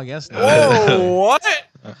 Well, I guess not. Whoa, what?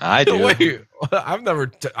 I do. Wait, I've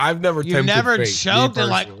never. You've never fate, choked and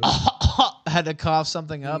like had to cough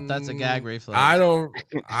something up. That's a gag reflex. I don't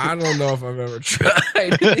know if I've ever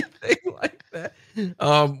tried anything like that.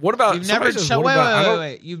 What about? You've never choked?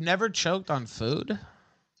 Wait. You've never choked on food?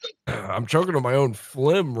 I'm choking on my own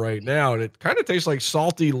phlegm right now, and it kind of tastes like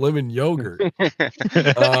salty lemon yogurt.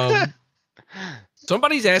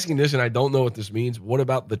 Somebody's asking this, and I don't know what this means. What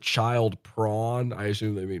about the child prawn? I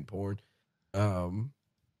assume they mean porn.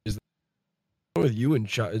 Is that with you and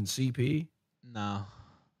CP? No.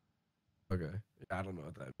 Okay, I don't know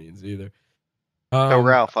what that means either. So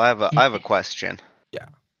Ralph, I have a question. Yeah.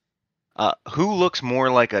 Who looks more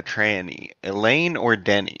like a tranny, Elaine or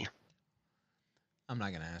Denny? I'm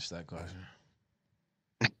not gonna answer that question.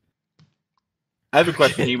 I have a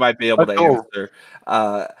question you might be able to answer.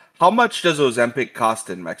 How much does Ozempic cost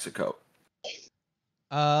in Mexico?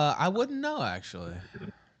 I wouldn't know actually.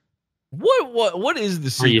 What is the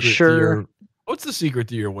secret? Are you sure? What's the secret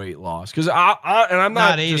to your weight loss? Because I'm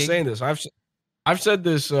not just saying this. I've said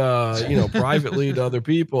this, privately to other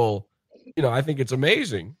people. I think it's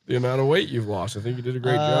amazing the amount of weight you've lost. I think you did a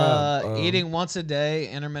great job. Eating once a day,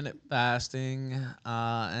 intermittent fasting,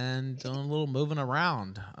 and doing a little moving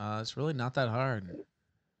around. It's really not that hard.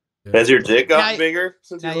 Has your dick gotten bigger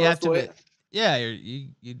since you lost weight? Yeah, you.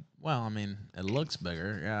 Well, I mean, it looks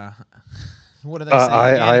bigger. Yeah. What do they say?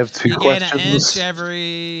 I have two you gain an questions. inch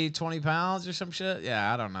every 20 pounds or some shit.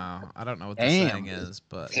 Yeah, I don't know. I don't know what the saying is,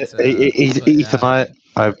 but Ethan, I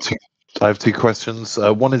have two questions.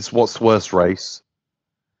 One is, what's the worst race?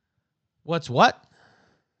 What's what?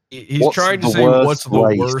 He's What's trying to the say what's worst the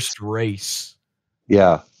race? worst race.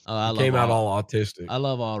 Yeah. Oh, I He love came out all autistic. I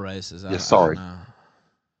love all races. Yeah, I sorry. don't know.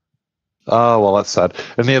 Oh, well, that's sad.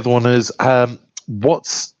 And the other one is,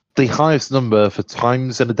 what's the highest number for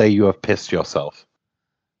times in a day you have pissed yourself?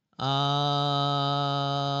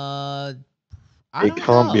 I It don't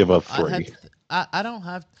can't know. be above I'd 3. have to, I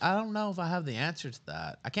don't know if I have the answer to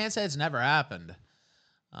that. I can't say it's never happened.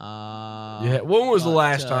 Yeah. When was the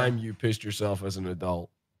last time you pissed yourself as an adult?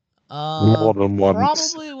 More than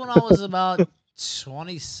once. Probably when I was about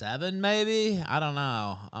 27, maybe. I don't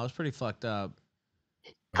know. I was pretty fucked up.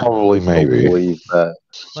 Probably, maybe. Believe that.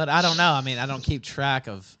 But I don't know. I mean, I don't keep track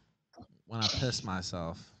of when I piss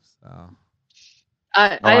myself. So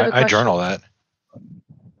I have a question. I journal that.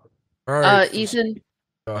 All right, Ethan,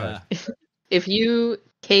 go ahead. if you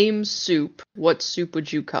came soup, what soup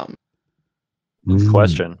would you come? Good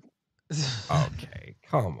question. Okay,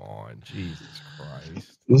 come on, Jesus Christ.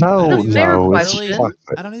 No,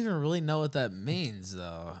 I don't even really know what that means,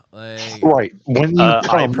 though. Like, Right. When you I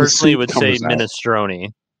come, the personally soup would say comes out.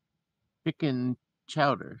 minestrone. Chicken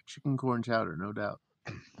chowder, chicken corn chowder, no doubt.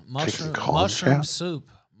 mushroom soup.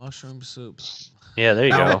 Mushroom soup. Yeah, there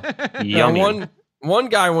you go. Now, Yummy. one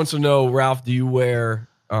guy wants to know, Ralph, do you wear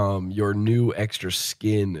your new extra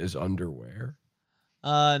skin as underwear?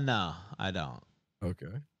 No, I don't. Okay.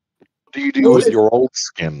 What do you do with your old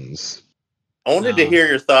skins? I wanted to hear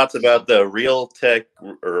your thoughts about the Real Tech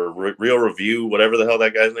or Real Review, whatever the hell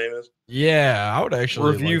that guy's name is. Yeah, I would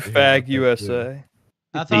actually Review like to hear Fag about USA.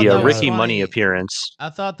 I thought The that was Ricky funny. Money appearance. I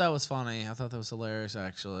thought that was funny. I thought that was hilarious,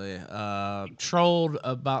 actually. Trolled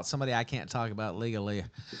about somebody I can't talk about legally,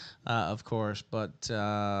 of course. But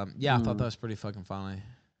yeah, I thought that was pretty fucking funny.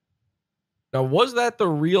 Now, was that the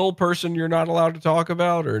real person you're not allowed to talk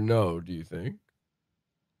about, or no, do you think?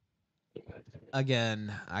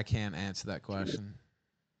 Again, I can't answer that question.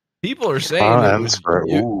 People are saying it was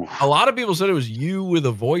you. A lot of people said it was you with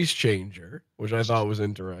a voice changer, which I thought was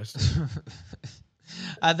interesting.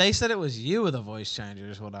 They said it was you with a voice changer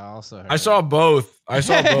is what I also heard. I saw both.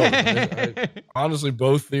 Honestly,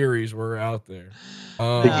 both theories were out there.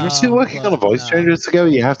 If you're still working on a voice changer together,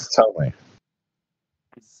 you have to tell me.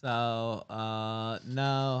 So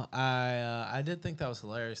no, I did think that was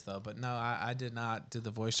hilarious though, but no, I did not do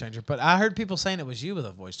the voice changer. But I heard people saying it was you with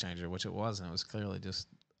a voice changer, which it wasn't. It was clearly just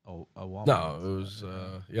a woman. No, it was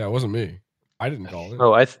it wasn't me. I didn't call it.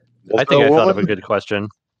 Oh, I think I thought of a good question.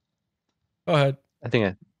 Go ahead. I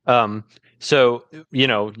think so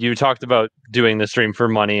you talked about doing the stream for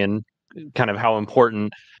money and kind of how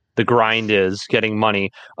important the grind is, getting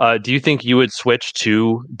money. Do you think you would switch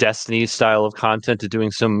to Destiny's style of content, to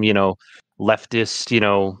doing some,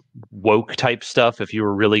 leftist, woke type stuff if you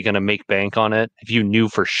were really going to make bank on it? If you knew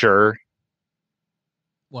for sure?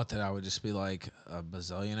 What, that I would just be like a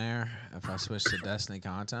bazillionaire if I switched to Destiny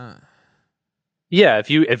content? Yeah, if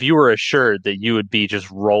you were assured that you would be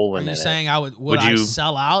just rolling in it. Are you saying I would I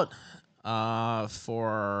sell out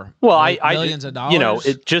for millions of dollars?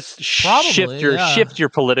 It just Probably, shift your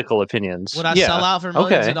political opinions. Would I sell out for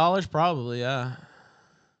millions of dollars? Probably, yeah.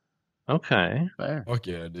 Okay. Fair. Fuck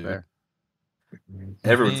yeah, dude. Fair.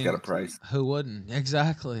 Everyone's got a price. Who wouldn't?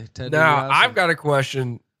 Exactly. Ted Now, DiBiase. I've got a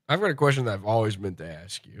question that I've always meant to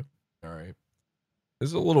ask you. All right. This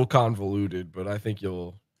is a little convoluted, but I think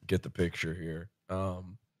you'll get the picture here.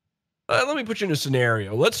 Let me put you in a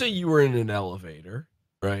scenario. Let's say you were in an elevator,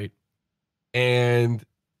 right? And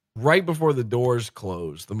right before the doors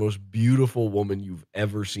close, the most beautiful woman you've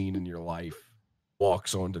ever seen in your life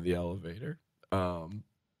walks onto the elevator.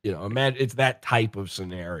 Imagine it's that type of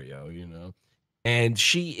scenario, and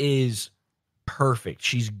she is perfect.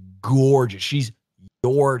 She's gorgeous. She's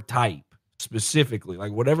your type specifically,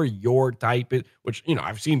 like whatever your type is, which,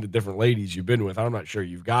 I've seen the different ladies you've been with. I'm not sure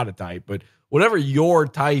you've got a type, but whatever your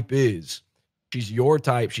type is, she's your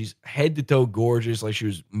type. She's head to toe gorgeous. Like she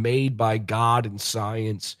was made by God and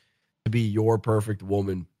science to be your perfect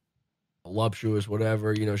woman, voluptuous,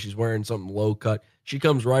 whatever. She's wearing something low cut. She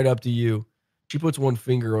comes right up to you. She puts one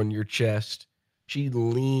finger on your chest. She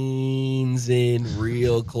leans in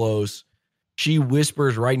real close. She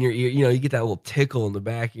whispers right in your ear. You get that little tickle in the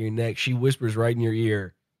back of your neck. She whispers right in your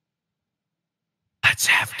ear, "Let's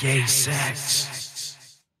have gay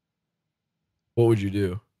sex." What would you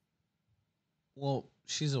do? Well,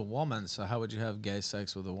 she's a woman, so how would you have gay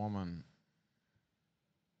sex with a woman?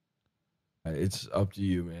 It's up to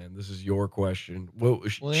you, man. This is your question. Well,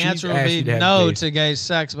 the answer would be no to gay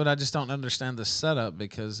sex, but I just don't understand the setup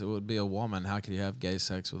because it would be a woman. How could you have gay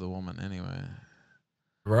sex with a woman anyway?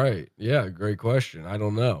 Right. Yeah, great question. I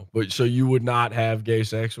don't know. But so you would not have gay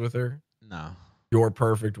sex with her? No. Your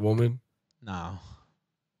perfect woman? No.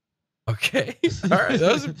 Okay. All right.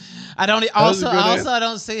 I don't I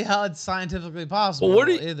don't see how it's scientifically possible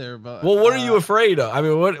either. But what are you afraid of? I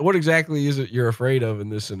mean, what exactly is it you're afraid of in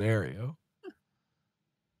this scenario?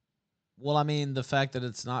 Well, I mean, the fact that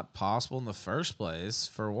it's not possible in the first place,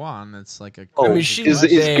 for one, it's like a. I mean, is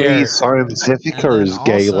gay scientific or is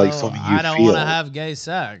gay like something you I don't feel? want to have gay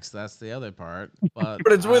sex. That's the other part. But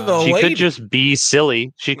it's with a She lady. could just be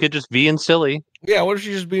silly. She could just be silly. Yeah, what if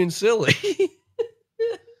she's just being silly?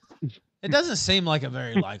 It doesn't seem like a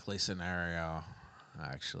very likely scenario,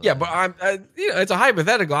 actually. Yeah, but it's a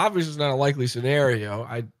hypothetical. Obviously, it's not a likely scenario.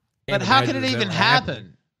 But how could it even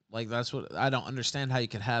happen? Like, that's what I don't understand. How you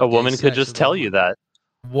could have A woman could just tell you that.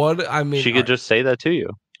 What I mean, she could just say that to you.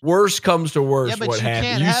 Worst comes to worst. Yeah, but what you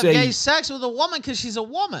happens? can't have gay sex with a woman because she's a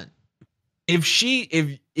woman. If she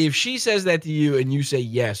says that to you and you say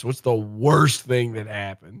yes, what's the worst thing that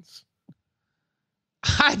happens?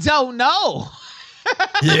 I don't know.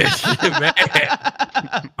 Yeah, man.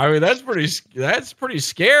 I mean, that's pretty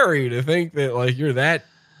scary to think that like you're that.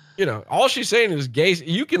 You know, all she's saying is gay.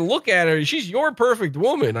 You can look at her; she's your perfect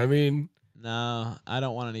woman. I mean, no, I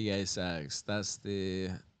don't want any gay sex. That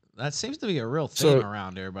seems to be a real thing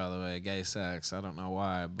around here, by the way. Gay sex. I don't know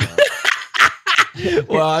why, but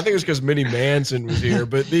well, I think it's because Minnie Manson was here.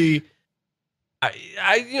 But I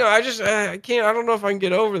can't. I don't know if I can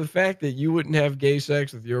get over the fact that you wouldn't have gay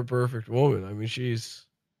sex with your perfect woman. I mean,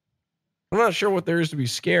 I'm not sure what there is to be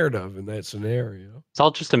scared of in that scenario. It's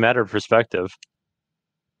all just a matter of perspective.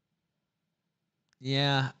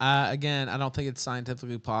 yeah. Again, I don't think it's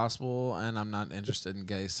scientifically possible, and I'm not interested in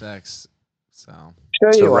gay sex. So,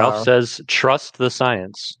 Ralph says, "Trust the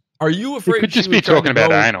science." Are you afraid? You could just be talking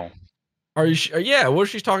about anal. Are you? Yeah. What if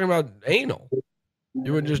she's talking about anal?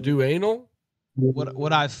 You would just do anal?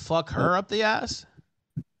 Would I fuck her up the ass?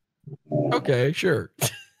 Okay, sure.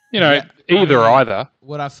 Either.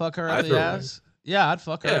 Would I fuck her up the ass? Yeah, I'd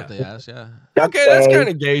fuck her up the ass. Yeah. Okay, that's kind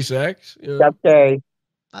of gay sex. You know? That's gay.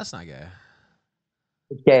 That's not gay.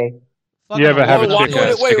 It's gay. You ever have a chick stick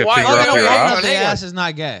a finger up your ass? The ass is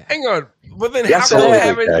not gay. Hang on, but then Yes, how come it is.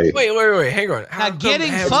 having? Wait, hang on. Now,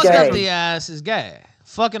 getting fucked up the ass is gay.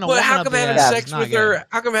 Fucking a woman how up come the having ass sex is not with gay. her?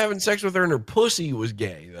 How come having sex with her and her pussy was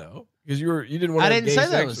gay though? Because you didn't want to have gay say that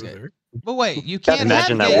sex was with gay. her. But wait, you can't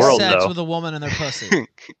Imagine have that gay world, sex though. with a woman and their pussy.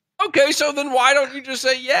 Okay, so then why don't you just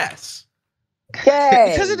say yes?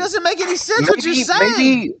 Gay. Because it doesn't make any sense what you're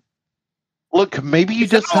saying. Maybe you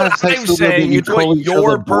just have sex I'm with them saying and you it's what call each your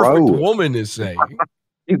other perfect bro. woman is saying.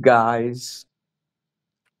 You guys.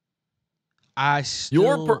 I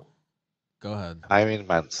still... Go ahead. I mean,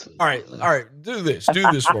 Manson. All right. Do this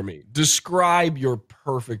for me. Describe your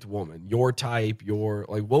perfect woman, your type,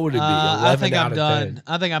 what would it be? 11 I think out I'm of done. 10.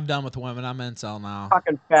 I think I'm done with women. I'm incel now.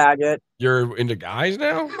 Fucking faggot. You're into guys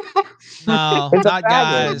now? No, It's a not faggot.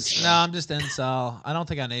 guys. No, I'm just incel. I don't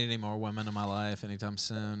think I need any more women in my life anytime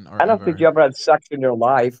soon. Or I don't think you ever had sex in your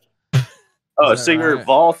life. Oh, Is so that you're right?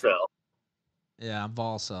 Volcel. Yeah, I'm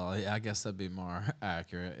Volcel. Yeah, I guess that'd be more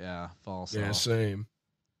accurate. Yeah, Volcel. Yeah, same.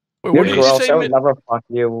 Wait, You're what did you gross. say? I would never fuck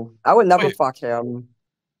you. I would never Wait. fuck him.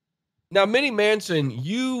 Now, Minnie Manson,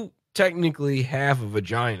 you technically have a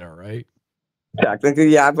vagina, right? Technically,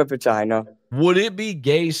 yeah, I have a vagina. Would it be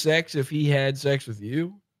gay sex if he had sex with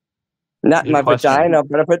you? Not in Good my question. vagina,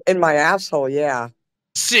 but if it in my asshole, yeah.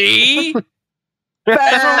 See?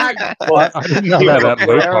 Fag! I didn't know that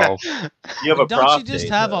loophole. You have a Don't you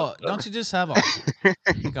prostate. just have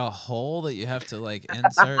like a hole that you have to like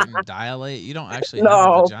insert and dilate? You don't actually have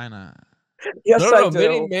No. a vagina. Yes, I do.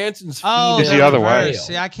 Minnie Manson's Oh, It's the other way. reverse.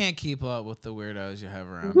 See, I can't keep up with the weirdos you have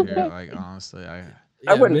around here. Like honestly,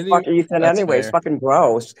 I wouldn't fuck Ethan That's anyway. It's fair. fucking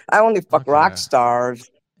gross. I only fuck rock stars.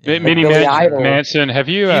 Like Minnie Billy Idol. Manson, have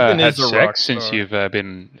you Ethan had is a rock sex since star. you've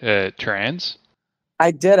been trans? I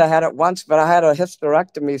did. I had it once, but I had a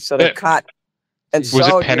hysterectomy, so they cut. And Was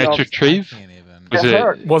so, it penetrative? Was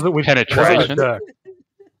it Was it with penetration?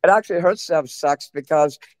 It actually hurts to have sex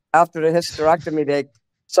because after the hysterectomy, they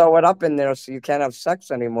sew it up in there, so you can't have sex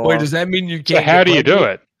anymore. Wait, does that mean you So can't? how get do you do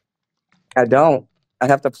pregnant? it? I don't. I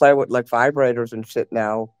have to play with like vibrators and shit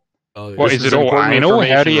now. Oh, Well, This is it all important anal? How do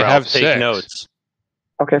information, you Ralph. have Take sex? notes.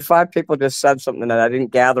 Okay, 5 people just said something that I didn't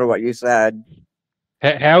gather what you said.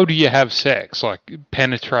 How do you have sex? Like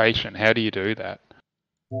penetration? How do you do that?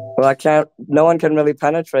 Well, I can't. No one can really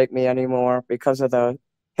penetrate me anymore because of the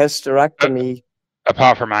hysterectomy.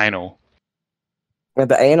 Apart from anal. With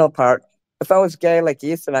the anal part. If I was gay like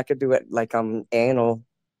Ethan, I could do it like anal.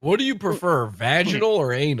 What do you prefer, vaginal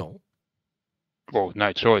or anal? Well,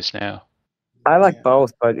 no choice now. I like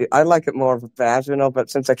both, but I like it more vaginal. But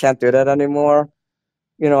since I can't do that anymore,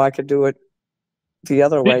 I could do it the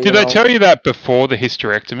other way. Did they tell you that before the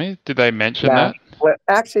hysterectomy? Did they mention that? Well,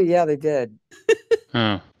 actually, yeah, they did.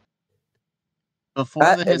 Oh.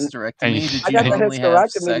 Before the hysterectomy, did you only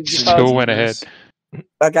have sex? Still went ahead.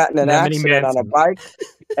 I got in an Lemony accident on a Manson. bike,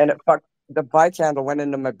 and the bike handle went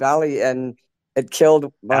into my belly, and it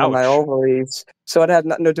killed one of my ovaries. So it had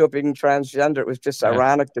nothing to do with being transgender. It was just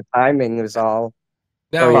ironic. The timing was all.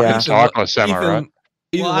 Now, yeah. Cyclist, am I right?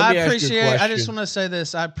 Well, let I me ask you a appreciate. I just question. want to say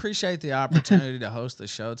this. I appreciate the opportunity to host the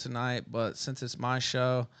show tonight, but since it's my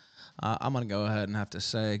show, I'm gonna go ahead and have to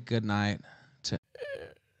say good night to.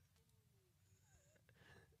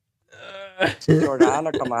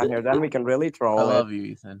 Jordana, come on here. Then we can really troll I it. love you,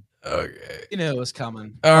 Ethan. Okay. You knew it was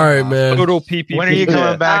coming. All right, man. Total PPP. When are you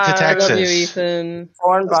coming back to I love you, Texas? Ethan.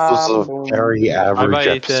 Corn This was bomb. a very average Bye-bye,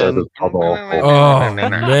 episode Ethan. of Pod Awful. Oh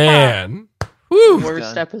man. Woo.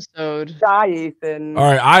 Worst episode. Die, Ethan. All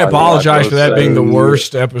right, I apologize for that being the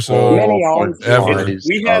worst episode Many owns ever.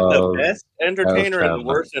 We had the best entertainer and the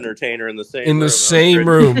worst entertainer in the same room. In the That was same crazy.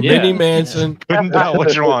 room, Minnie Manson. Couldn't tell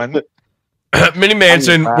which one. Minnie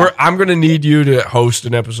Manson, I'm going to need you to host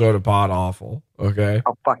an episode of Pod Awful. Okay.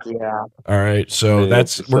 Oh fuck yeah! All right. So Yeah,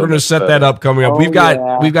 we're going to set that up coming up. Oh, We've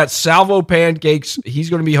got Salvo Pancakes. He's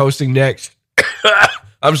going to be hosting next.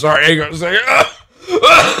 I'm sorry. Hang on a second.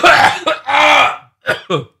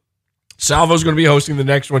 Salvo's going to be hosting the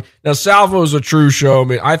next one. Now, Salvo's a true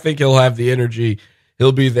showman. I think he'll have the energy.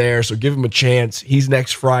 He'll be there. So give him a chance. He's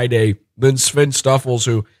next Friday. Then Sven Stuffles,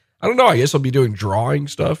 who I don't know. I guess he'll be doing drawing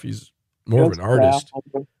stuff. He's more of an artist.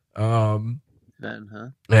 Then, huh?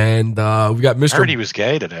 And we've got Mr. I heard he was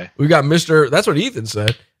gay today. We got Mr. That's what Ethan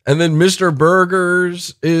said. And then Mr.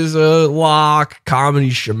 Burgers is a lock. Comedy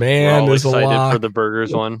We're Shaman all is a excited lock. for the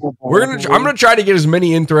burgers one. I'm gonna try to get as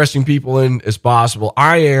many interesting people in as possible.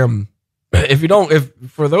 I am. If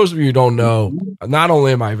for those of you who don't know, not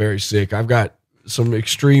only am I very sick, I've got some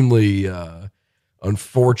extremely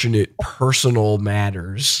unfortunate personal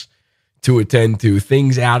matters to attend to,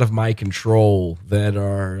 things out of my control that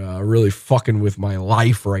are really fucking with my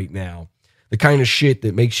life right now. The kind of shit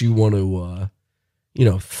that makes you want to,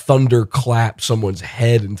 thunderclap someone's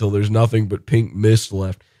head until there's nothing but pink mist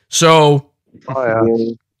left. So,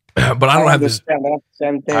 but I don't have this.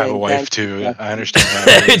 Same thing. I have a wife too. I understand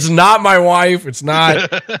that. It's not my wife. It's not.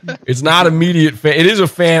 It's not immediate. It is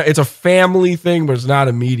It's a family thing, but it's not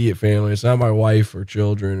immediate family. It's not my wife or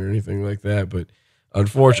children or anything like that. But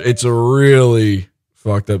unfortunately, it's a really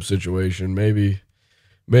fucked up situation.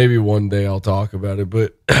 Maybe one day I'll talk about it,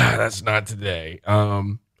 but that's not today.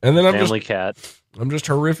 And then I'm just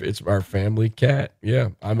horrific. It's our family cat. Yeah,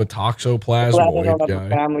 I'm a Glad I toxoplasmoid don't have a guy.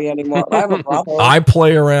 family anymore. I have a brother. I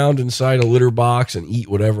play around inside a litter box and eat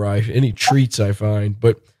any treats I find.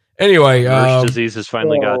 But anyway, Mersh disease has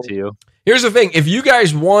finally got to you. here's the thing. If you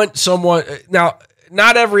guys want someone now,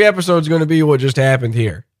 not every episode is going to be what just happened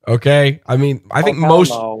here. Okay. I mean, I think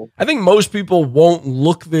most people won't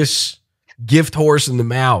look this gift horse in the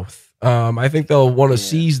mouth. I think they'll want to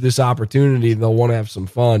seize this opportunity. They'll want to have some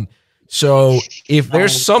fun. So if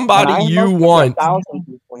there's somebody you want,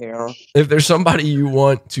 if there's somebody you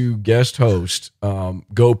want to guest host,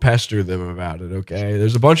 go pester them about it. Okay.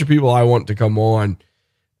 There's a bunch of people I want to come on,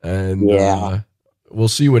 and we'll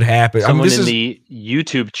see what happens. Someone in the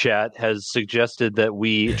YouTube chat has suggested that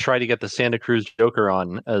we try to get the Santa Cruz Joker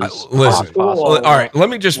on as possible. All right. Let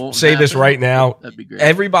me just say this right now.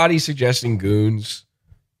 Everybody suggesting goons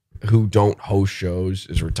who don't host shows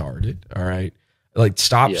is retarded. All right. Like,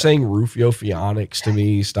 stop saying Rufio Phoenix to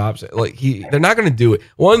me. Stop they're not going to do it.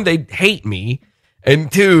 One, they hate me,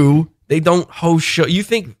 and two, they don't host show. You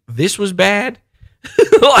think this was bad?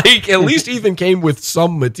 Like, at least Ethan came with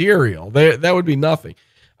some material. That would be nothing.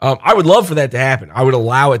 I would love for that to happen. I would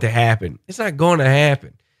allow it to happen. It's not going to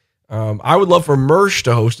happen. I would love for Mersh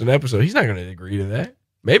to host an episode. He's not going to agree to that.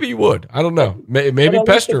 Maybe he would. I don't know. Maybe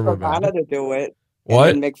pester him about it. To do it. What?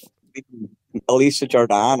 And then make Elisa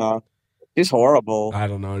Jordana. She's horrible. I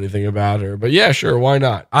don't know anything about her, but yeah, sure, why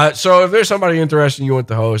not? So if there's somebody interesting you want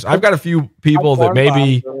to host, I've got a few people that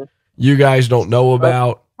maybe you guys don't know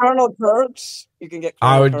about. Colonel Kurtz, you can get.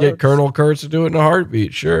 I would get Colonel Kurtz to do it in a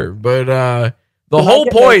heartbeat, sure. But the whole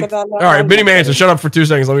point. All right, Minnie Manson, shut up for 2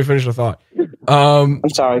 seconds. Let me finish the thought. I'm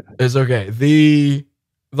sorry. It's okay. The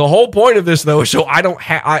whole point of this, though, so I don't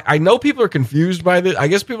have. I know people are confused by this. I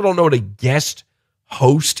guess people don't know what a guest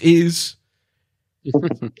host is.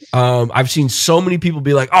 I've seen so many people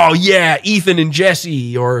be like, "Oh yeah, Ethan and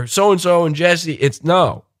Jesse, or so and Jesse." It's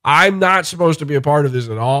no, I'm not supposed to be a part of this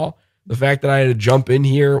at all. The fact that I had to jump in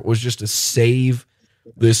here was just to save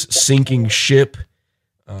this sinking ship.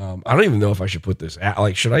 I don't even know if I should put this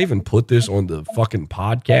like, should I even put this on the fucking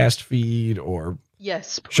podcast feed, or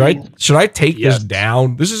yes, please. should I take this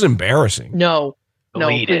down? This is embarrassing. No,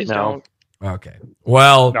 Delete please it. don't. Okay.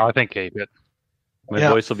 Well, no, I think keep it. My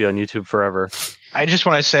voice will be on YouTube forever. I just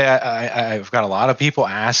want to say I've got a lot of people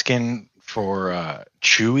asking for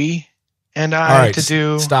Chewy and I to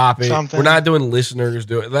do stop it. something. We're not doing listeners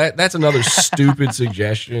do it. That's another stupid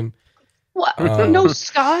suggestion. What? No,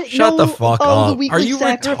 Scott. Shut the fuck up. The Are you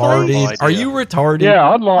sacrifice? retarded? Are you retarded? Yeah,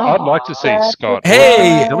 I'd like to see Scott.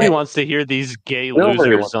 Hey, Nobody wants to hear these gay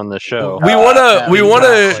losers on the show.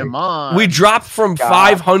 We dropped from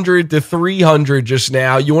 500 to 300 just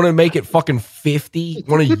now. You want to make it fucking 50?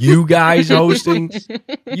 One of you guys hosting?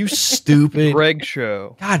 You stupid Greg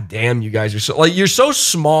show. God damn, you guys are you're so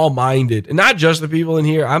small-minded, and not just the people in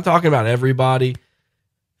here. I'm talking about everybody.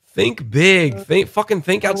 Think big.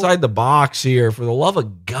 Think outside the box here, for the love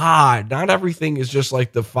of God. Not everything is just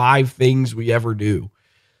like the 5 things we ever do.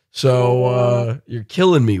 So you're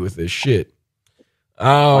killing me with this shit.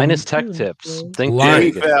 Minus tech tips. Think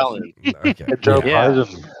big. Okay. Yeah.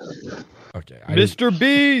 Okay. Mr.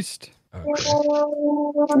 Beast.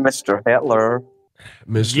 Mr. Hitler.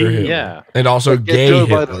 Mr. Hitler. Yeah. And also gay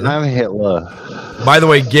Hitler. By the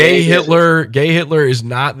way, gay Hitler is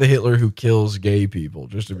not the Hitler who kills gay people,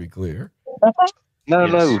 just to be clear.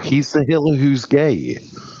 No, he's the Hitler who's gay.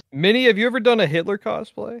 Minnie, have you ever done a Hitler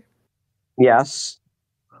cosplay? Yes.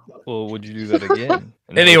 Well, would you do that again?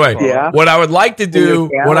 Anyway, what I would like to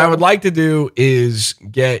do is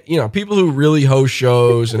get, people who really host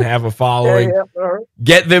shows and have a following,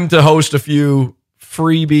 get them to host a few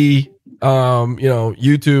freebie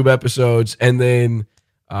YouTube episodes, and then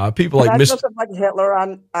people like Mr. like Hitler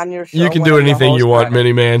on your show. You can do anything you want,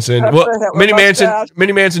 Minnie Manson. Well, Minnie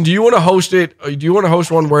Manson, do you want to host it? Do you want to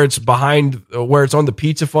host one where it's where it's on the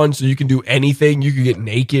pizza fund, so you can do anything? You can get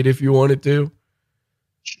naked if you wanted to.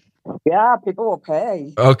 Yeah, people will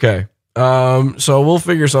pay. Okay. So we'll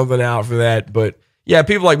figure something out for that. But yeah,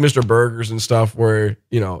 people like Mr. Burgers and stuff where,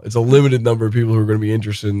 it's a limited number of people who are going to be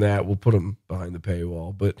interested in that. We'll put them behind the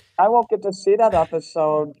paywall. But I won't get to see that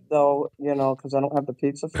episode though, because I don't have the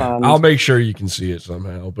pizza fund. I'll make sure you can see it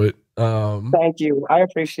somehow. But thank you. I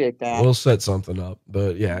appreciate that. We'll set something up.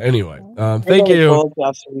 But yeah, anyway, thank you.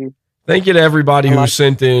 Thank you to everybody who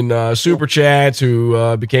sent in super chats,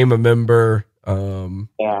 who became a member.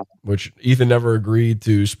 Which Ethan never agreed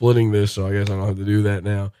to splitting this, so I guess I don't have to do that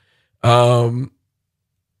now.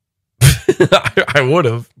 I would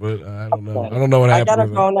have, but I don't know. I don't know what happened. I gotta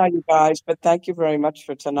go now, you guys. But thank you very much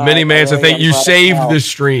for tonight. Minnie Manson, thank you. Saved the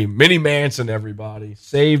stream. Minnie Manson, everybody,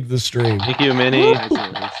 saved the stream. Thank you, Minnie.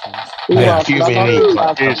 Thank you, Minnie.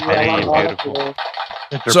 Beautiful.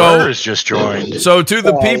 The Burgers just joined. So to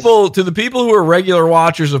the people who are regular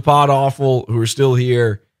watchers of Pod Awful who are still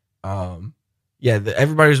here,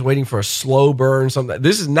 everybody's waiting for a slow burn. Something.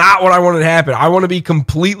 This is not what I wanted to happen. I want to be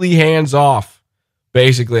completely hands off.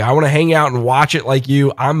 Basically, I want to hang out and watch it like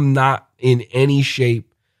you. I'm not in any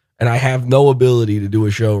shape, and I have no ability to do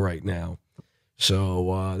a show right now.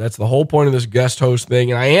 So that's the whole point of this guest host thing.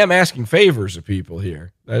 And I am asking favors of people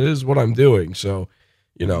here. That is what I'm doing. So,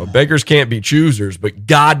 beggars can't be choosers. But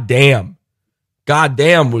goddamn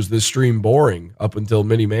was this stream boring up until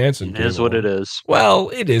Minnie Manson. It is what it is. Well,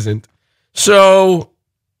 it isn't. So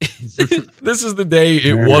this is the day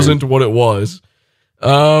it wasn't what it was.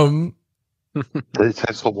 So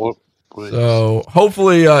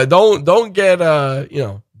hopefully don't get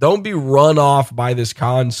don't be run off by this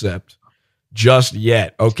concept just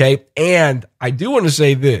yet, okay? And I do want to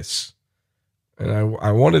say this, and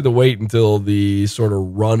I wanted to wait until the sort of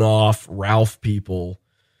runoff Ralph people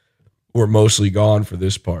were mostly gone for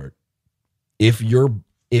this part. If you're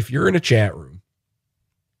in a chat room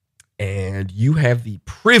and you have the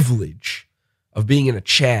privilege of being in a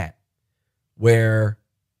chat where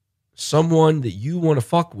someone that you want to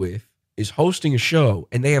fuck with is hosting a show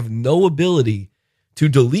and they have no ability to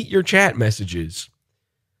delete your chat messages,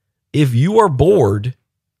 if you are bored,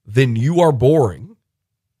 then you are boring.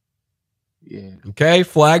 Yeah. Okay?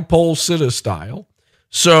 Flagpole sitta style.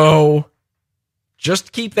 So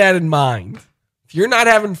just keep that in mind. If you're not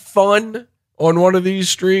having fun on one of these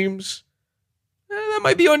streams, that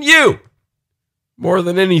might be on you more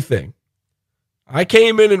than anything. I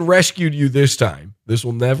came in and rescued you this time. This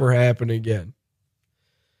will never happen again.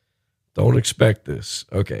 Don't expect this.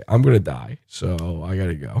 Okay, I'm going to die, so I got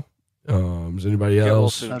to go. Is anybody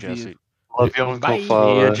else? Love Love you, Uncle Bye,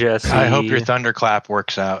 Father. Jesse. I hope your thunderclap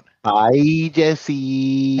works out. Bye,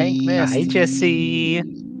 Jesse. Hank missed. Hi, Jesse.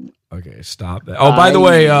 Okay, stop that. Oh, by the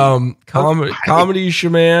way, Comedy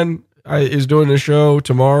Shaman is doing a show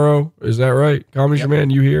tomorrow. Is that right? Comedy Shaman,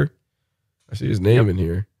 you here? I see his name in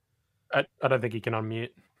here. I don't think he can unmute.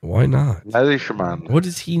 Why not? Comedy Shaman. What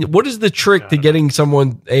is the trick to getting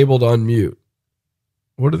someone able to unmute?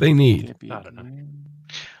 What do they need? I don't know.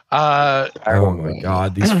 Oh my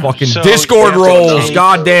god, these fucking So Discord they have to rolls. change-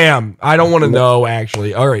 God damn. I don't want to know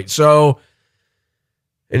actually. All right. So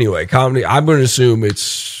anyway, comedy, I'm going to assume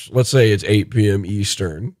let's say it's 8 p.m.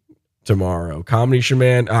 Eastern tomorrow. Comedy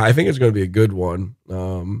Shaman, I think it's going to be a good one.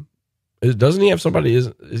 Doesn't he have somebody,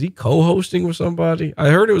 is he co-hosting with somebody? I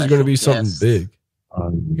heard it was going to be something big.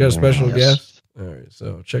 You got a special guest? All right.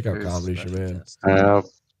 So check out Comedy Shaman.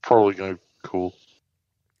 Probably going to be cool.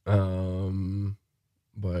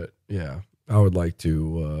 But yeah, I would like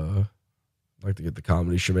to get the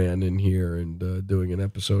Comedy Shaman in here and doing an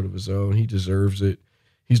episode of his own. He deserves it.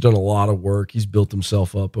 He's done a lot of work. He's built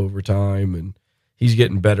himself up over time, and he's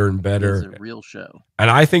getting better and better. It's a real show.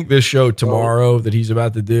 And I think this show tomorrow that he's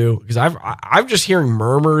about to do, because I'm just hearing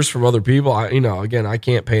murmurs from other people. Again, I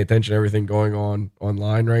can't pay attention to everything going on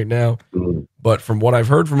online right now, but from what I've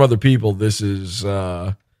heard from other people, this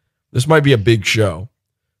might be a big show.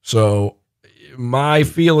 So my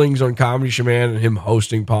feelings on Comedy Shaman and him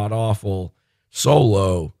hosting Pod Awful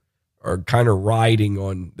solo are kind of riding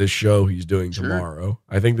on this show he's doing tomorrow.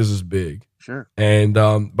 I think this is big. Sure. And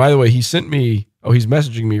by the way, he sent me, he's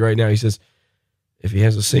messaging me right now. He says, if he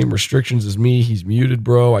has the same restrictions as me, he's muted,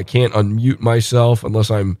 bro. I can't unmute myself unless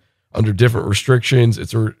I'm under different restrictions.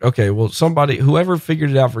 Okay, well, whoever figured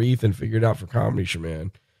it out for Ethan figured it out for Comedy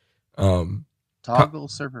Shaman. Toggle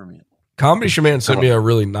server mute. Comedy Shaman sent me a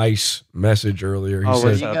really nice message earlier. He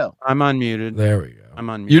said, there you go. I'm unmuted. There we go. I'm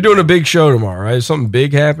unmuted. You're doing a big show tomorrow, right? Is something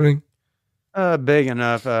big happening? Big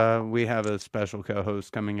enough. We have a special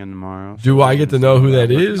co-host coming in tomorrow. Do I get to know who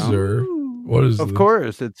that is, or what is? Of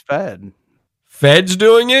course, it's Fed. Fed's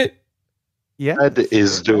doing it. Yeah, Fed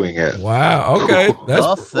is doing it. Wow. Okay,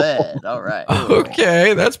 that's Fed. All right.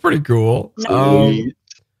 Okay, that's pretty cool. Comedy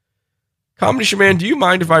Shaman, do you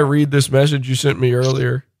mind if I read this message you sent me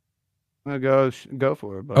earlier? Go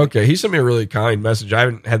for it. Buddy. Okay, he sent me a really kind message. I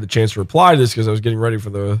haven't had the chance to reply to this because I was getting ready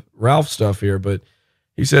for the Ralph stuff here, but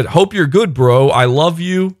he said, "Hope you're good, bro. I love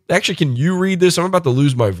you." Actually, can you read this? I'm about to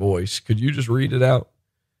lose my voice. Could you just read it out?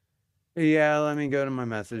 Yeah, let me go to my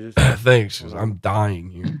messages. Thanks, 'cause I'm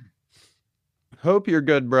dying here. Hope you're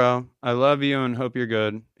good, bro. I love you and hope you're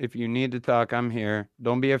good. If you need to talk, I'm here.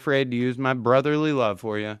 Don't be afraid to use my brotherly love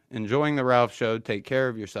for you. Enjoying the Ralph show. Take care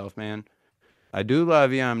of yourself, man. I do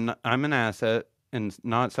love you. I'm an asset and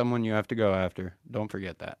not someone you have to go after. Don't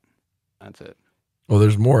forget that. That's it. Well,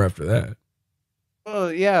 there's more after that.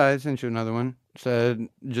 Well, yeah, I sent you another one. Said,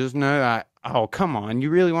 just know oh, come on. You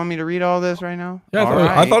really want me to read all this right now? Yeah,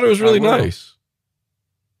 I thought it was really nice.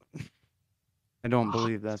 I don't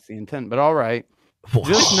believe that's the intent, but all right.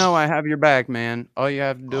 Just know I have your back, man. All you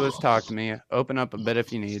have to do is talk to me. Open up a bit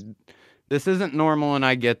if you need. This isn't normal, and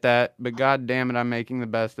I get that, but God damn it, I'm making the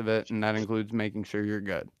best of it, and that includes making sure you're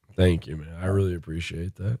good. Thank you, man. I really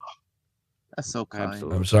appreciate that. That's so kind.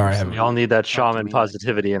 Absolutely. I'm sorry I haven't. We all need that shaman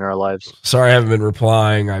positivity in our lives. Sorry I haven't been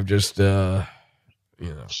replying. I've just, I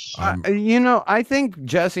think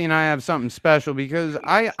Jesse and I have something special because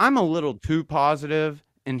I'm a little too positive,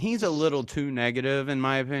 and he's a little too negative, in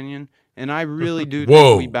my opinion, and I really do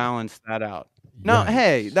think we balance that out. No,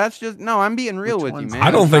 hey, that's just I'm being real with you, man. I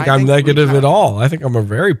don't think I'm negative at all. I think I'm a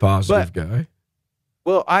very positive guy.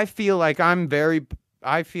 Well, I feel like I'm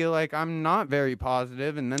not very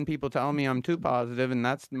positive, and then people tell me I'm too positive, and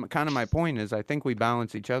that's kind of my point. Is I think we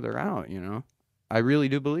balance each other out. I really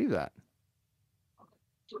do believe that.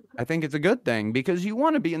 I think it's a good thing because you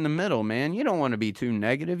want to be in the middle, man. You don't want to be too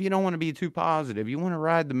negative. You don't want to be too positive. You want to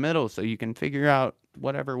ride the middle so you can figure out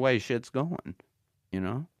whatever way shit's going.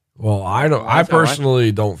 Well, I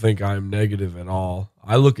personally don't think I'm negative at all.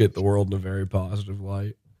 I look at the world in a very positive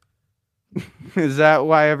light. Is that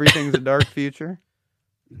why everything's a dark future?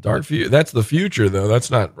 Dark future. That's the future, though.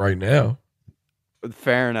 That's not right now.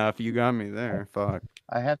 Fair enough. You got me there. Fuck.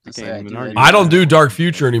 I have to say, I don't do dark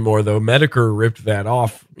future anymore, though. Medicare ripped that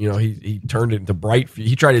off. He turned it into bright.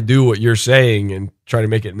 He tried to do what you're saying and try to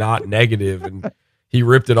make it not negative, and he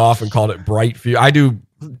ripped it off and called it bright future. I do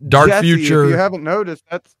dark Jesse, future. If you haven't noticed,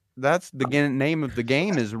 that's the name of the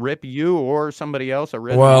game is rip you or somebody else a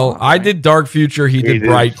rip. Well, I did dark future. He did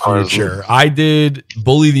bright future. I did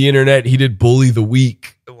bully the internet. He did bully the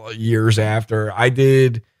weak years after. I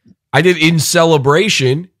did I did In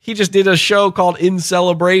Celebration. He just did a show called In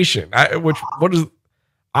Celebration. I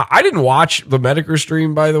didn't watch the Medicare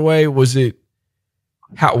stream, by the way.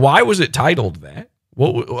 Why was it titled that?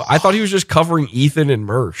 I thought he was just covering Ethan and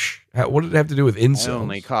Mersh. What did it have to do with incels? I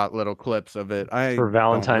only caught little clips of it. For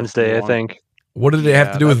Valentine's Day, I think. What did it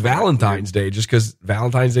have to do with Valentine's Day? Just because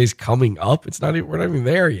Valentine's Day's coming up? We're not even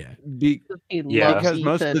there yet. Because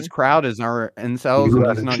most of his crowd is our incels,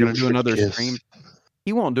 and he's not going to do another stream.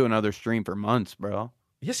 He won't do another stream for months, bro.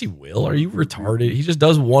 Yes, he will. Are you retarded? He just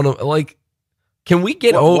does one of Can we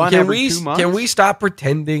get Can we stop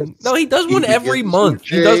pretending? No, he does one every month.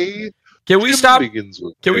 He does. Can we stop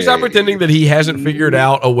pretending that he hasn't figured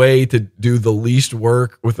out a way to do the least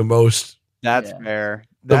work with the most? That's fair.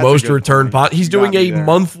 The most return pot. He's doing a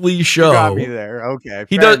monthly show. You got me there. Okay.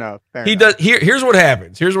 Fair enough. Here's what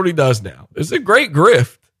happens. Here's what he does now. It's a great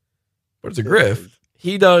grift, but it's a grift.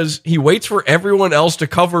 He waits for everyone else to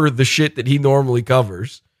cover the shit that he normally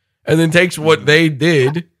covers, and then takes what they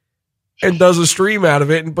did and does a stream out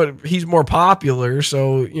of it. But he's more popular,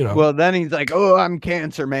 so Well, then he's like, "Oh, I'm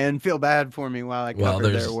cancer, man. Feel bad for me while I cover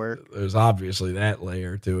their work." There's obviously that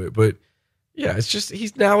layer to it, but yeah, it's just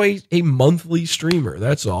he's now a monthly streamer.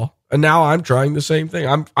 That's all. And now I'm trying the same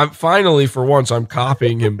thing. I'm finally, for once, I'm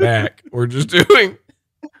copying him back. We're just doing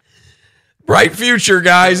bright future,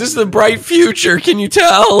 guys. This is a bright future. Can you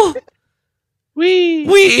tell? We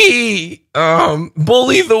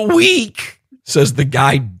bully the weak, says the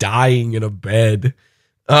guy dying in a bed.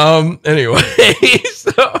 Anyway,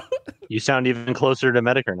 so you sound even closer to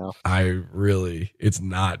Medicare now. It's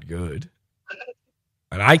not good.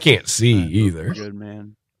 And I can't see either. Good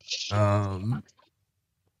man.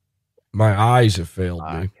 My eyes have failed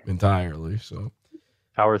me entirely. So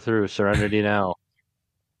power through. Serenity now.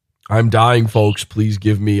 I'm dying, folks. Please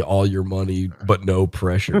give me all your money, but no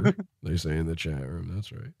pressure. They say in the chat room.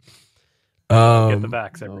 That's right. Get the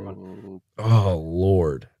vax, everyone. Oh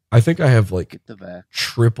Lord, I think I have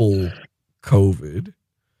triple COVID,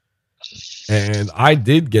 and I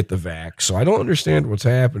did get the vax, so I don't understand what's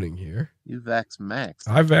happening here. You vax max.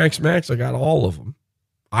 I vax max. I got all of them.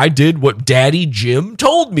 I did what Daddy Jim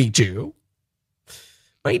told me to.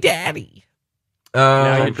 My daddy.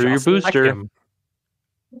 Now for your booster.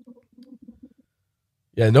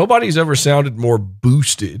 Yeah, nobody's ever sounded more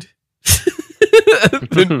boosted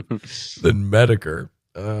than Medicare.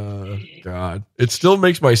 God, it still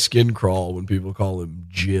makes my skin crawl when people call him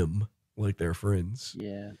Jim, like they're friends.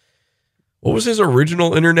 Yeah. What was his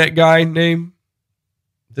original internet guy name?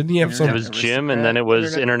 Didn't he have something? It was Jim, and then it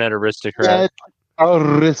was Internet Aristocrat.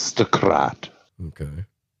 Aristocrat. Okay,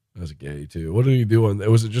 that's gay too. What did he do on?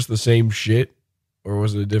 Was it just the same shit, or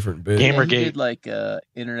was it a different bit? He did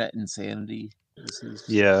Internet Insanity.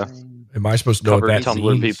 Yeah. Am I supposed to know what that Tumblr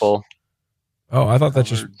means? people. Oh, I thought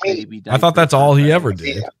I thought that's all he ever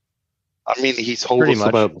did. Yeah. I mean, he told us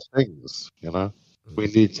about the things, We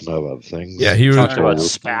need to know about things. Yeah, he was talking about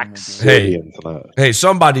SPACs. Hey,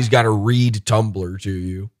 somebody's got to read Tumblr to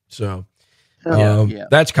you. So,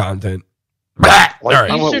 that's content. All right.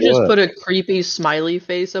 You should just put a creepy smiley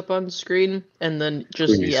face up on screen and then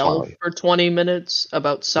just yell for 20 minutes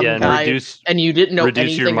about some guy, and you didn't know reduce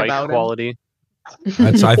anything your mic about quality. him.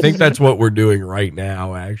 I think that's what we're doing right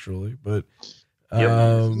now, actually. But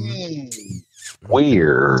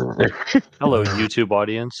weird. Hello, YouTube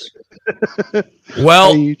audience.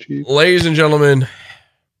 Well, ladies and gentlemen,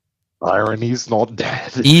 irony's not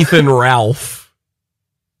dead. Ethan Ralph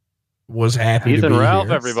was happy to be Ralph,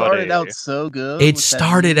 here. everybody. Started out so good. It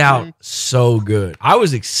started out so good. I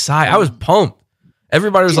was excited. I was pumped.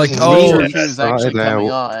 Everybody was like, "Oh, he was actually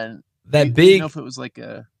coming on." That Didn't know if it was like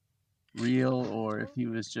a real or if he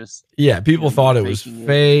was just people thought it was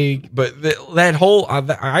fake, but that whole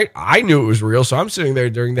I knew it was real, so I'm sitting there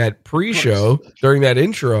during that pre-show, during that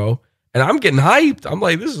intro, and I'm getting hyped. I'm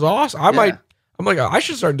like, this is awesome. I'm like, I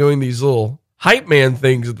should start doing these little hype man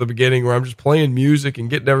things at the beginning where I'm just playing music and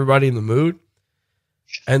getting everybody in the mood,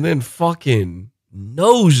 and then fucking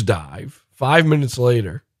nosedive 5 minutes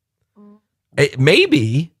later.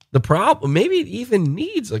 Maybe it even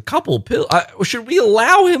needs a couple pills. Should we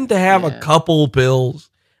allow him to have a couple pills?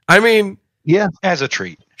 I mean, as a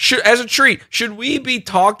treat. Should we be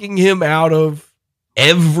talking him out of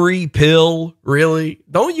every pill? Really?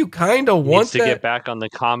 Don't you kind of want to get back on the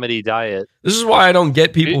comedy diet? This is why I don't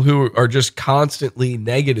get people who are just constantly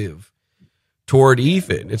negative toward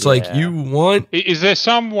Ethan. It's like, you want... Is there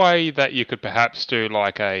some way that you could perhaps do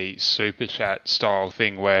like a super chat style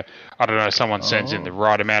thing where, I don't know, someone sends in the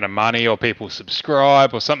right amount of money or people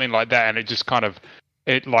subscribe or something like that, and it just kind of,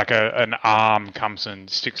 an arm comes and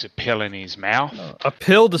sticks a pill in his mouth? A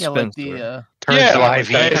pill dispenser. Turns live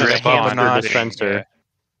like into that a monster monster. dispenser.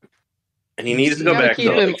 And he needs to We go gotta back keep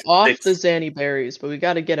to him like off six, the Zanny berries, but we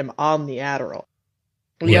gotta get him on the Adderall.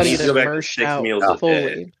 We he gotta needs get to him go back to immersed 6 out meals a day.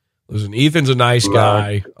 fully. Listen, Ethan's a nice guy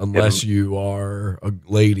Right. unless you are a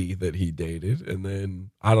lady that he dated, and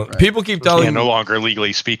then I don't. People keep telling Can no me. longer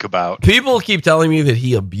legally speak about. People keep telling me that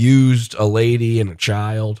he abused a lady and a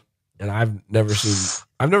child, and I've never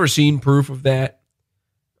seen proof of that.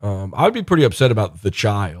 I would be pretty upset about the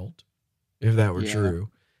child if that were true.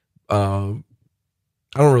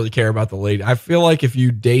 I don't really care about the lady. I feel like if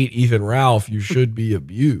you date Ethan Ralph, you should be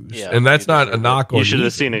abused, and that's not a knock on You should have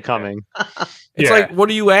Ethan. seen it coming. It's like, what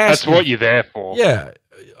are you asking? That's what you're there for. Yeah.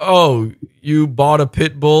 Oh, you bought a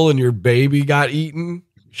pit bull and your baby got eaten?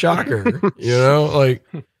 Shocker. You know, like,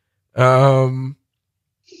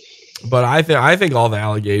 but I think all the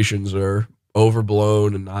allegations are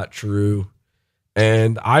overblown and not true.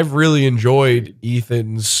 And I've really enjoyed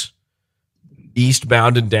Ethan's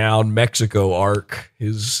Eastbound and Down Mexico arc,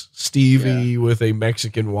 his Stevie with a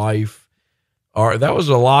Mexican wife. That was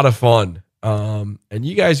a lot of fun. And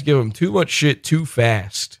you guys give him too much shit too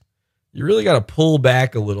fast. You really got to pull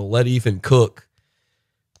back a little. Let Ethan cook.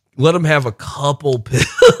 Let him have a couple pills.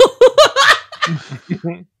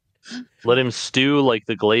 Let him stew like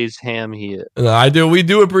the glazed ham he is. I do. We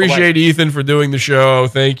do appreciate Ethan for doing the show.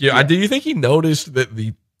 Thank you. Do you think he noticed that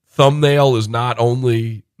the thumbnail is not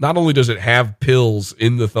only does it have pills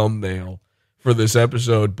in the thumbnail for this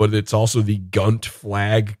episode, but it's also the Gunt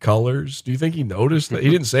flag colors? Do you think he noticed that? He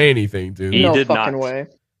didn't say anything, dude. He no did fucking not. way.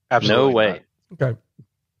 Absolutely No way. Not. Okay.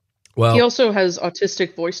 Well, He also has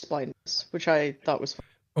autistic voice blindness, which I thought was fun.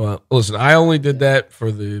 Well, listen, I only did that for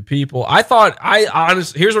the people. Here's what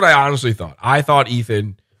I honestly thought. I thought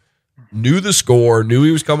Ethan knew the score, knew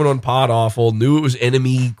he was coming on Pod Awful, knew it was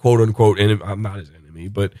enemy, quote unquote, enemy. I'm not his enemy,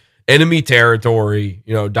 but enemy territory,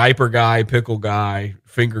 diaper guy, pickle guy,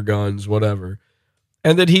 finger guns, whatever.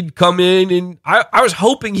 And that he'd come in and I was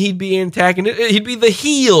hoping he'd be attacking it. He'd be the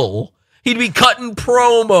heel. He'd be cutting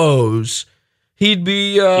promos. He'd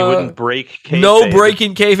be... he wouldn't break kayfabe. No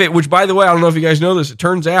breaking kayfabe, which, by the way, I don't know if you guys know this. It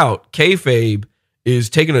turns out kayfabe is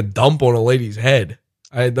taking a dump on a lady's head.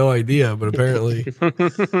 I had no idea, but apparently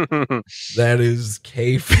that is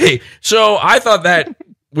kayfabe. So I thought that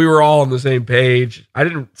we were all on the same page. I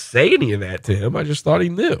didn't say any of that to him. I just thought he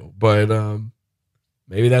knew. But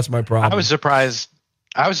maybe that's my problem. I was surprised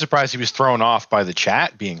he was thrown off by the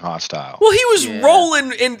chat being hostile. Well, he was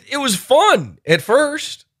rolling, and it was fun at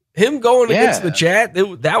first. Him going against the chat,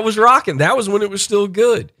 that was rocking. That was when it was still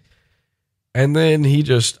good. And then he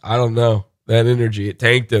just, I don't know, that energy, it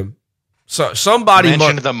tanked him. So somebody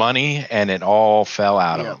mentioned the money, and it all fell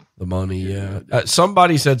out of him. The money, yeah.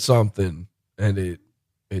 Somebody said something, and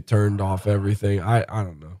it turned off everything. I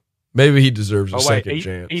don't know. Maybe he deserves a second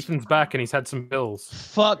chance. Ethan's back, and he's had some pills.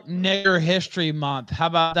 Fuck Nigger History Month. How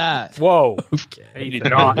about that? Whoa. Okay.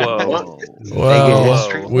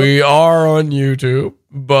 Well, we are on YouTube,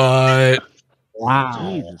 but wow,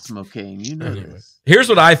 Jesus, Smokane, you know this. Here's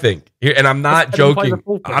what I think, and I'm not joking.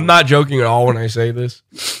 I'm not joking at all when I say this.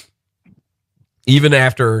 Even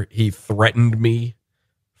after he threatened me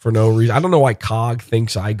for no reason, I don't know why Cog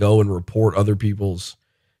thinks I go and report other people's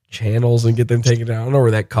channels and get them taken down. I don't know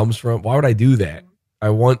where that comes from. Why would I do that? I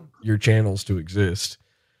want your channels to exist.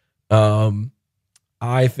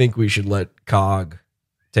 I think we should let Cog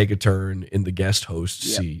take a turn in the guest host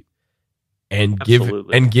seat and give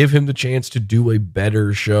him the chance to do a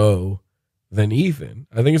better show than Ethan.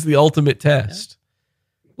 I think it's the ultimate test.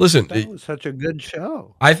 Listen, that was such a good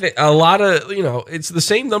show. I think a lot of, it's the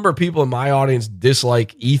same number of people in my audience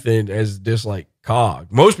dislike Ethan as dislike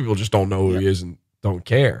Cog. Most people just don't know who he is and don't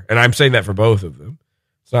care. And I'm saying that for both of them.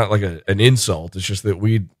 It's not like an insult. It's just that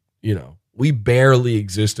we barely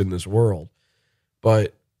exist in this world.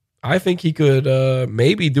 But I think he could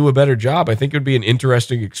maybe do a better job. I think it would be an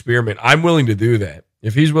interesting experiment. I'm willing to do that.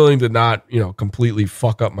 If he's willing to not, completely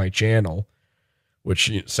fuck up my channel,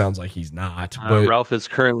 which sounds like he's not. But Ralph is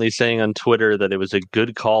currently saying on Twitter that it was a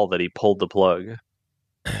good call that he pulled the plug.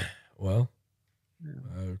 Well,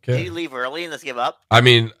 okay. Did he leave early and just give up? I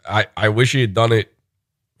mean, I wish he had done it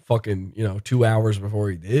fucking, 2 hours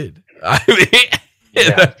before he did. I mean,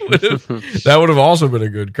 that would have also been a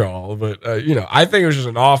good call. But, I think it was just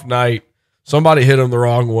an off night. Somebody hit him the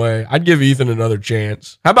wrong way. I'd give Ethan another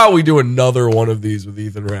chance. How about we do another one of these with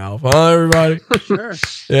Ethan Ralph? Huh, everybody? Sure.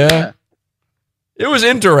 Yeah. It was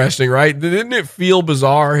interesting, right? Didn't it feel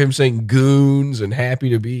bizarre, him saying goons and happy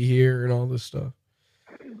to be here and all this stuff?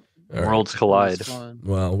 Worlds collide.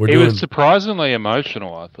 Well, it was surprisingly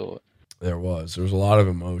emotional, I thought. There was a lot of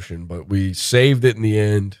emotion, but we saved it in the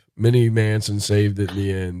end. Mini Manson saved it in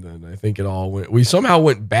the end, and I think it all went. We somehow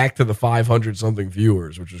went back to the 500 something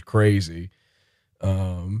viewers, which was crazy.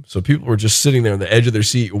 So people were just sitting there on the edge of their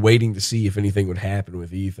seat, waiting to see if anything would happen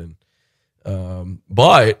with Ethan.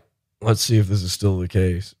 But let's see if this is still the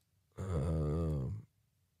case.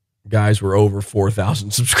 Guys, we're over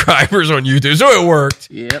 4,000 subscribers on YouTube, so it worked.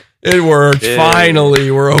 Yep, it worked. Yeah.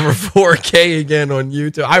 Finally, we're over 4K again on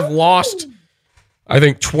YouTube. I've lost, I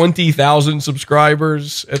think, 20,000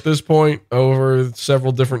 subscribers at this point over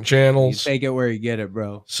several different channels. You take it where you get it,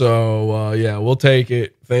 bro. So yeah, we'll take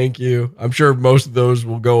it. Thank you. I'm sure most of those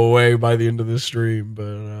will go away by the end of this stream,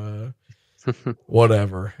 but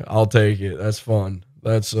whatever. I'll take it. That's fun.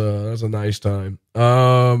 That's a nice time.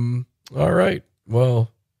 All right.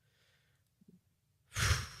 Well,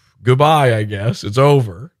 goodbye, I guess. It's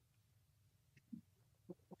over.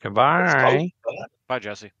 Goodbye. Bye,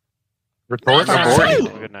 Jesse. Report.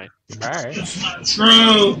 Good night. All right.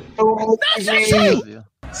 True.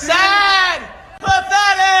 Sad.